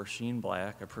 Carlene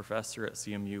Borsheen-Black, a professor at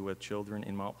CMU with children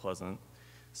in Mount Pleasant,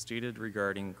 stated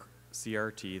regarding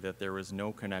CRT that there was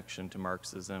no connection to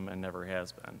Marxism and never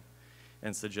has been,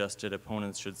 and suggested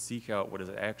opponents should seek out what is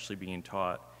actually being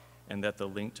taught and that the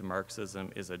link to Marxism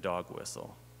is a dog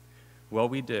whistle. Well,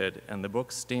 we did, and the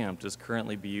book Stamped is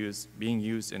currently being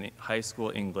used in high school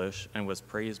English and was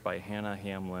praised by Hannah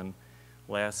Hamlin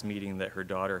last meeting that her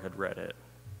daughter had read it.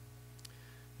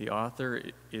 The author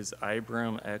is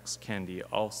Ibram X. Kendi,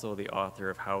 also the author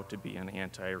of How to Be an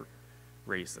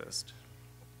Anti-Racist.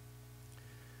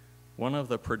 One of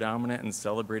the predominant and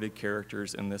celebrated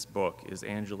characters in this book is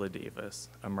Angela Davis,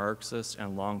 a Marxist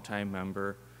and longtime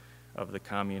member of the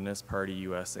Communist Party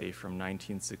USA from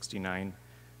 1969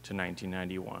 to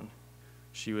 1991.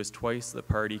 She was twice the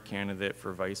party candidate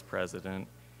for vice president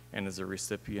and is a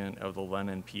recipient of the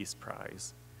Lenin Peace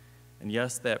Prize. And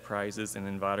yes, that prize is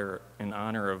in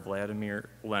honor of Vladimir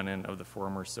Lenin of the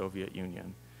former Soviet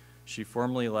Union. She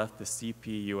formally left the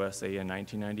CP USA in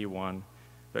 1991,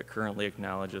 but currently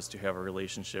acknowledges to have a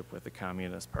relationship with the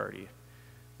Communist Party.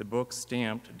 The book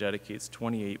Stamped dedicates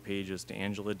 28 pages to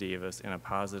Angela Davis in a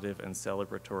positive and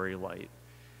celebratory light.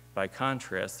 By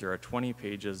contrast, there are 20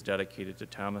 pages dedicated to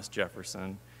Thomas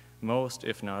Jefferson, most,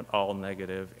 if not all,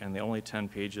 negative, and the only 10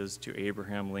 pages to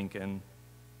Abraham Lincoln,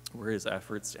 where his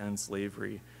efforts to end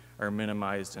slavery are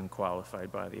minimized and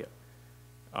qualified by the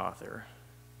author.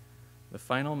 The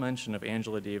final mention of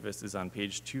Angela Davis is on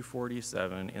page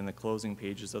 247 in the closing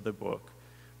pages of the book,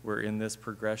 where in this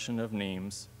progression of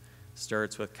names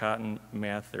starts with Cotton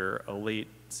Mather, a late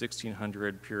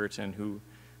 1600 Puritan who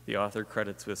the author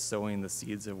credits with sowing the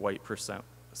seeds of white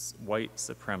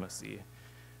supremacy.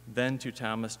 Then to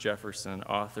Thomas Jefferson,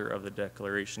 author of the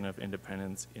Declaration of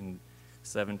Independence in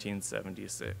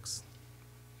 1776.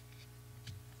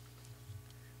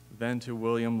 Then to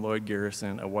William Lloyd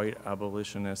Garrison, a white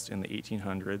abolitionist in the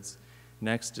 1800s.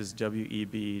 Next is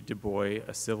W.E.B. Du Bois,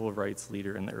 a civil rights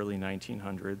leader in the early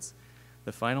 1900s.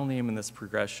 The final name in this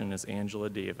progression is Angela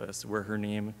Davis, where her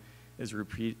name is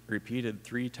repeated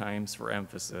 3 times for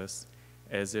emphasis,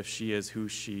 as if she is who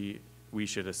we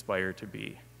should aspire to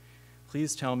be.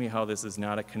 Please tell me how this is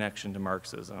not a connection to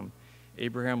Marxism.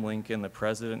 Abraham Lincoln, the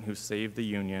president who saved the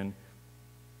Union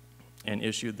and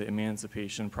issued the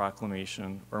Emancipation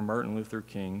Proclamation, or Martin Luther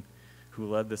King, who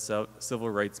led the civil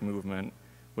rights movement,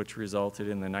 which resulted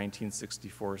in the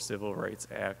 1964 Civil Rights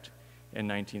Act and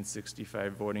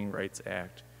 1965 Voting Rights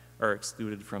Act, are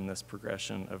excluded from this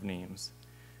progression of names.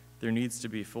 There needs to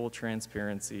be full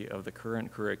transparency of the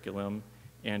current curriculum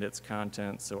and its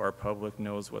content so our public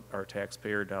knows what our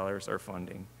taxpayer dollars are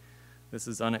funding. This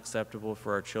is unacceptable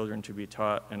for our children to be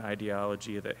taught an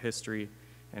ideology that history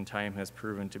and time has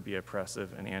proven to be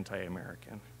oppressive and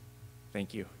anti-American.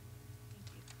 Thank you.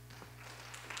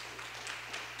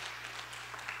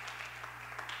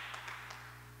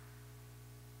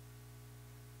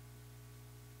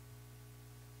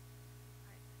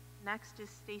 Next is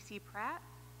Stacy Pratt.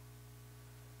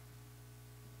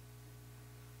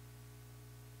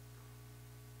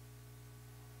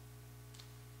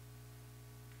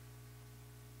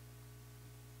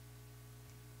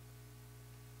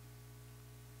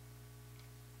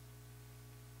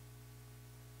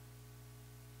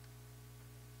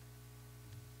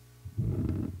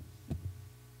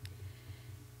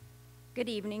 Good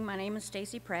evening. My name is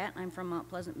Stacy Pratt. I'm from Mount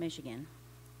Pleasant, Michigan.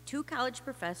 There were two college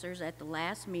professors at the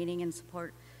last meeting in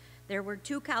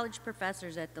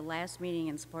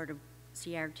support of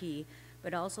CRT,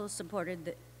 but also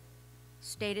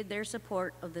stated their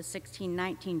support of the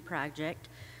 1619 project,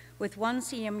 with one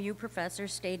CMU professor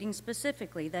stating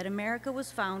specifically that America was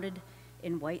founded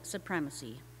in white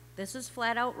supremacy. This is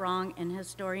flat out wrong, and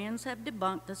historians have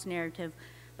debunked this narrative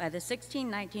by the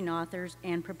 1619 authors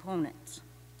and proponents.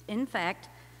 In fact,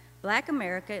 Black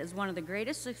America is one of the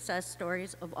greatest success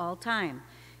stories of all time.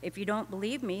 If you don't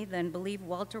believe me, then believe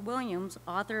Walter Williams,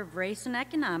 author of Race and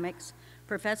Economics,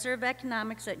 professor of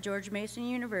economics at George Mason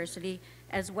University,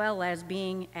 as well as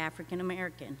being African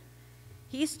American.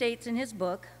 He states in his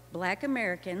book, Black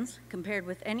Americans, compared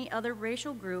with any other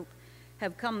racial group,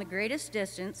 have come the greatest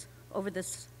distance over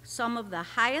some of the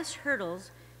highest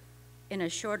hurdles in a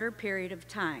shorter period of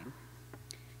time.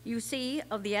 You see,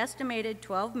 of the estimated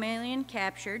 12 million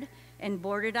captured and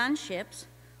boarded on ships,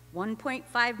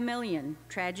 1.5 million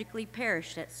tragically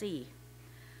perished at sea.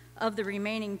 Of the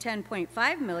remaining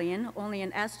 10.5 million, only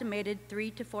an estimated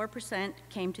 3 to 4%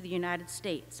 came to the United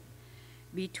States,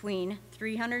 between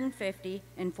 350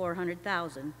 and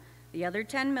 400,000. The other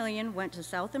 10 million went to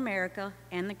South America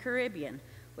and the Caribbean,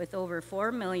 with over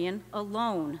 4 million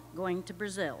alone going to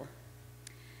Brazil.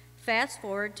 Fast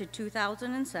forward to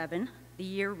 2007, the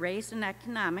year Race and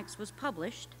Economics was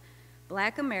published.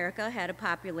 Black America had a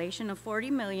population of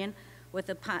 40 million with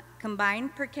a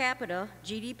combined per capita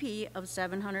GDP of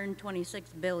 726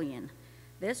 billion.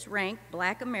 This ranked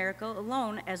Black America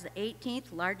alone as the 18th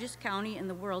largest county in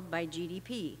the world by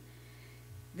GDP.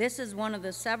 This is one of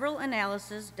the several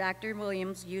analyses Dr.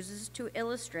 Williams uses to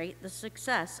illustrate the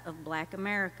success of Black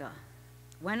America.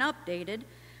 When updated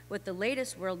with the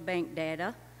latest World Bank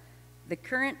data, the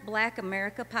current Black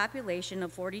America population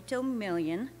of 42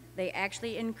 million, they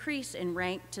actually increase in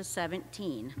rank to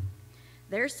 17.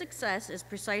 Their success is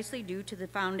precisely due to the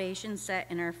foundation set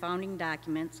in our founding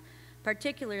documents,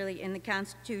 particularly in the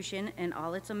Constitution and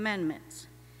all its amendments.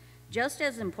 Just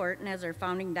as important as our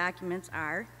founding documents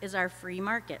are, is our free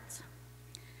markets,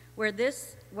 where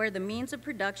the means of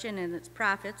production and its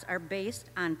profits are based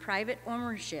on private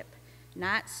ownership,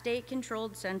 not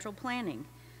state-controlled central planning.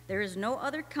 There is no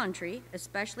other country,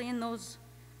 especially in those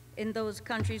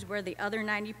countries where the other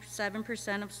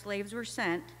 97% of slaves were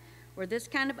sent, where this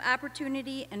kind of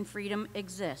opportunity and freedom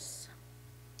exists.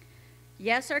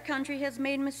 Yes, our country has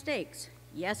made mistakes.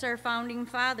 Yes, our founding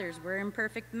fathers were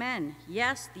imperfect men.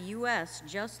 Yes, the U.S.,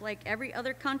 just like every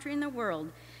other country in the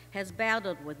world, has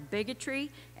battled with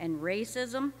bigotry and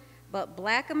racism, but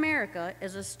Black America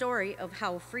is a story of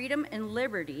how freedom and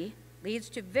liberty leads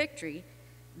to victory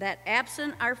that,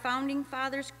 absent our founding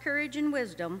fathers' courage and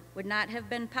wisdom, would not have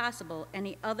been possible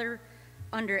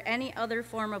under any other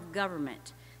form of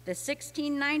government. The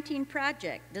 1619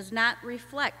 project does not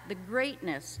reflect the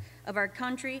greatness of our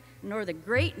country nor the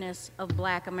greatness of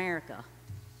Black America.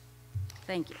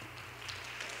 Thank you.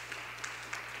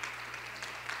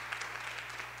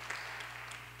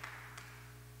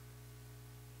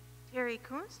 Terry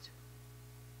Kunst.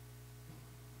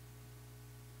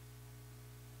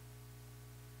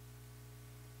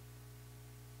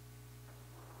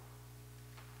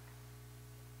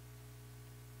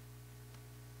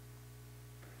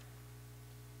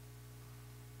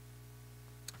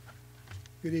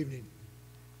 Good evening.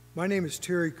 My name is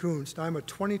Terry Kunst. I'm a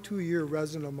 22-year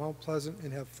resident of Mount Pleasant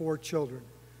and have 4 children,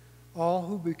 all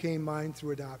who became mine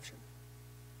through adoption.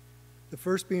 The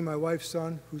first being my wife's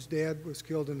son, whose dad was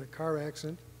killed in a car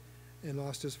accident and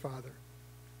lost his father.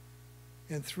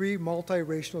 And 3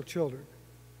 multiracial children.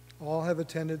 All have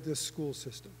attended this school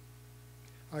system.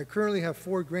 I currently have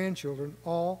 4 grandchildren,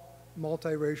 all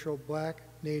multiracial, Black,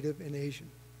 Native, and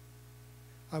Asian.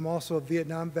 I'm also a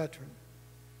Vietnam veteran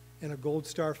and a Gold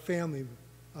Star family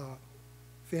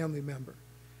member.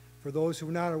 For those who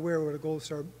are not aware what a Gold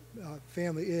Star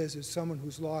family is someone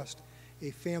who's lost a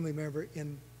family member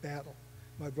in battle.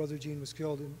 My brother Gene was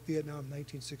killed in Vietnam in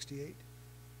 1968.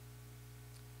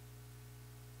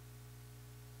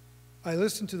 I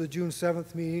listened to the June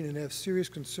 7th meeting and have serious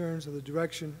concerns of the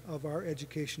direction of our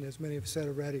education, as many have said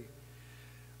already.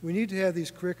 We need to have these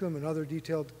curriculum and other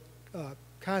detailed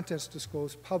contents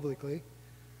disclosed publicly.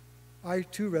 I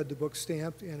too read the book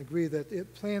Stamped and agree that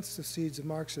it plants the seeds of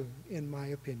Marxism, in my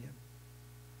opinion.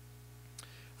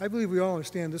 I believe we all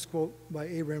understand this quote by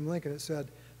Abraham Lincoln. It said,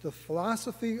 "The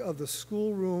philosophy of the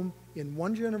schoolroom in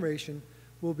one generation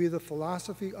will be the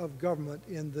philosophy of government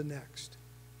in the next."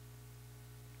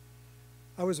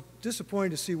 I was disappointed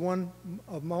to see one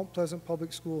of Mount Pleasant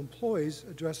Public School employees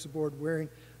address the board wearing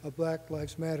a Black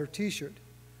Lives Matter t-shirt.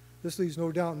 This leaves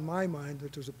no doubt in my mind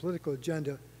that there's a political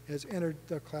agenda has entered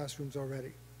the classrooms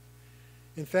already.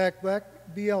 In fact,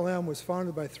 Black BLM was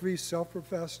founded by 3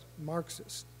 self-professed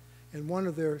Marxists, and one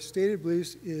of their stated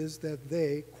beliefs is that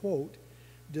they, quote,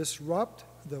 disrupt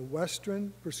the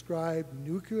Western prescribed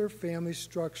nuclear family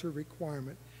structure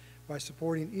requirement by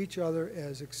supporting each other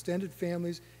as extended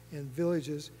families and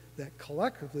villages that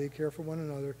collectively care for one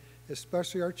another,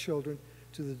 especially our children,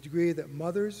 to the degree that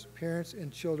mothers, parents,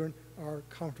 and children are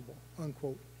comfortable,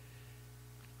 unquote.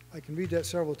 I can read that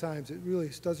several times. It really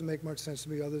doesn't make much sense to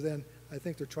me other than I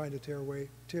think they're trying to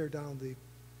tear down the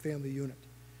family unit.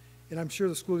 And I'm sure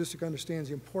the school district understands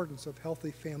the importance of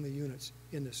healthy family units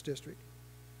in this district.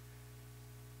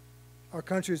 Our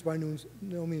country is by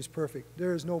no means perfect.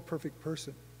 There is no perfect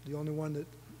person. The only one that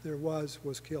there was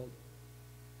killed.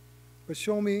 But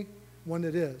show me one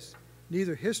that is.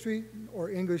 Neither history or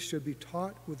English should be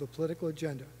taught with a political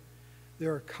agenda.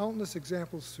 There are countless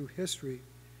examples through history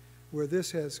where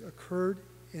this has occurred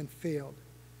and failed.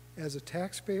 As a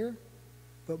taxpayer,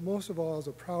 but most of all as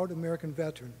a proud American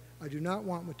veteran, I do not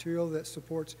want material that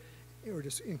supports or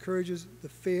just encourages the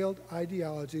failed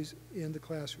ideologies in the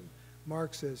classroom.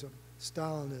 Marxism,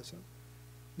 Stalinism,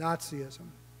 Nazism,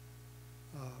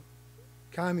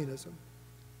 communism.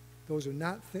 Those are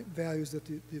not values that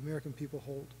the American people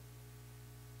hold.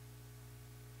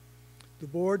 The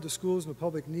board, the schools, and the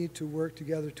public need to work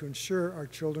together to ensure our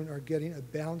children are getting a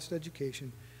balanced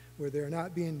education where they are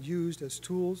not being used as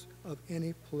tools of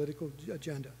any political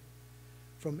agenda.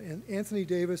 From Anthony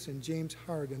Davis and James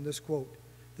Hargan, this quote,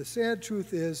 the sad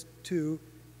truth is too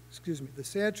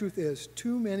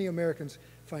many Americans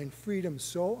find freedom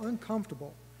so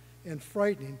uncomfortable and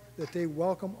frightening that they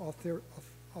welcome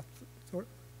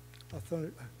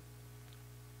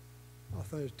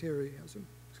authoritarianism.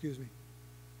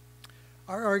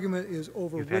 Our argument is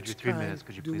over You've which had your 3 kind minutes.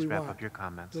 Could you do please we wrap want. up your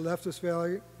comments? The leftist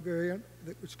variant,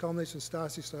 which culminates in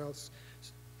Stasi-style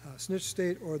snitch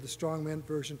state, or the strongman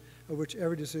version of which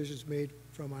every decision is made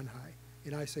from on high.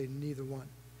 And I say neither one.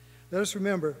 Let us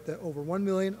remember that over 1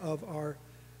 million of our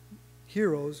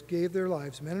heroes gave their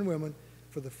lives, men and women,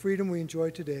 for the freedom we enjoy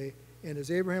today. And as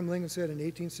Abraham Lincoln said in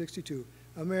 1862,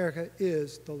 America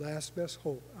is the last best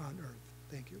hope on earth.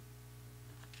 Thank you.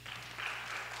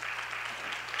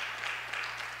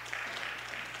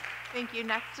 Thank you.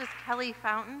 Next is Kelly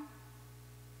Fountain.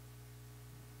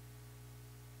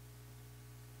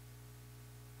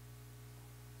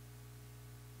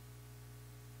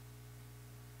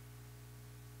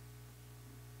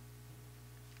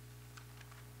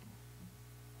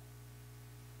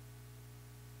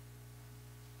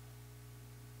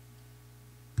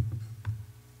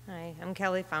 Hi, I'm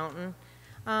Kelly Fountain.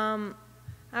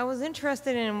 I was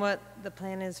interested in what the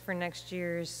plan is for next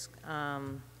year's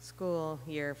school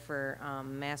year for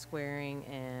mask wearing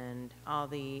and all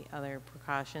the other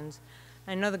precautions.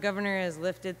 I know the governor has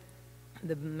lifted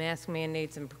the mask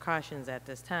mandates and precautions at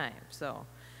this time, so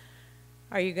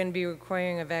are you going to be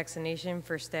requiring a vaccination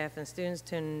for staff and students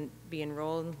to be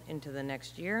enrolled into the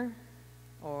next year,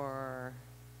 or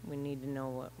we need to know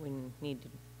what we need to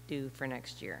do for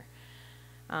next year?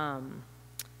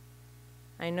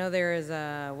 I know there is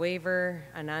a waiver,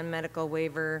 a non-medical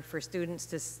waiver for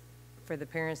students for the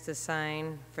parents to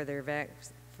sign for their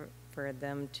for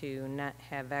them to not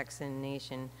have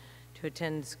vaccination to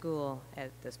attend school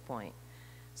at this point.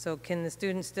 So can the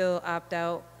students still opt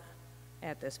out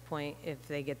at this point if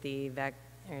they get the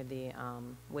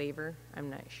waiver?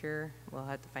 I'm not sure. We'll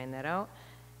have to find that out.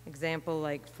 Example,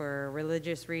 like for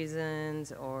religious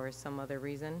reasons or some other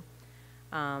reason.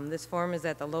 This form is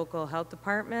at the local health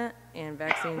department, and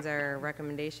vaccines are a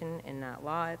recommendation and not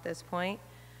law at this point.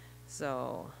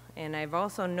 So, and I've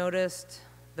also noticed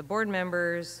the board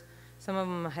members, some of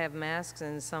them have masks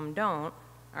and some don't.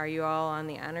 Are you all on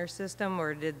the honor system,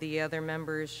 or did the other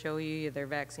members show you their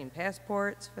vaccine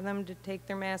passports for them to take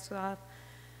their masks off?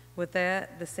 With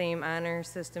that, the same honor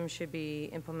system should be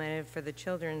implemented for the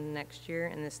children next year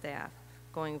and the staff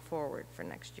going forward for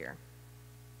next year.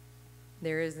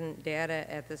 There's data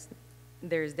at this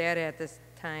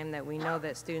time that we know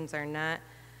that students are not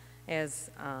as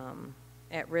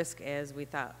at risk as we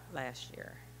thought last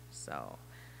year. So,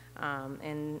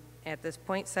 and at this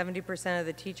point, 70% of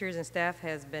the teachers and staff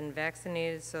has been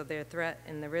vaccinated, so their threat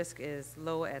and the risk is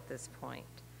low at this point.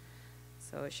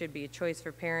 So it should be a choice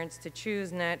for parents to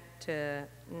choose not to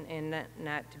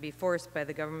be forced by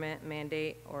the government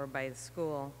mandate or by the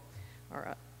school,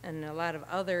 and a lot of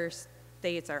other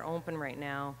states are open right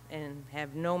now and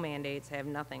have no mandates, have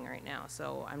nothing right now.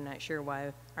 So I'm not sure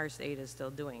why our state is still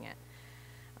doing it.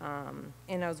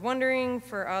 And I was wondering,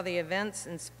 for all the events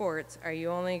and sports, are you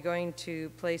only going to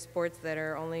play sports that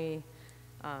are only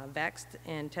vaxxed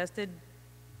and tested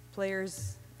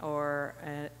players, or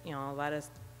you know, a lot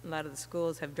of the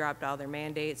schools have dropped all their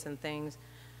mandates and things.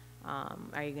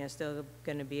 Are you still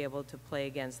going to be able to play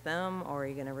against them, or are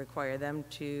you going to require them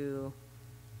to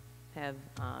have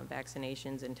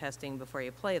vaccinations and testing before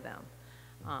you play them?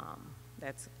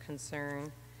 That's a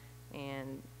concern,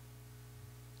 and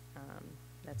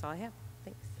that's all I have.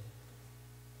 Thanks.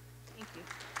 Thank you.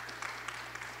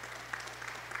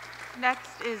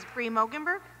 Next is Bree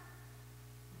Mogenberg.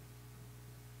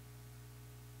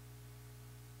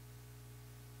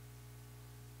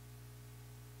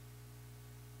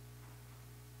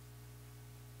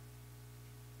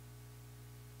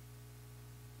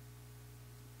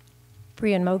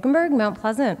 Brian Mogenberg, Mount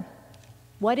Pleasant.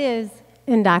 What is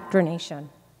indoctrination?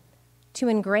 To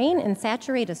ingrain and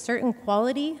saturate a certain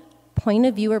quality, point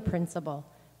of view, or principle,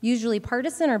 usually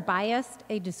partisan or biased,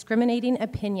 a discriminating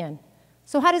opinion.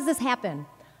 So how does this happen?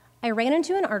 I ran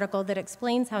into an article that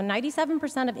explains how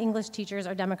 97% of English teachers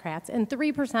are Democrats and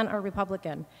 3% are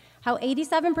Republican, how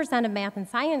 87% of math and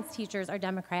science teachers are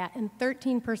Democrat and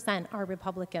 13% are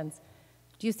Republicans.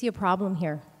 Do you see a problem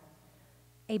here?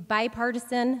 A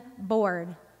bipartisan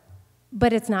board,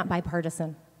 but it's not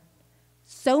bipartisan.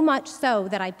 So much so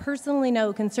that I personally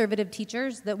know conservative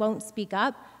teachers that won't speak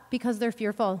up because they're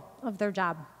fearful of their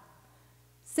job.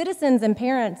 Citizens and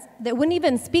parents that wouldn't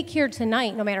even speak here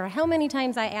tonight, no matter how many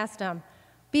times I asked them,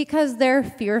 because they're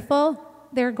fearful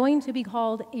they're going to be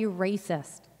called a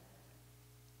racist.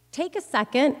 Take a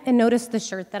second and notice the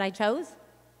shirt that I chose.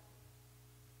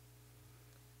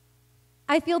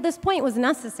 I feel this point was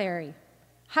necessary.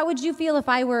 How would you feel if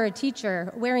I were a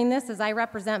teacher wearing this as I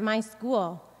represent my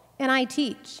school and I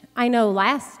teach? I know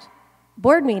last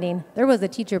board meeting, there was a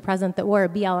teacher present that wore a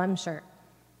BLM shirt.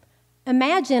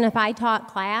 Imagine if I taught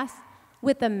class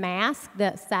with a mask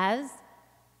that says,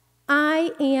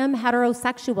 I am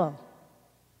heterosexual.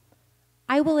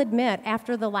 I will admit,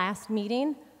 after the last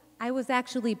meeting, I was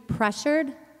actually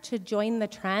pressured to join the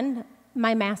trend.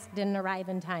 My mask didn't arrive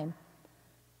in time.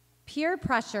 Peer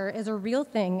pressure is a real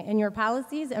thing, and your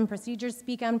policies and procedures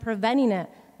speak on preventing it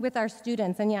with our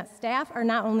students, and yet staff are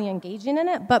not only engaging in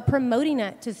it, but promoting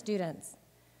it to students.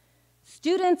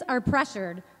 Students are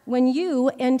pressured when you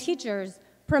and teachers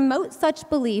promote such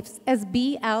beliefs as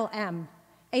BLM,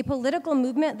 a political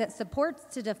movement that supports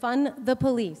to defund the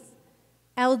police,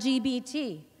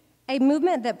 LGBT, a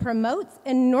movement that promotes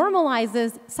and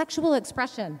normalizes sexual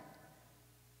expression,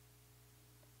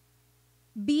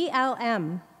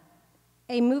 BLM,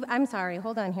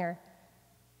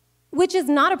 which is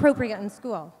not appropriate in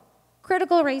school.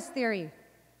 Critical race theory,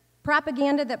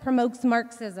 propaganda that promotes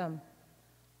Marxism.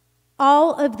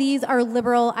 All of these are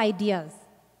liberal ideas.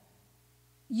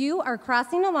 You are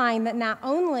crossing a line that not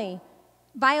only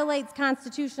violates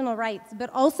constitutional rights, but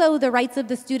also the rights of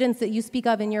the students that you speak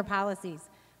of in your policies.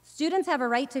 Students have a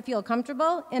right to feel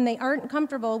comfortable, and they aren't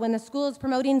comfortable when the school is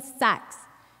promoting sex.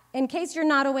 In case you're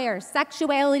not aware,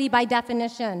 sexuality by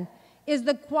definition is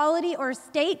the quality or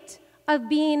state of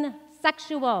being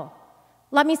sexual.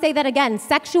 Let me say that again.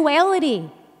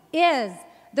 Sexuality is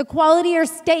the quality or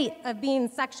state of being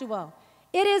sexual.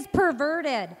 It is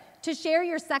perverted to share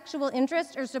your sexual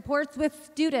interests or supports with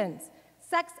students.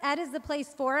 Sex ed is the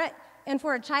place for it, and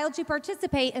for a child to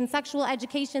participate in sexual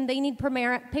education, they need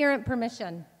parent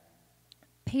permission.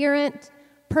 Parent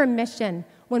permission.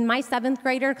 When my 7th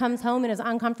grader comes home and is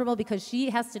uncomfortable because she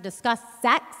has to discuss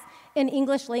sex in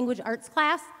English language arts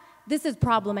class, this is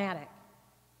problematic.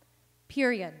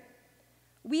 Period.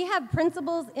 We have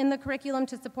principles in the curriculum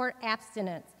to support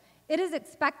abstinence. It is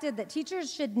expected that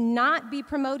teachers should not be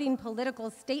promoting political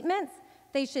statements,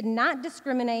 they should not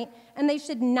discriminate, and they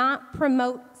should not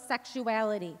promote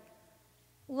sexuality.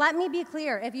 Let me be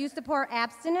clear, if you support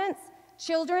abstinence,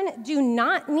 children do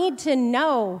not need to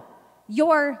know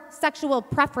your sexual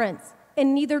preference,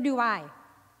 and neither do I.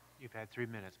 You've had 3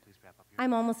 minutes, please wrap up.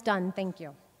 I'm almost done, thank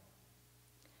you.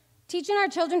 Teaching our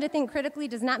children to think critically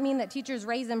does not mean that teachers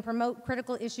raise and promote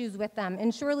critical issues with them,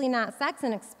 and surely not sex,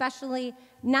 and especially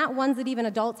not ones that even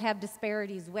adults have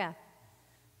disparities with.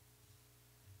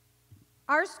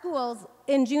 Our schools,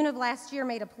 in June of last year,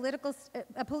 made a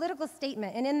political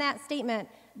statement, and in that statement,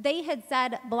 they had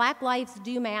said, Black lives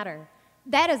do matter.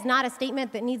 That is not a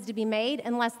statement that needs to be made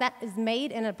unless that is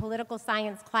made in a political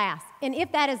science class. And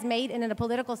if that is made in a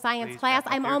political science class,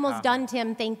 I'm almost done,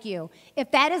 Tim, thank you.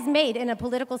 If that is made in a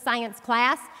political science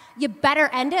class, you better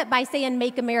end it by saying,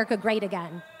 make America great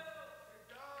again.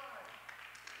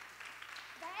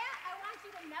 That, I want you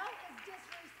to know, is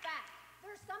disrespect.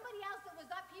 There's somebody else that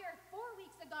was up here 4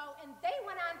 weeks ago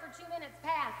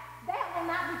pass. That will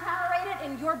not be tolerated,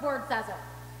 and your board says it.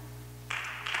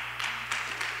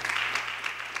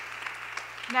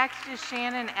 Next is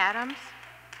Shannon Adams.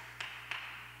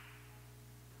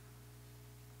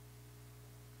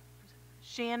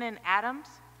 Shannon Adams.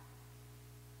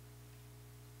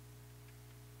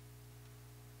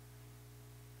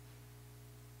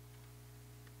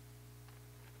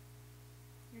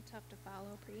 You're tough to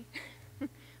follow, Bree.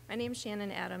 My name's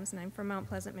Shannon Adams, and I'm from Mount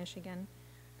Pleasant, Michigan.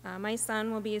 My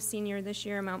son will be a senior this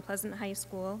year at Mount Pleasant High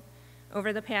School.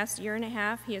 Over the past year and a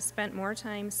half, he has spent more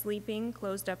time sleeping,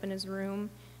 closed up in his room,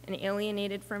 and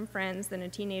alienated from friends than a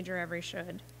teenager ever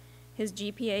should. His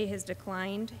GPA has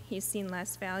declined. He's seen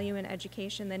less value in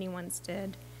education than he once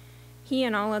did. He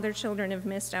and all other children have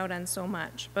missed out on so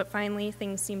much, but finally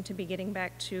things seem to be getting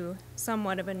back to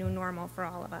somewhat of a new normal for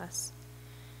all of us.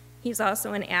 He's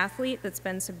also an athlete that's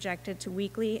been subjected to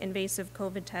weekly invasive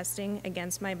COVID testing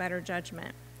against my better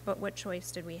judgment. But what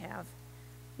choice did we have?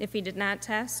 If he did not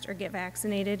test or get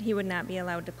vaccinated, he would not be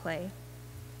allowed to play.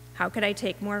 How could I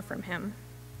take more from him?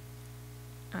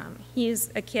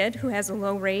 He's a kid who has a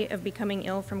low rate of becoming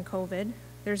ill from COVID.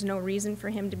 There's no reason for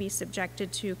him to be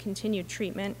subjected to continued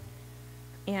treatment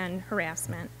and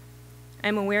harassment.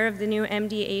 I'm aware of the new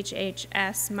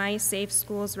MDHHS My Safe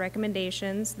Schools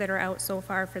recommendations that are out so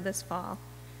far for this fall.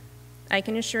 I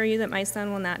can assure you that my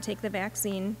son will not take the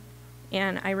vaccine,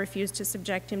 and I refuse to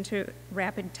subject him to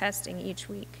rapid testing each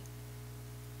week.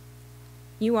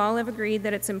 You all have agreed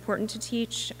that it's important to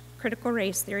teach critical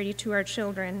race theory to our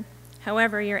children.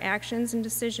 However, your actions and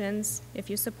decisions, if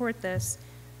you support this,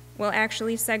 will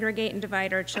actually segregate and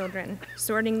divide our children,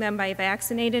 sorting them by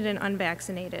vaccinated and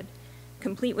unvaccinated,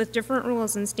 complete with different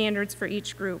rules and standards for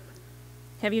each group.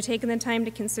 Have you taken the time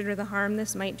to consider the harm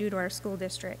this might do to our school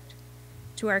district,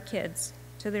 to our kids,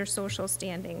 to their social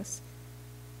standings?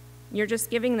 You're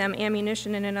just giving them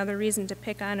ammunition and another reason to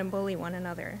pick on and bully one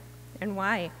another. And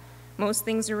why? Most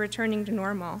things are returning to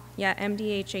normal, yet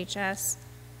MDHHS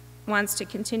wants to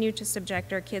continue to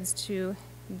subject our kids to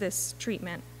this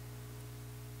treatment.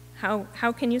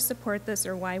 How can you support this,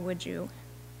 or why would you?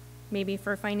 Maybe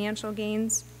for financial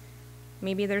gains?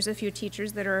 Maybe there's a few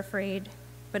teachers that are afraid,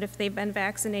 but if they've been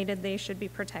vaccinated, they should be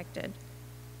protected.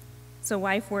 So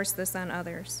why force this on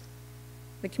others?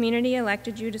 The community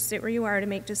elected you to sit where you are to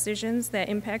make decisions that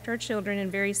impact our children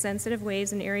in very sensitive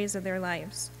ways in areas of their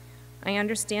lives. I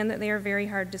understand that they are very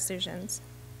hard decisions.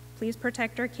 Please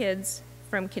protect our kids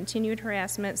from continued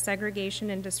harassment, segregation,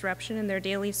 and disruption in their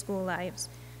daily school lives.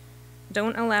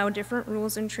 Don't allow different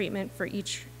rules and treatment for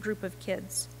each group of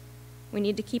kids. We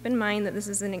need to keep in mind that this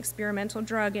is an experimental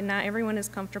drug and not everyone is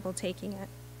comfortable taking it.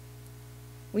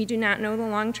 We do not know the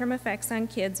long-term effects on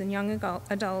kids and young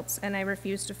adults, and I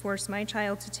refuse to force my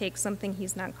child to take something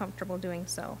he's not comfortable doing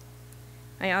so.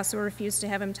 I also refuse to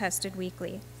have him tested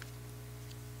weekly.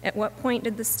 At what point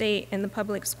did the state and the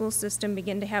public school system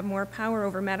begin to have more power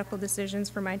over medical decisions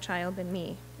for my child than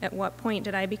me? At what point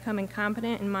did I become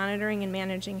incompetent in monitoring and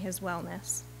managing his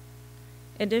wellness?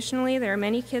 Additionally, there are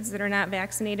many kids that are not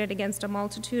vaccinated against a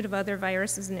multitude of other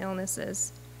viruses and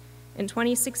illnesses. In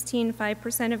 2016,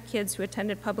 5% of kids who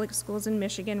attended public schools in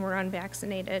Michigan were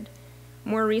unvaccinated.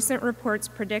 More recent reports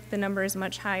predict the number is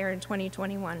much higher in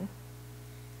 2021.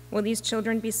 Will these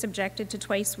children be subjected to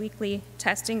twice-weekly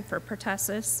testing for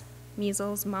pertussis,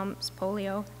 measles, mumps,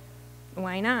 polio?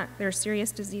 Why not? They're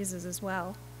serious diseases as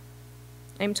well.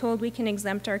 I'm told we can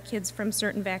exempt our kids from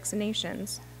certain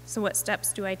vaccinations. So what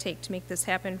steps do I take to make this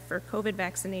happen for COVID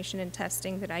vaccination and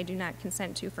testing that I do not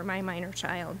consent to for my minor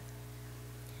child?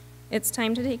 It's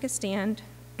time to take a stand.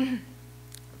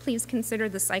 Please consider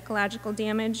the psychological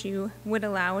damage you would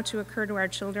allow to occur to our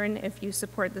children if you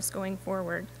support this going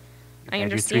forward. I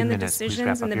understand the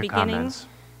decisions in the beginning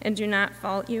and do not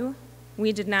fault you.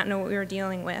 We did not know what we were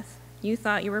dealing with. You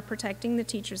thought you were protecting the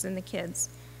teachers and the kids,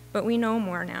 but we know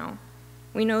more now.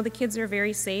 We know the kids are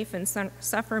very safe and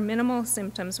suffer minimal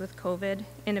symptoms with COVID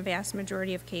in a vast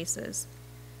majority of cases.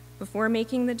 Before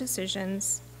making the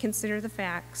decisions, consider the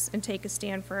facts and take a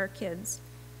stand for our kids.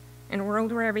 In a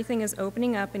world where everything is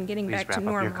opening up and getting back to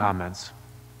normal, Please wrap up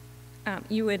your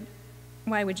comments.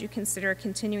 Why would you consider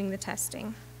continuing the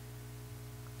testing?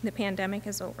 The pandemic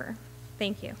is over.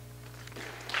 Thank you.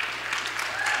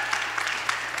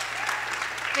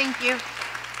 Thank you.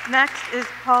 Next is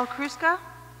Paul Kruska.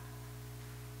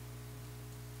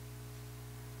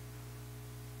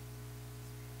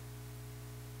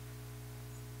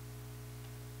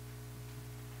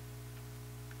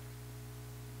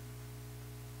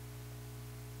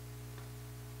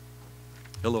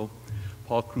 Hello,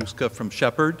 Paul Kruska from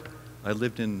Shepherd. I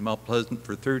lived in Mount Pleasant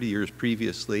for 30 years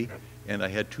previously, And I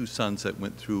had 2 sons that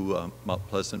went through Mount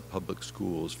Pleasant Public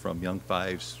Schools from young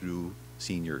 5s through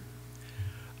senior.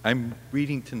 I'm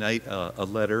reading tonight a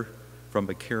letter from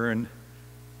a Karen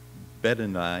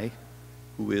Bedenai,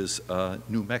 who is a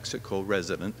New Mexico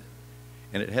resident,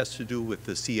 and it has to do with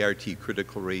the CRT,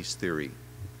 critical race theory.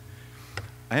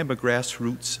 I am a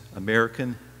grassroots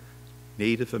American,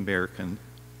 Native American,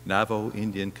 Navajo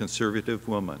Indian conservative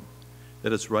woman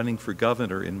that is running for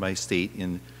governor in my state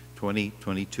in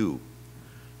 2022.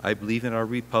 I believe in our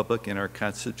republic and our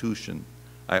Constitution.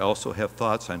 I also have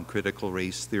thoughts on critical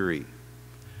race theory.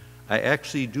 I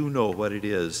actually do know what it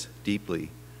is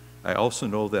deeply. I also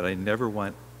know that I never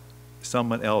want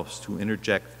someone else to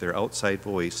interject their outside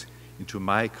voice into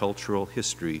my cultural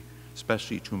history,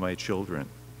 especially to my children.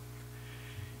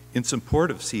 In support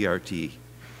of CRT,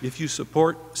 if you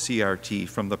support CRT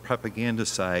from the propaganda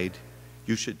side,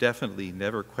 you should definitely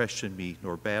never question me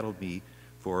nor battle me,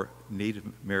 for Native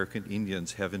American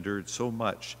Indians have endured so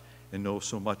much and know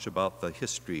so much about the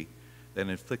history that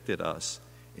inflicted us,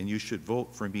 and you should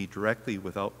vote for me directly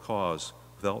without cause,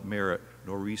 without merit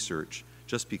nor research,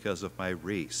 just because of my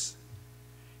race.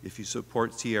 If you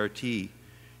support CRT,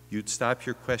 you'd stop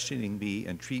your questioning me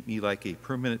and treat me like a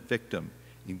permanent victim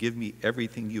and give me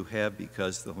everything you have,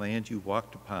 because the land you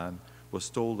walked upon was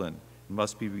stolen and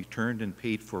must be returned and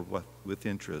paid for with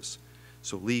interest.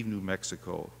 So leave New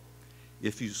Mexico.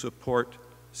 If you support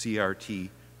CRT,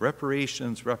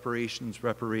 reparations, reparations,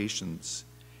 reparations.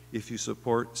 If you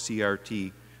support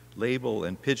CRT, label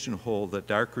and pigeonhole the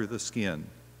darker the skin.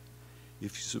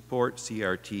 If you support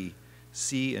CRT,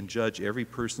 see and judge every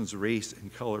person's race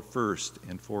and color first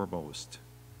and foremost.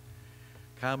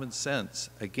 Common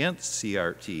sense against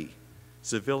CRT,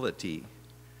 civility.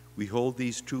 We hold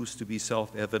these truths to be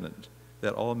self-evident,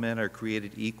 that all men are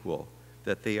created equal,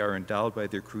 that they are endowed by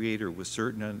their Creator with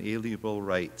certain unalienable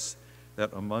rights,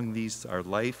 that among these are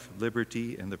life,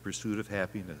 liberty, and the pursuit of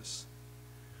happiness.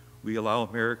 We allow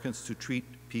Americans to treat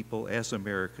people as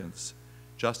Americans.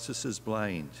 Justice is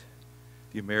blind.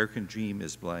 The American dream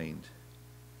is blind.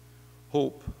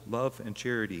 Hope, love, and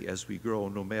charity as we grow,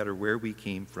 no matter where we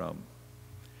came from.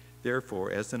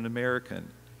 Therefore, as an American,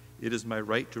 it is my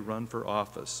right to run for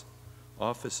office.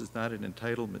 Office is not an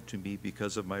entitlement to me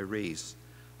because of my race.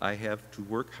 I have to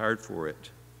work hard for it.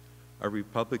 Our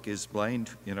republic is blind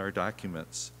in our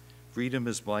documents. Freedom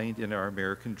is blind in our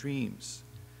American dreams.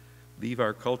 Leave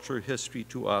our cultural history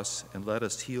to us and let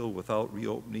us heal without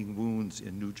reopening wounds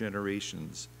in new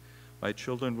generations. My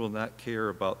children will not care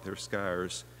about their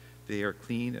scars. They are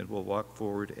clean and will walk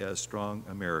forward as strong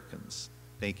Americans.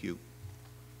 Thank you.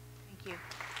 Thank you.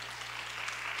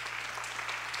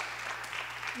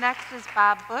 Next is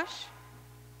Bob Bush.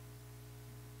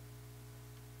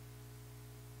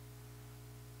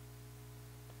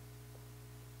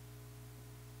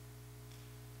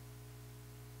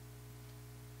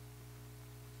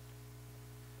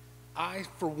 I,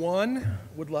 for one,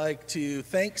 would like to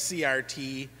thank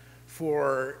CRT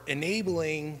for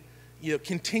enabling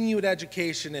continued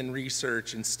education and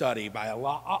research and study by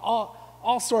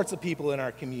all sorts of people in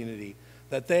our community,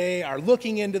 that they are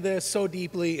looking into this so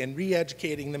deeply and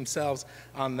re-educating themselves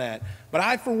on that. But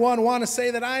I, for one, want to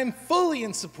say that I am fully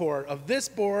in support of this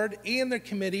board and their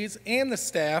committees and the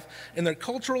staff in their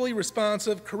culturally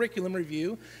responsive curriculum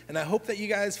review, and I hope that you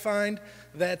guys find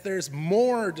that there's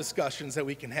more discussions that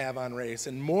we can have on race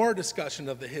and more discussion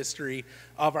of the history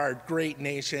of our great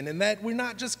nation, and that we're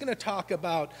not just going to talk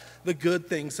about the good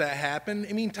things that happen.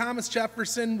 I mean, Thomas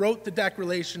Jefferson wrote the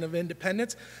Declaration of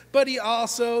Independence, but he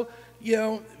also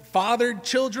fathered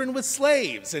children with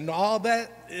slaves and all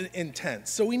that intent.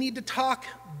 So we need to talk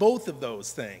both of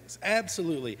those things,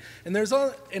 absolutely. And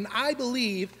I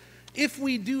believe if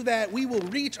we do that, we will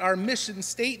reach our mission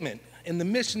statement, and the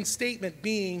mission statement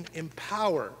being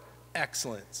empower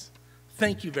excellence.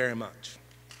 Thank you very much.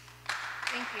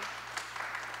 Thank you.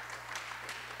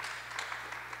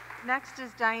 Next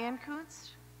is Diane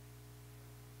Kuntz.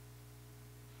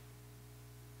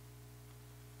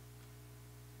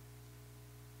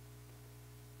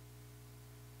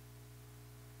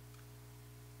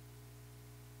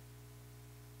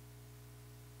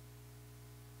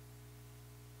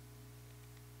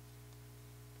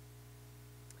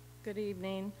 Good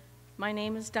evening. My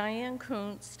name is Diane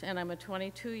Kunst, and I'm a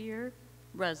 22-year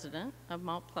resident of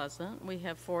Mount Pleasant. We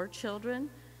have 4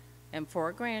 children and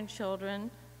 4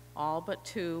 grandchildren. All but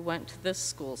 2 went to this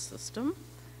school system.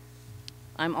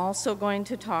 I'm also going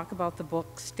to talk about the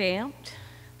book Stamped,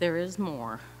 There Is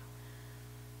More.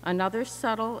 Another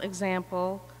subtle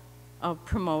example of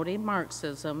promoting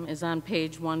Marxism is on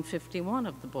page 151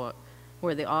 of the book,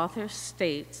 where the author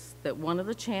states that one of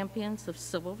the champions of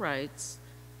civil rights,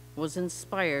 was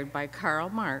inspired by Karl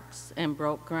Marx and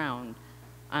broke ground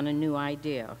on a new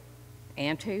idea,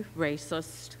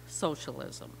 anti-racist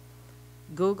socialism.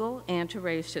 Google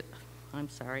anti-racist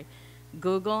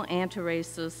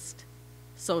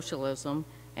socialism,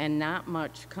 and not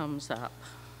much comes up.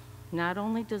 Not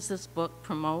only does this book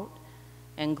promote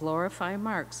and glorify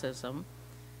Marxism,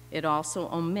 it also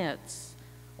omits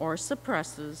or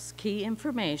suppresses key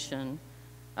information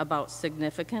about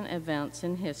significant events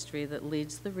in history that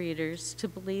leads the readers to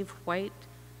believe white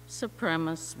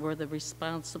supremacists were the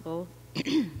responsible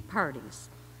parties.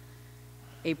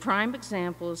 A prime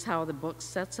example is how the book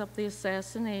sets up the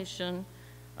assassination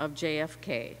of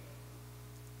JFK.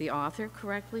 The author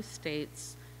correctly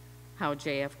states how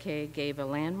JFK gave a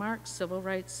landmark civil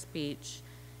rights speech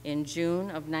in June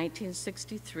of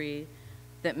 1963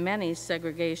 that many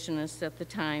segregationists at the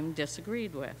time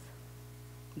disagreed with.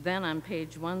 Then on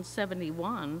page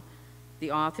 171,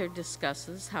 the author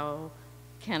discusses how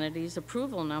Kennedy's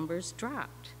approval numbers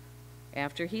dropped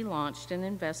after he launched an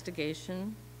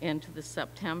investigation into the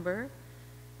September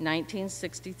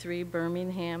 1963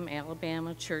 Birmingham,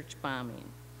 Alabama church bombing,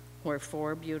 where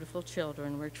 4 beautiful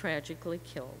children were tragically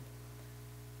killed.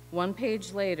 One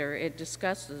page later, it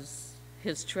discusses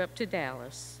his trip to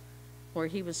Dallas, where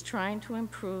he was trying to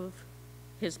improve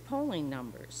his polling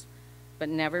numbers, but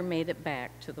never made it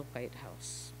back to the White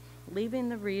House, leaving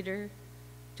the reader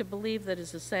to believe that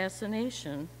his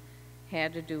assassination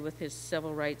had to do with his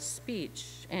civil rights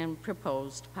speech and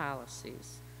proposed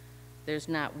policies. There's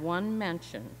not one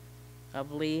mention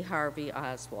of Lee Harvey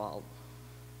Oswald,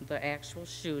 the actual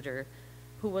shooter,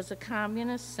 who was a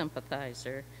communist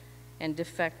sympathizer and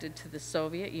defected to the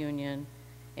Soviet Union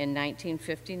in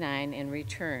 1959 and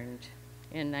returned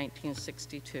in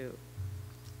 1962.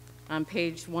 On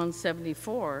page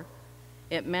 174,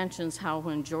 it mentions how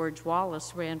when George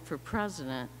Wallace ran for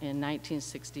president in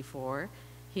 1964,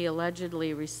 he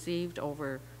allegedly received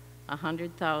over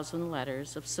 100,000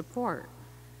 letters of support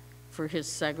for his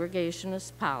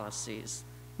segregationist policies,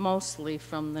 mostly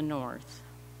from the North.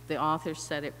 The author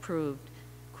said it proved,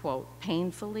 quote,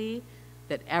 painfully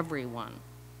that everyone,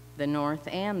 the North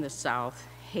and the South,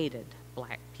 hated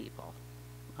black people,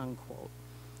 unquote.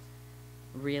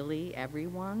 Really,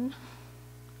 everyone?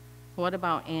 What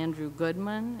about Andrew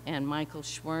Goodman and Michael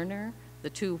Schwerner, the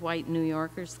 2 white New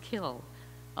Yorkers killed,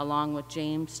 along with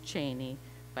James Chaney,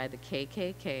 by the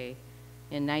KKK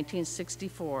in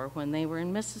 1964 when they were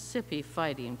in Mississippi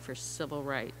fighting for civil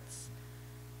rights?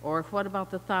 Or what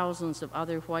about the thousands of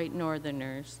other white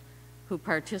Northerners who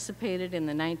participated in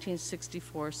the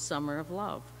 1964 Summer of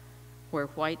Love, where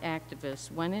white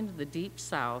activists went into the Deep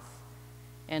South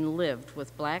and lived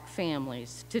with black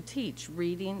families to teach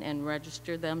reading and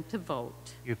register them to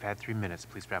vote? You've had 3 minutes.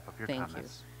 Please wrap up your comments. Thank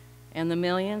you. And the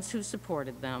millions who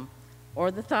supported them, or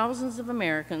the thousands of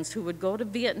Americans who would go to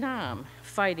Vietnam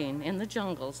fighting in the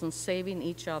jungles and saving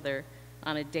each other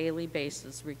on a daily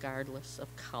basis regardless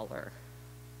of color.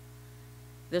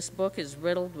 This book is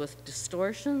riddled with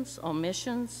distortions,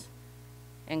 omissions,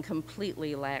 and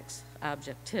completely lacks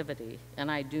objectivity,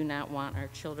 and I do not want our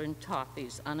children taught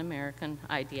these un-American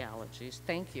ideologies.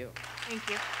 Thank you. Thank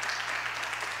you.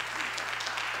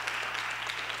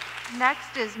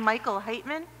 Next is Michael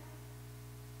Heitman.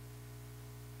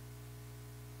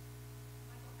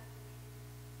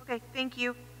 Okay, thank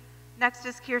you. Next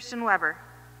is Kirsten Weber.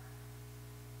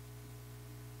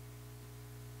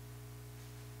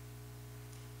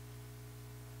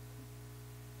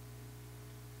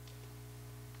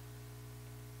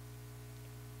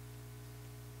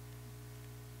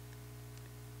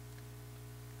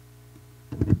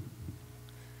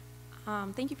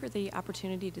 Thank you for the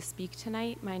opportunity to speak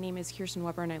tonight. My name is Kirsten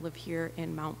Weber, and I live here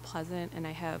in Mount Pleasant, and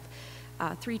I have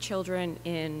 3 children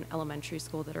in elementary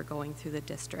school that are going through the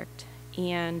district.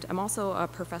 And I'm also a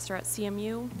professor at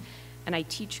CMU, and I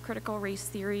teach critical race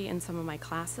theory in some of my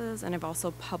classes, and I've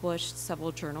also published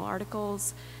several journal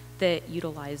articles that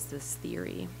utilize this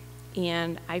theory.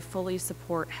 And I fully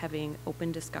support having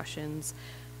open discussions,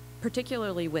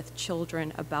 particularly with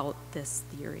children, about this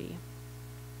theory.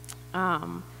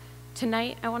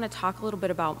 Tonight, I want to talk a little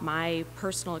bit about my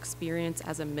personal experience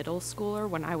as a middle schooler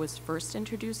when I was first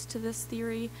introduced to this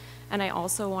theory, and I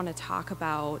also want to talk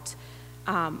about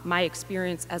my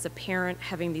experience as a parent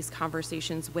having these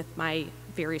conversations with my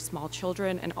very small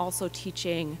children and also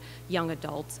teaching young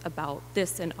adults about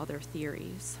this and other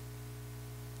theories.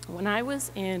 When I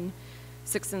was in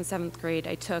 6th and 7th grade,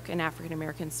 I took an African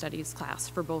American Studies class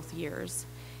for both years.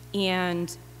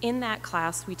 And in that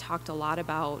class, we talked a lot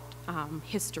about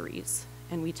histories,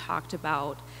 and we talked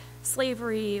about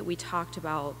slavery, we talked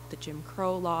about the Jim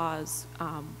Crow laws,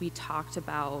 we talked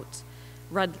about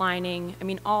redlining, I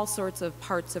mean, all sorts of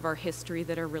parts of our history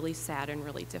that are really sad and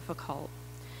really difficult.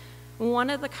 One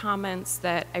of the comments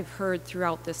that I've heard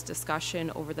throughout this discussion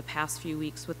over the past few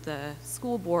weeks with the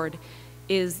school board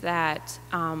is that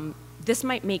this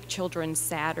might make children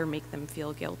sad or make them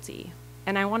feel guilty.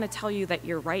 And I want to tell you that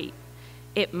you're right.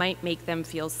 It might make them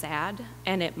feel sad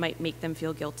and it might make them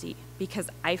feel guilty, because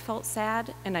I felt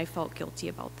sad and I felt guilty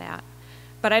about that.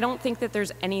 But I don't think that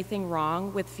there's anything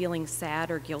wrong with feeling sad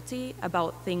or guilty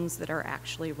about things that are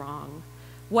actually wrong.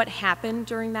 What happened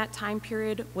during that time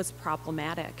period was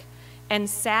problematic. And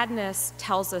sadness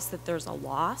tells us that there's a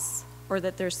loss or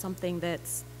that there's something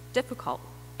that's difficult.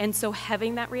 And so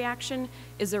having that reaction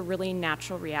is a really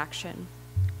natural reaction.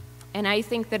 And I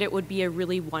think that it would be a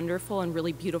really wonderful and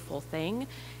really beautiful thing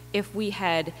if we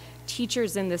had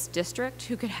teachers in this district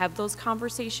who could have those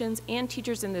conversations, and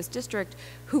teachers in this district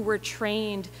who were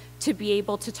trained to be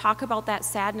able to talk about that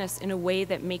sadness in a way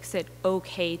that makes it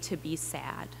okay to be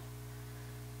sad.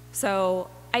 So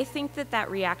I think that that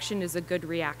reaction is a good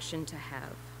reaction to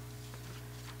have.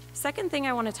 Second thing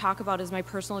I want to talk about is my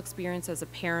personal experience as a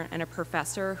parent and a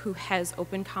professor who has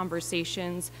open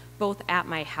conversations both at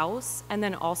my house and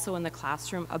then also in the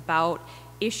classroom about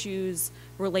issues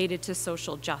related to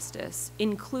social justice,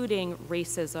 including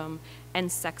racism and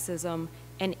sexism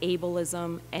and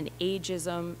ableism and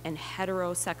ageism and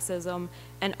heterosexism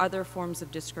and other forms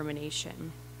of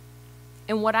discrimination.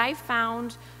 And what I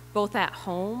found both at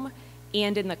home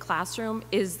and in the classroom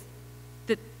is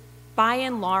that by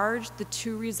and large, the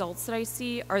two results that I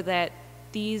see are that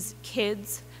these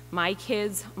kids, my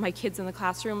kids in the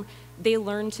classroom, they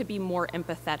learn to be more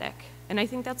empathetic. And I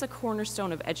think that's a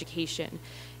cornerstone of education,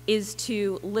 is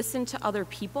to listen to other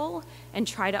people and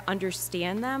try to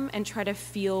understand them and try to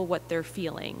feel what they're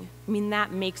feeling. I mean,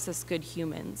 that makes us good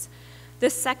humans. The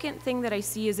second thing that I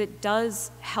see is it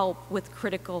does help with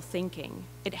critical thinking.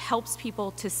 It helps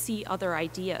people to see other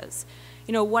ideas.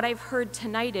 You know, what I've heard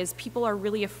tonight is people are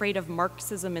really afraid of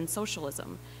Marxism and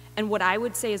socialism. And what I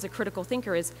would say as a critical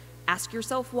thinker is ask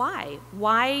yourself why.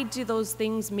 Why do those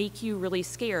things make you really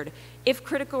scared? If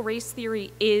critical race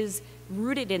theory is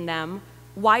rooted in them,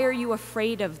 why are you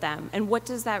afraid of them? And what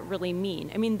does that really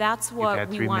mean? I mean, that's what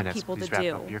we want people to do.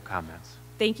 Please wrap up your comments.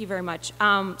 Thank you very much.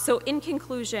 So in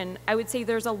conclusion, I would say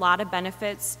there's a lot of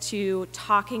benefits to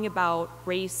talking about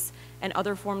race and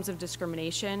other forms of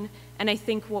discrimination. And I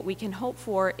think what we can hope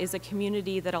for is a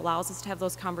community that allows us to have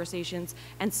those conversations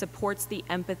and supports the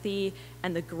empathy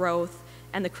and the growth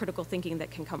and the critical thinking that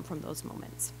can come from those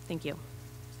moments. Thank you.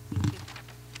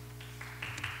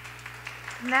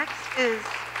 Next is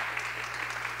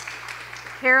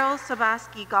Carol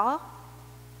Soboski-Gall.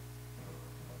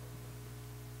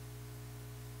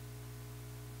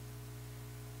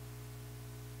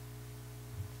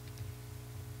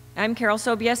 I'm Carol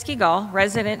Sobieski-Gall,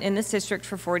 resident in this district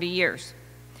for 40 years.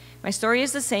 My story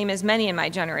is the same as many in my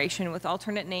generation, with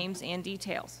alternate names and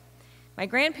details. My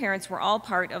grandparents were all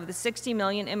part of the 60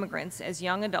 million immigrants as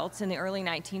young adults in the early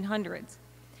 1900s.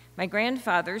 My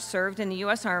grandfathers served in the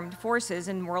U.S. Armed Forces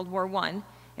in World War I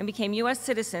and became U.S.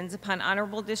 citizens upon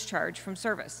honorable discharge from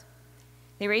service.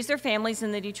 They raised their families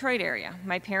in the Detroit area.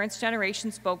 My parents'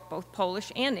 generation spoke both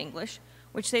Polish and English,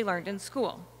 which they learned in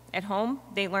school. At home,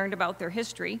 they learned about their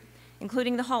history,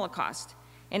 including the Holocaust,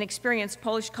 and experienced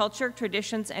Polish culture,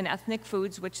 traditions, and ethnic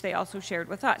foods, which they also shared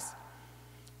with us.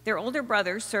 Their older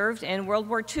brothers served in World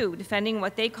War II, defending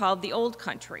what they called the old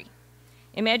country.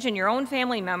 Imagine your own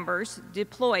family members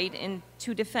deployed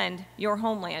to defend your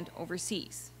homeland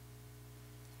overseas.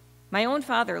 My own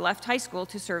father left high school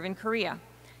to serve in Korea.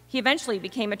 He eventually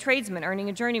became a tradesman, earning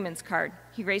a journeyman's card.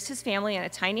 He raised his family in a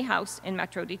tiny house in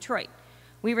Metro Detroit.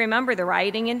 We remember the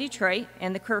rioting in Detroit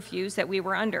and the curfews that we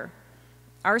were under.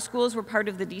 Our schools were part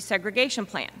of the desegregation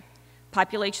plan.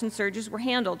 Population surges were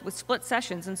handled with split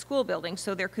sessions in school buildings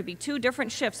so there could be 2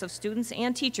 different shifts of students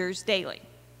and teachers daily.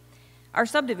 Our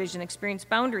subdivision experienced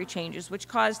boundary changes, which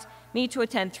caused me to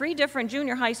attend 3 different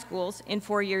junior high schools in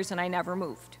 4 years, and I never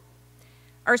moved.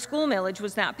 Our school millage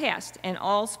was not passed, and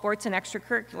all sports and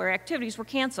extracurricular activities were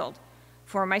canceled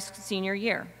for my senior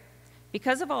year.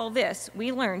 Because of all this,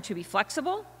 we learned to be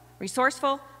flexible,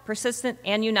 resourceful, persistent,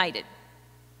 and united.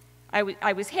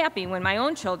 I was happy when my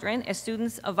own children, as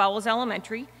students of Vowles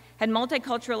Elementary, had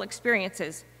multicultural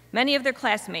experiences. Many of their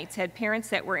classmates had parents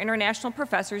that were international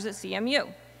professors at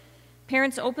CMU.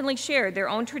 Parents openly shared their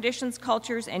own traditions,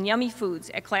 cultures, and yummy foods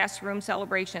at classroom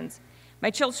celebrations. My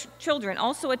children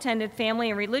also attended family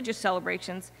and religious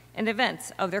celebrations and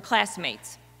events of their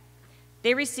classmates.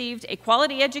 They received a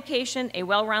quality education, a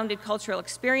well-rounded cultural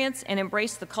experience, and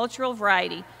embraced the cultural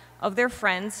variety of their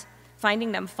friends,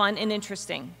 finding them fun and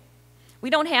interesting. We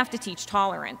don't have to teach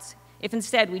tolerance, if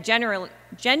instead we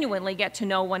genuinely get to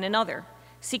know one another,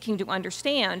 seeking to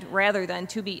understand rather than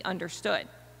to be understood.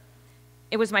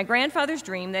 It was my grandfather's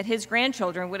dream that his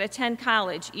grandchildren would attend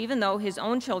college even though his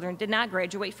own children did not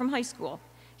graduate from high school.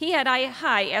 He had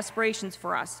high aspirations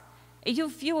for us. A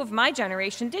few of my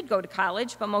generation did go to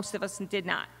college, but most of us did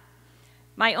not.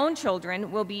 My own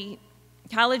children will be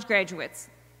college graduates.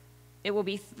 It will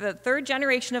be the third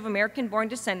generation of American-born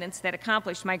descendants that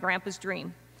accomplished my grandpa's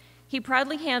dream. He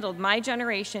proudly handed my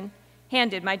generation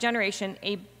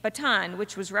a baton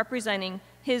which was representing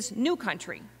his new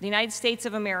country, the United States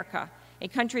of America, a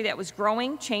country that was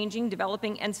growing, changing,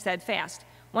 developing, and steadfast,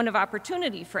 one of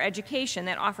opportunity for education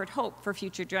that offered hope for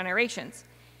future generations.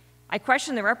 I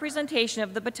question the representation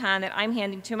of the baton that I'm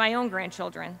handing to my own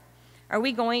grandchildren. Are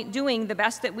we doing the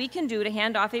best that we can do to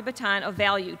hand off a baton of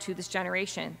value to this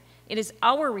generation? It is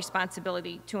our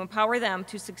responsibility to empower them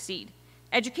to succeed.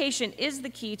 Education is the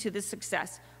key to this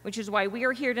success, which is why we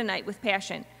are here tonight with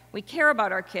passion. We care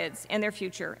about our kids and their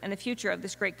future and the future of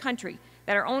this great country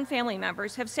that our own family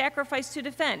members have sacrificed to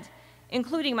defend,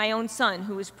 including my own son,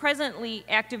 who is presently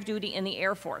active duty in the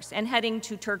Air Force and heading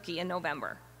to Turkey in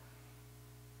November.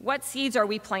 What seeds are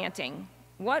we planting?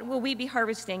 What will we be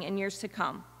harvesting in years to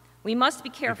come? We must be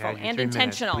careful and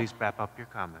intentional. Please wrap up your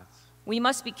comments. We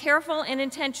must be careful and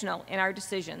intentional in our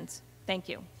decisions. Thank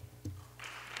you.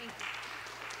 Thank you.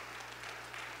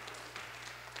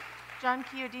 John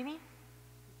Chiodini.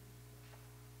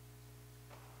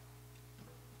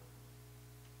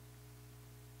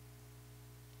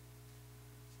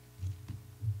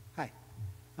 Hi,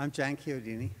 I'm John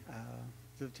Chiodini.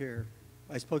 Lived here.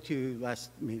 I spoke to you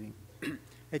last meeting.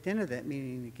 At the end of that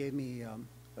meeting, it gave me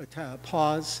a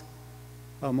pause,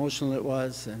 how emotional it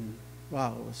was, and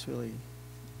wow, it was really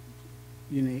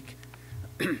unique.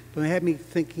 But it had me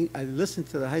thinking, I listened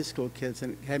to the high school kids,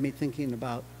 and it had me thinking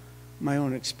about my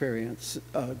own experience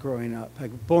growing up. I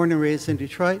was born and raised in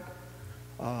Detroit,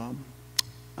 on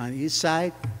the east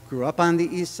side, grew up on the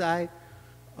east side,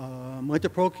 went to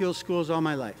parochial schools all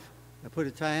my life. I put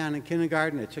a tie on in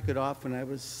kindergarten. I took it off when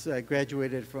I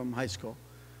graduated from high school.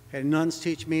 I had nuns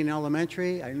teach me in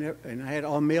elementary, and I had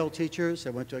all male teachers.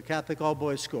 I went to a Catholic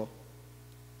all-boys school.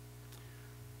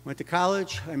 Went to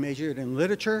college. I majored in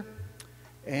literature.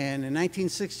 And in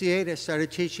 1968, I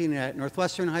started teaching at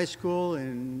Northwestern High School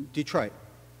in Detroit.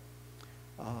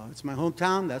 It's my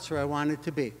hometown. That's where I wanted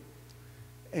to be.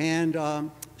 And I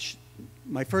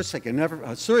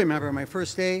still remember my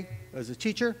first day as a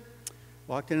teacher.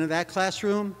 Walked into that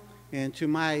classroom, and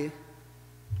I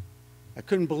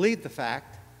couldn't believe the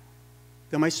fact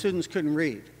that my students couldn't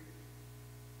read.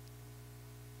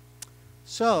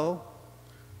 So,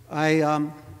 at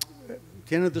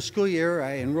the end of the school year,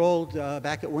 I enrolled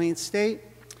back at Wayne State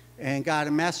and got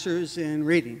a master's in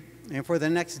reading. And for the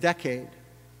next decade,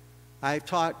 I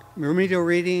taught remedial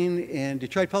reading in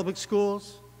Detroit Public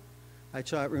Schools. I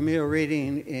taught remedial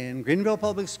reading in Greenville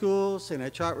Public Schools, and I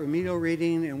taught remedial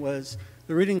reading and was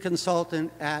the reading consultant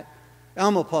at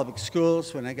Elmo Public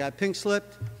Schools when I got pink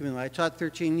slipped. Even though I taught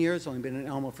 13 years, only been in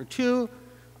Elmo for 2.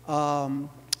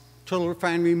 Total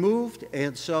fine removed,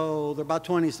 and so there are about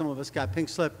 20, some of us got pink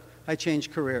slipped. I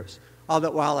changed careers, all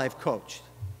that while I've coached.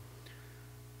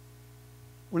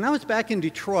 When I was back in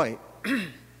Detroit,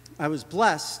 I was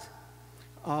blessed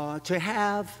to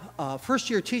have a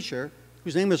first-year teacher,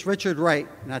 whose name was Richard Wright,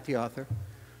 not the author,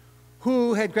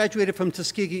 who had graduated from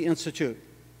Tuskegee Institute.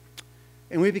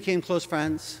 And we became close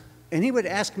friends. And he would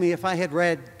ask me if I had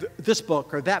read this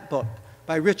book or that book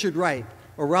by Richard Wright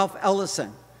or Ralph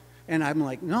Ellison. And I'm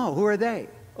like, no, who are they?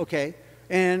 Okay.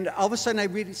 And all of a sudden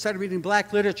I started reading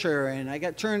black literature, and I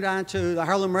got turned on to the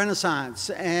Harlem Renaissance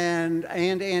and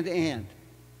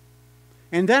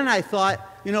then I thought,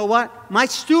 you know what? My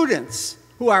students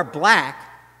who are black,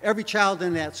 every child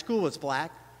in that school was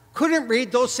black, couldn't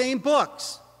read those same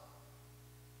books.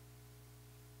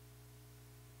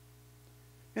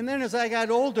 And then as I got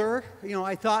older, you know,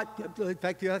 I thought, in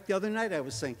fact, the other night I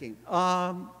was thinking,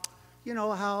 you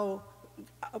know, how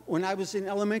when I was in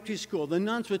elementary school, the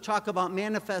nuns would talk about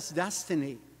manifest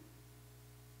destiny,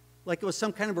 like it was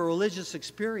some kind of a religious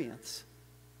experience.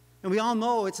 And we all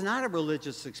know it's not a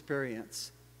religious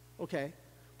experience, okay?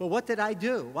 But what did I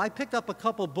do? Well, I picked up a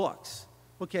couple books,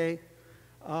 okay?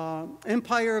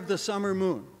 Empire of the Summer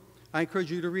Moon. I encourage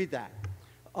you to read that.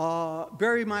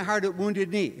 Bury My Heart at Wounded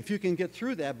Knee. If you can get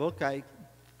through that book, I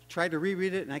tried to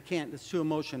reread it and I can't. It's too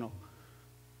emotional.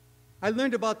 I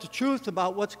learned about the truth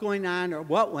about what's going on or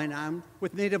what went on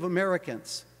with Native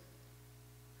Americans.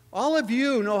 All of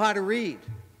you know how to read.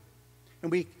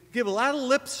 And we give a lot of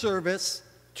lip service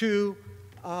to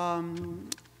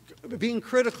being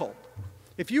critical.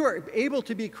 If you are able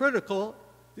to be critical,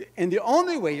 and the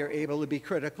only way you're able to be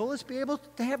critical is be able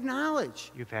to have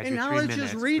knowledge. You've had and your 3 knowledge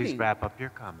minutes. is reading. Please wrap up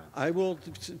your comments. I will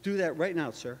do that right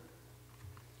now, sir.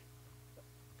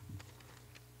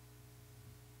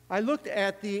 I looked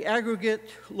at the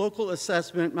aggregate local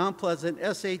assessment, Mount Pleasant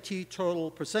SAT total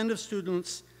percent of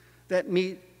students that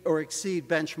meet or exceed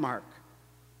benchmark.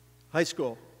 High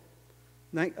school.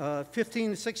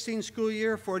 15-16 school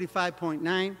year,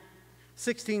 45.9.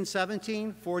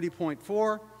 16-17,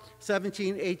 40.4.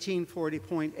 17-18,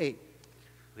 40.8.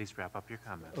 Please wrap up your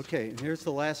comments. Okay, and here's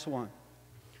the last one.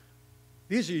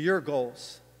 These are your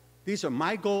goals. These are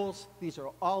my goals. These are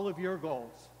all of your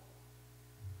goals.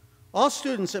 All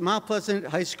students at Mount Pleasant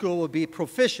High School will be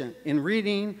proficient in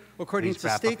reading according to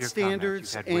state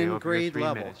standards and grade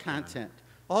level content.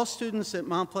 All students at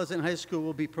Mount Pleasant High School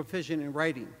will be proficient in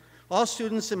writing. All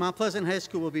students at Mount Pleasant High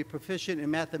School will be proficient in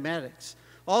mathematics.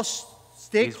 All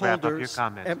stakeholders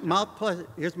at Mount Pleasant,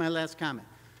 here's my last comment.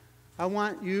 I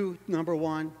want you, number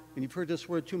one, and you've heard this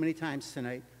word too many times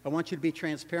tonight, I want you to be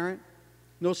transparent,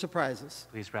 no surprises.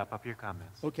 Please wrap up your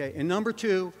comments. Okay, and number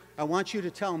two, I want you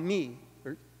to tell me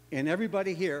and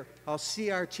everybody here how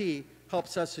CRT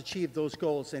helps us achieve those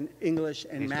goals in English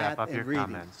and math and reading.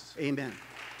 Comments. Amen.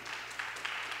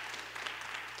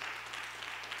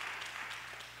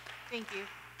 Thank you.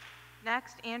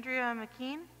 Next, Andrea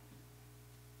McKean.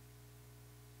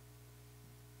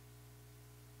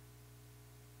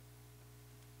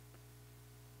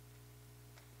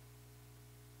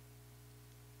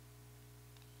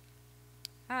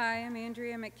 Hi, I'm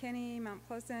Andrea McKinney, Mount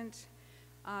Pleasant.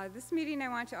 This meeting I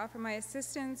want to offer my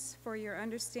assistance for your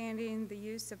understanding the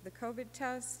use of the COVID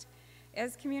test.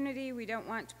 As a community, we don't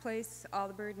want to place all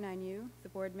the burden on you, the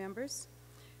board members.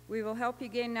 We will help you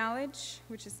gain knowledge,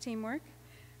 which is teamwork,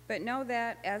 but know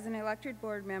that as an elected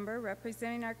board member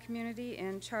representing our community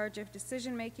in charge of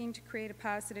decision-making to create a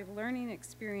positive learning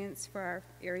experience for our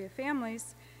area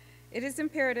families, it is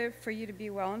imperative for you to be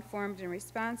well-informed and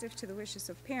responsive to the wishes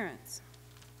of parents.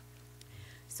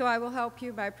 So I will help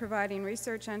you by providing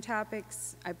research on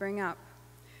topics I bring up.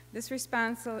 This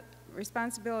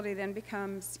responsibility then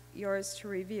becomes yours to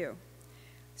review.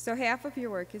 So half of your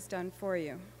work is done for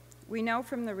you. We know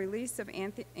from the release of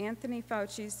Anthony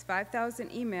Fauci's 5,000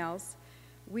 emails,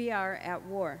 we are at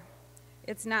war.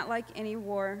 It's not like any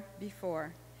war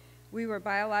before. We were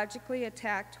biologically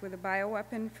attacked with a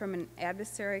bioweapon from an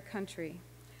adversary country.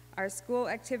 Our school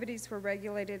activities were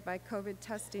regulated by COVID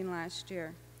testing last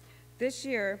year. This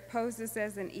year poses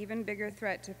as an even bigger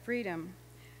threat to freedom.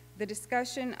 The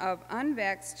discussion of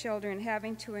unvaxxed children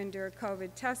having to endure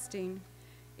COVID testing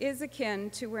is akin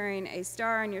to wearing a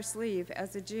star on your sleeve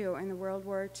as a Jew in the World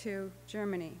War II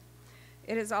Germany.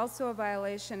 It is also a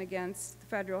violation against the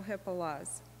federal HIPAA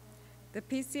laws. The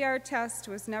PCR test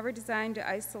was never designed to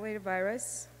isolate a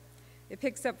virus. It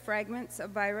picks up fragments of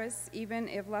virus, even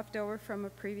if left over from a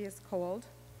previous cold.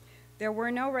 There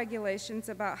were no regulations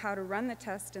about how to run the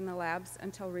test in the labs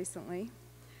until recently,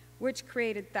 which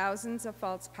created thousands of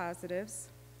false positives.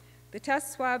 The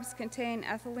test swabs contain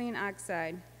ethylene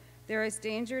oxide. There is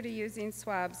danger to using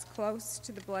swabs close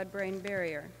to the blood-brain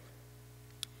barrier.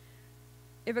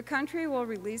 If a country will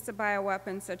release a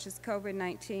bioweapon such as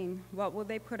COVID-19, what will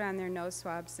they put on their nose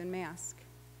swabs and mask?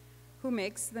 Who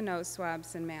makes the nose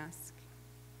swabs and masks?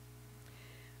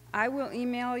 I will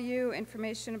email you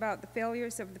information about the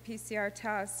failures of the PCR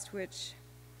test, which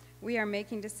we are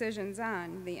making decisions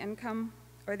on. The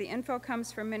info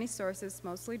comes from many sources,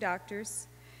 mostly doctors.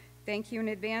 Thank you in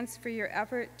advance for your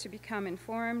effort to become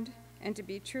informed and to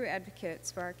be true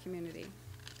advocates for our community.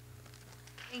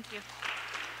 Thank you.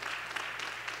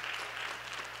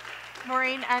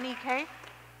 Maureen, NEK.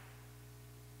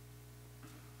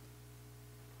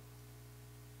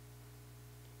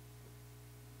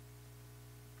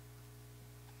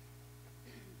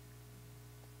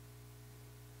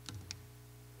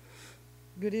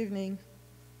 Good evening.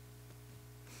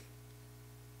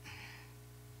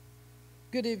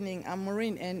 Good evening. I'm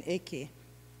Maureen N. Ake,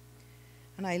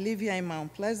 and I live here in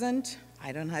Mount Pleasant.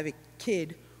 I don't have a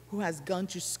kid who has gone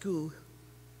to school,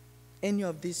 any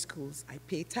of these schools. I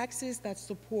pay taxes that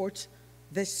support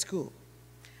this school.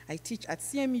 I teach at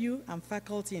CMU. I'm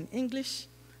faculty in English.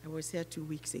 I was here 2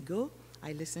 weeks ago.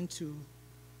 I listened to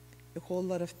a whole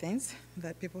lot of things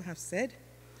that people have said.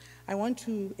 I want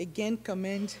to again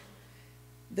commend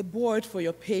the board for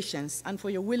your patience and for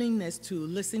your willingness to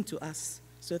listen to us.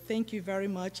 So thank you very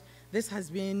much. This has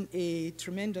been a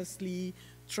tremendously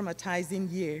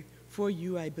traumatizing year for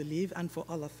you, I believe, and for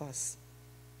all of us.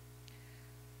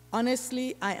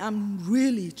 Honestly, I am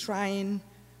really trying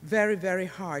very, very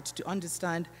hard to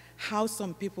understand how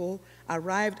some people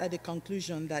arrived at the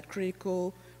conclusion that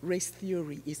critical race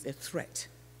theory is a threat.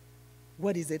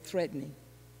 What is it threatening?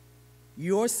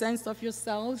 Your sense of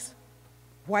yourselves,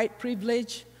 white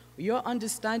privilege, your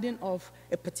understanding of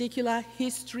a particular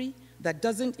history that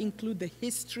doesn't include the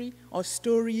history or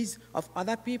stories of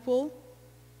other people?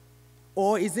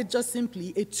 Or is it just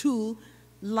simply a tool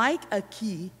like a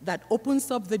key that opens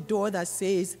up the door that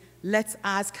says, let's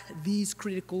ask these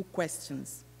critical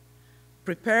questions?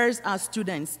 Prepares our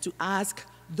students to ask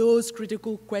those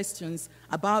critical questions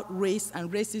about race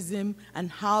and racism and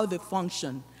how they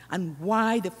function and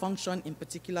why they function in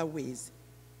particular ways.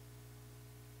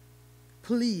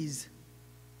 Please,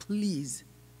 please,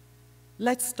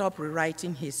 let's stop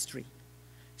rewriting history.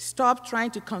 Stop trying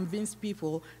to convince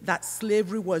people that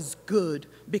slavery was good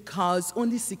because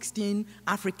only 16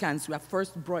 Africans were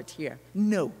first brought here.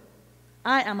 No,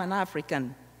 I am an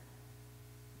African.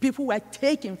 People were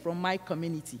taken from my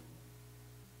community.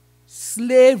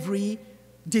 Slavery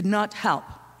did not help.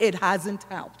 It hasn't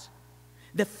helped.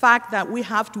 The fact that we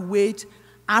have to wait,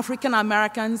 African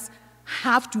Americans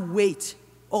have to wait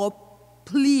or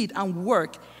plead and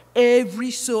work every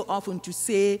so often to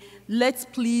say, let's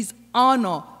please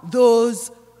honor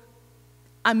those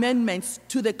amendments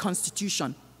to the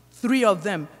Constitution. 3 of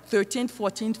them, 13th,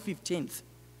 14th, 15th.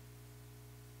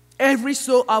 Every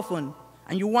so often.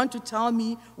 And you want to tell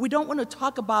me we don't want to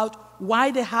talk about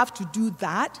why they have to do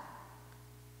that?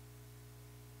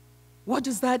 What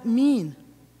does that mean?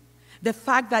 The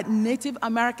fact that Native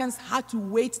Americans had to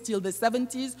wait till the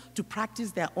 70s to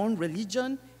practice their own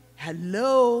religion?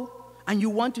 Hello? And you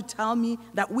want to tell me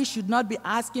that we should not be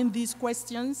asking these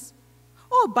questions?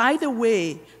 Oh, by the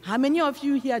way, how many of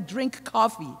you here drink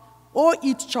coffee or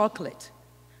eat chocolate?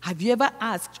 Have you ever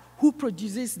asked who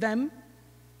produces them?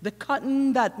 The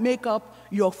cotton that make up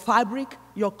your fabric,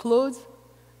 your clothes?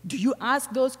 Do you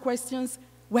ask those questions?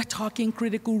 We're talking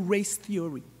critical race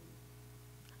theory.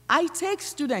 I take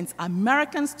students,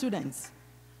 American students,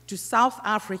 to South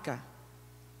Africa,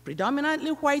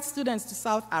 predominantly white students to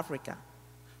South Africa.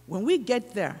 When we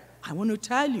get there, I want to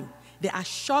tell you, they are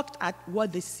shocked at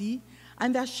what they see,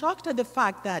 and they're shocked at the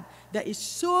fact that there is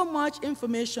so much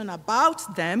information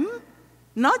about them,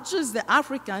 not just the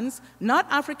Africans, not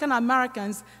African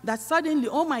Americans, that suddenly,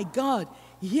 oh my God,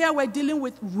 here we're dealing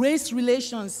with race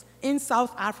relations in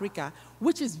South Africa,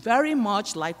 which is very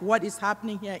much like what is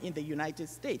happening here in the United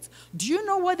States. Do you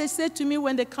know what they said to me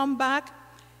when they come back?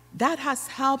 That has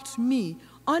helped me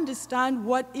understand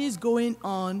what is going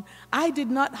on. I did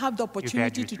not have the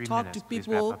opportunity to talk to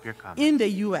people in the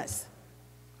US.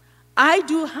 I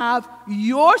do have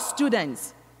your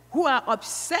students who are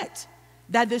upset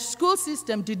that the school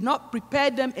system did not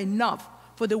prepare them enough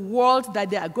for the world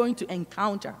that they are going to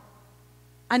encounter.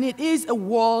 And it is a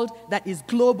world that is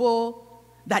global,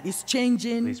 that is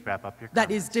changing, Please wrap up your that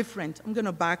comments. is different. I'm going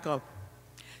to back up.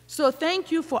 So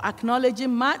thank you for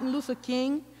acknowledging Martin Luther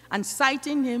King and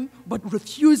citing him, but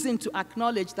refusing to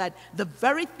acknowledge that the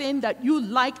very thing that you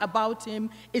like about him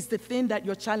is the thing that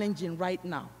you're challenging right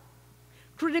now.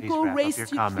 Critical race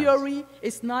theory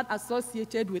is not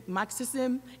associated with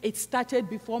Marxism. It started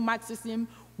before Marxism,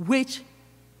 which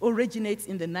originates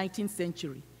in the 19th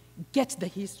century. Get the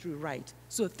history right.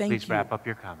 So thank you. Please wrap up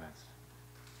your comments.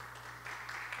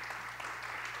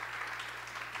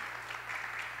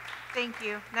 Thank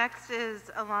you. Next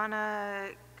is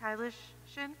Alana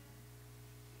Kailishin.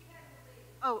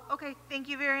 Oh, okay. Thank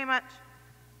you very much.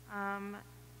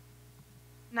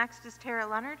 Next is Tara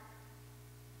Leonard.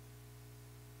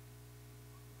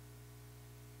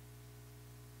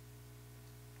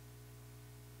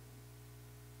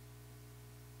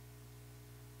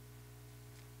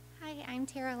 Hi, I'm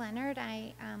Tara Leonard.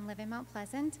 I live in Mount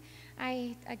Pleasant.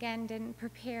 I, again, didn't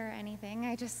prepare anything.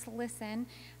 I just listen.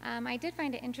 I did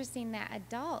find it interesting that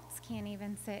adults can't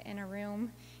even sit in a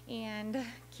room and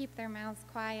keep their mouths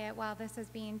quiet while this is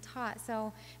being taught.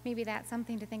 So maybe that's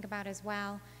something to think about as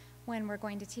well when we're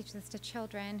going to teach this to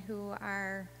children who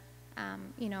are,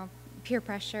 you know, peer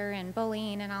pressure and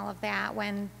bullying and all of that,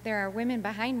 when there are women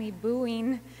behind me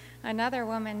booing another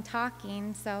woman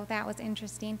talking. So that was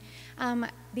interesting.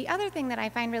 The other thing that I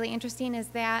find really interesting is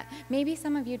that maybe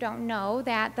some of you don't know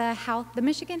that the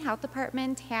Michigan Health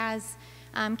Department has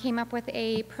came up with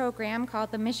a program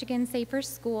called the Michigan Safer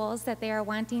Schools that they are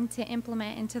wanting to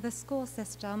implement into the school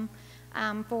system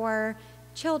for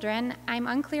children. I'm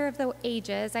unclear of the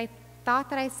ages. I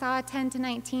thought that I saw 10 to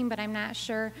 19, but I'm not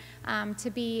sure,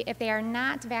 if they are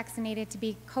not vaccinated, to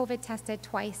be COVID tested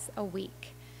twice a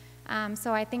week.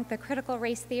 So I think the critical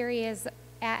race theory is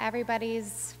at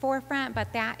everybody's forefront,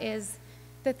 but that is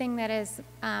the thing that is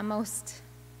most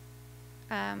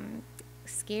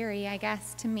scary, I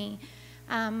guess, to me.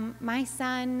 My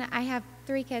son, I have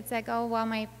 3 kids that go, well,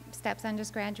 my stepson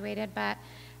just graduated, but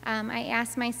I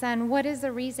asked my son, what is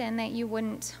the reason that you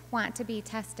wouldn't want to be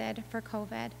tested for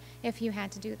COVID if you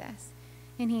had to do this?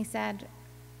 And he said,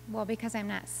 well, because I'm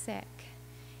not sick.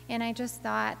 And I just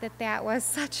thought that that was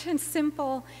such a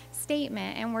simple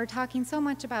statement, and we're talking so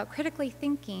much about critically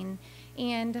thinking,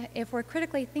 and if we're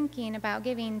critically thinking about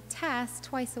giving tests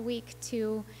twice a week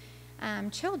to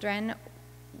children,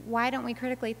 why don't we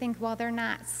critically think, well, they're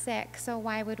not sick, so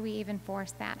why would we even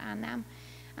force that on them?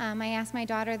 I asked my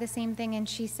daughter the same thing, and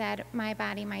she said, my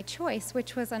body, my choice,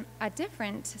 which was a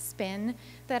different spin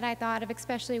that I thought of,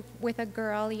 especially with a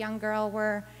young girl.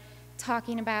 We're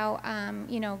talking about,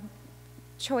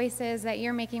 choices that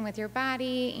you're making with your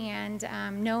body, and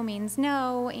no means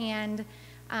no, and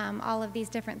all of these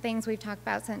different things we've talked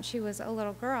about since she was a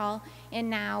little girl. And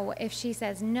now if she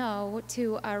says no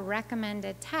to a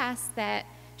recommended test that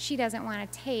she doesn't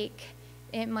want to take,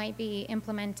 it might be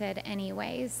implemented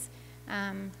anyways,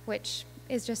 which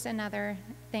is just another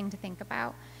thing to think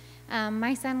about.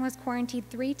 My son was quarantined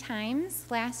 3 times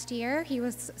last year. He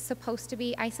was supposed to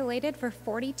be isolated for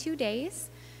 42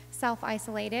 days,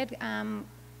 self-isolated.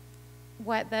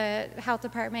 What the health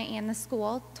department and the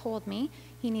school told me,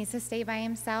 he needs to stay by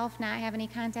himself, not have any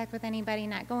contact with anybody,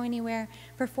 not go anywhere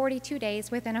for 42 days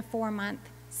within a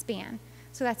 4-month span.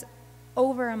 So that's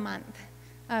over a month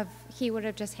of he would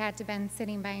have just had to been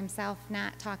sitting by himself,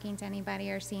 not talking to anybody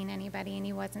or seeing anybody, and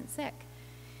he wasn't sick.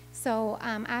 So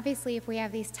obviously if we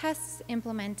have these tests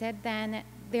implemented, then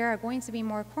there are going to be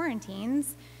more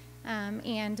quarantines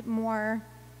and more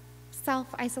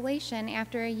self-isolation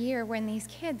after a year when these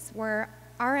kids were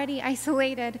already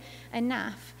isolated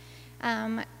enough.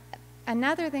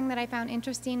 Another thing that I found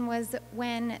interesting was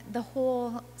when the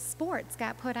whole sports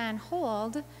got put on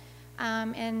hold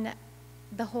and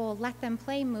the whole let them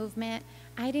play movement,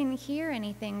 I didn't hear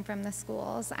anything from the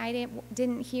schools. I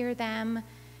didn't hear them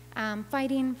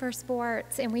fighting for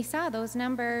sports, and we saw those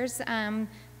numbers.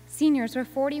 Seniors were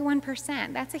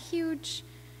 41%. That's a huge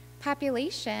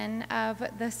population of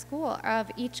the school, of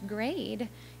each grade,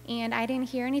 and I didn't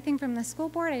hear anything from the school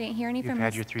board. I didn't hear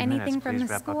anything from the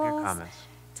schools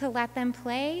to let them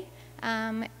play.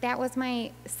 That was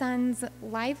my son's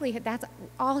livelihood. That's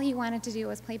all he wanted to do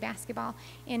was play basketball,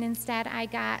 and instead I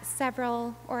got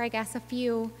a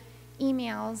few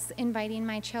emails inviting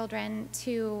my children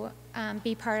to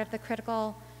be part of the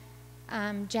Critical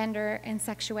Gender and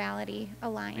Sexuality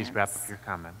Alliance. Please wrap up your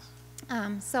comments.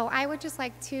 So I would just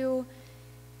like to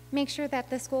make sure that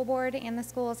the school board and the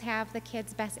schools have the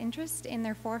kids' best interest in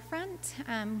their forefront,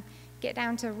 get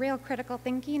down to real critical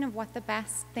thinking of what the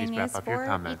best thing is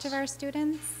for each of our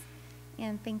students,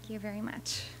 and thank you very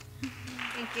much.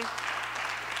 Thank you.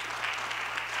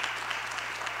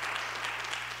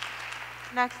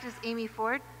 Next is Amy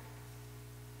Ford.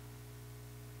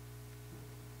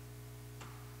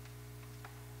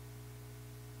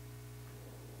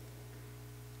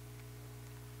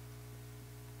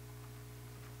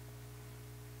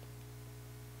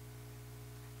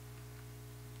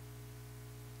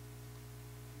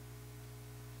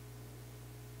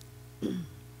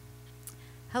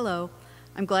 Hello.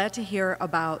 I'm glad to hear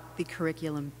about the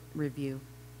curriculum review.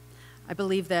 I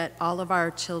believe that all of our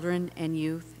children and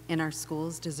youth in our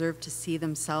schools deserve to see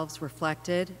themselves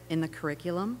reflected in the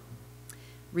curriculum.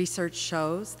 Research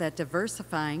shows that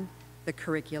diversifying the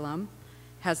curriculum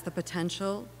has the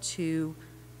potential to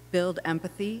build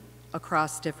empathy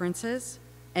across differences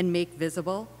and make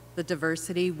visible the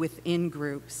diversity within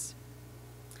groups.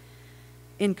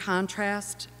 In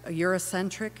contrast, a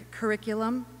Eurocentric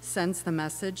curriculum sends the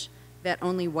message that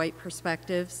only white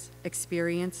perspectives,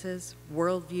 experiences,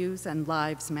 worldviews, and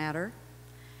lives matter.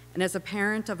 And as a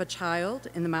parent of a child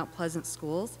in the Mount Pleasant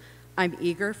schools, I'm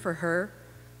eager for her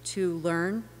to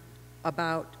learn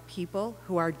about people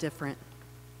who are different.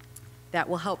 That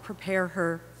will help prepare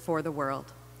her for the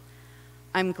world.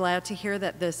 I'm glad to hear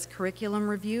that this curriculum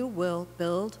review will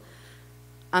build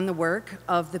on the work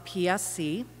of the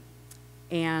PSC.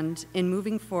 And in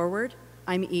moving forward,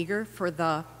 I'm eager for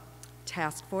the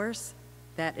task force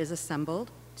that is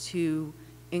assembled to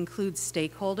include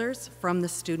stakeholders from the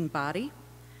student body.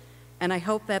 And I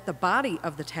hope that the body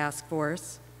of the task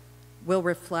force will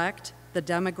reflect the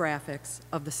demographics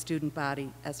of the student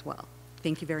body as well.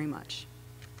 Thank you very much.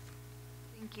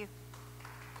 Thank you.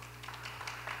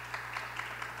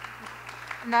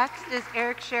 Next is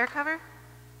Eric Sharecover.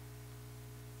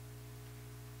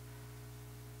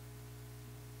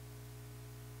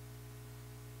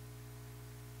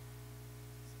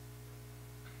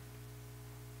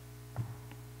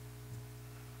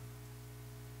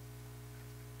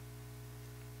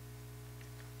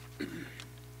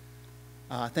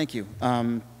 Thank you.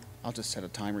 I'll just set a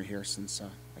timer here since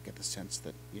I get the sense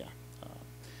that, yeah.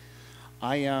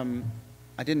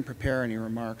 I didn't prepare any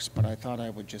remarks, but I thought I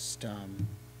would just, well,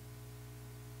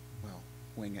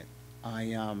 wing it.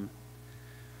 I'm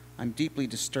deeply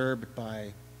disturbed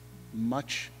by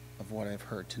much of what I've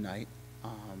heard tonight.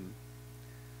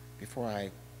 Before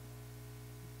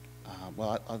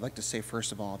well, I'd like to say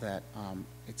first of all that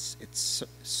it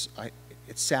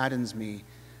saddens me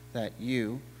that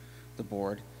you, the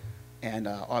board, and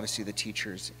obviously the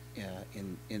teachers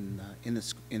in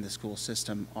the school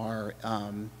system are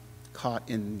caught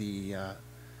in the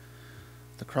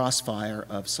crossfire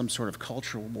of some sort of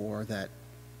cultural war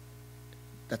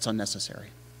that's unnecessary.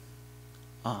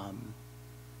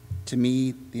 To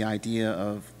me, the idea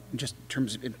of, just in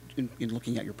terms of in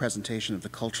looking at your presentation of the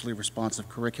culturally responsive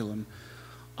curriculum,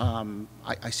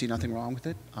 I see nothing wrong with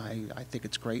it. I think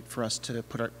it's great for us to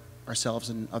put ourselves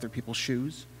in other people's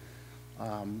shoes,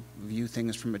 view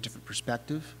things from a different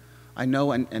perspective. I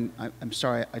know, and I'm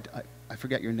sorry, I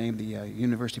forget your name, the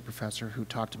university professor who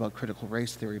talked about critical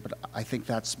race theory, but I think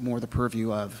that's more the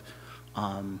purview of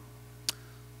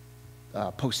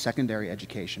post-secondary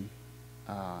education.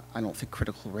 I don't think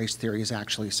critical race theory is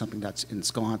actually something that's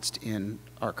ensconced in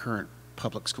our current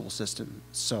public school system.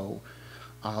 So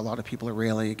a lot of people are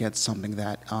railing against something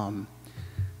that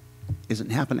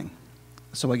isn't happening.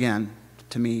 So again,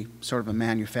 to me, sort of a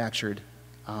manufactured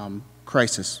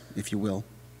crisis, if you will.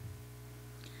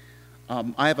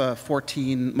 I have a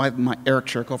 14, my Eric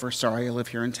Cherkover, sorry, I live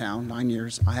here in town, 9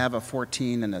 years. I have a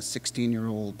 14 and a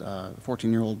 16-year-old,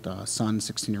 14-year-old son,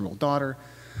 16-year-old daughter.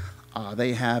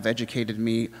 They have educated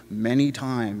me many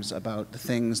times about the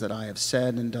things that I have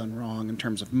said and done wrong in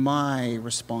terms of my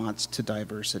response to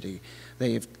diversity.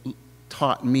 They've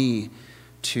taught me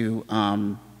to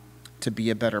be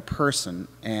a better person,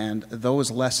 and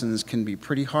those lessons can be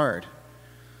pretty hard.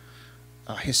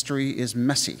 History is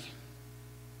messy,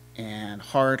 and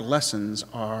hard lessons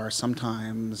are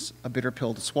sometimes a bitter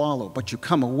pill to swallow, but you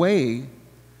come away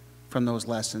from those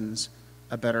lessons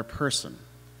a better person,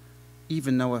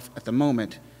 even though if at the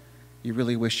moment you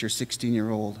really wish your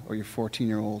 16-year-old or your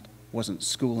 14-year-old wasn't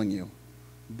schooling you.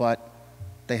 But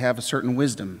they have a certain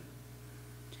wisdom.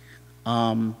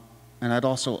 And I'd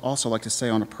also like to say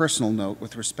on a personal note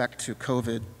with respect to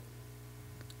COVID,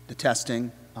 the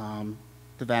testing,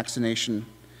 the vaccination,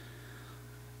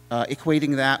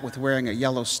 equating that with wearing a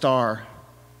yellow star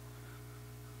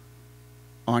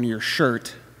on your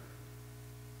shirt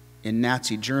in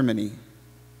Nazi Germany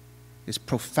is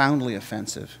profoundly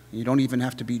offensive. You don't even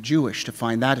have to be Jewish to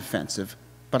find that offensive,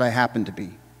 but I happen to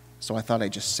be. So I thought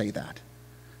I'd just say that.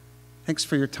 Thanks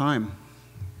for your time.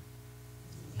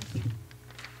 Thank you.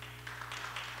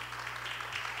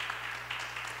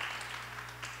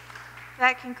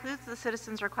 That concludes the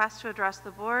citizens' request to address the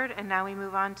board, and now we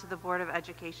move on to the Board of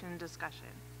Education discussion.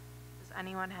 Does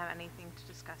anyone have anything to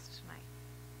discuss tonight?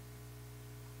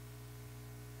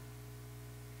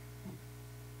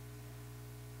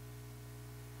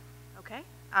 Okay,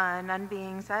 none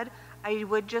being said, I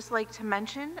would just like to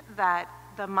mention that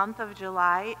the month of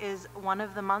July is one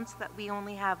of the months that we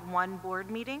only have one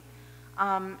board meeting.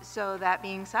 So that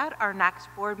being said, our next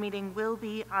board meeting will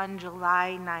be on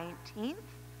July 19th.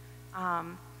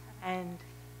 And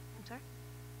I'm sorry?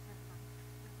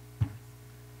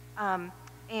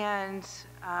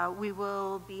 We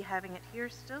will be having it here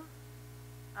still.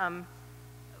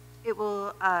 It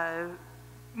will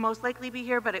most likely be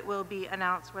here, but it will be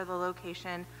announced where the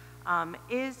location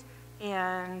is,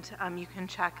 and you can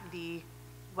check the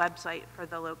website for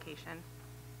the location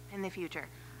in the future.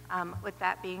 With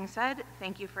that being said,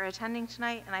 thank you for attending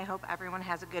tonight, and I hope everyone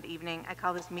has a good evening. I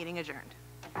call this meeting adjourned.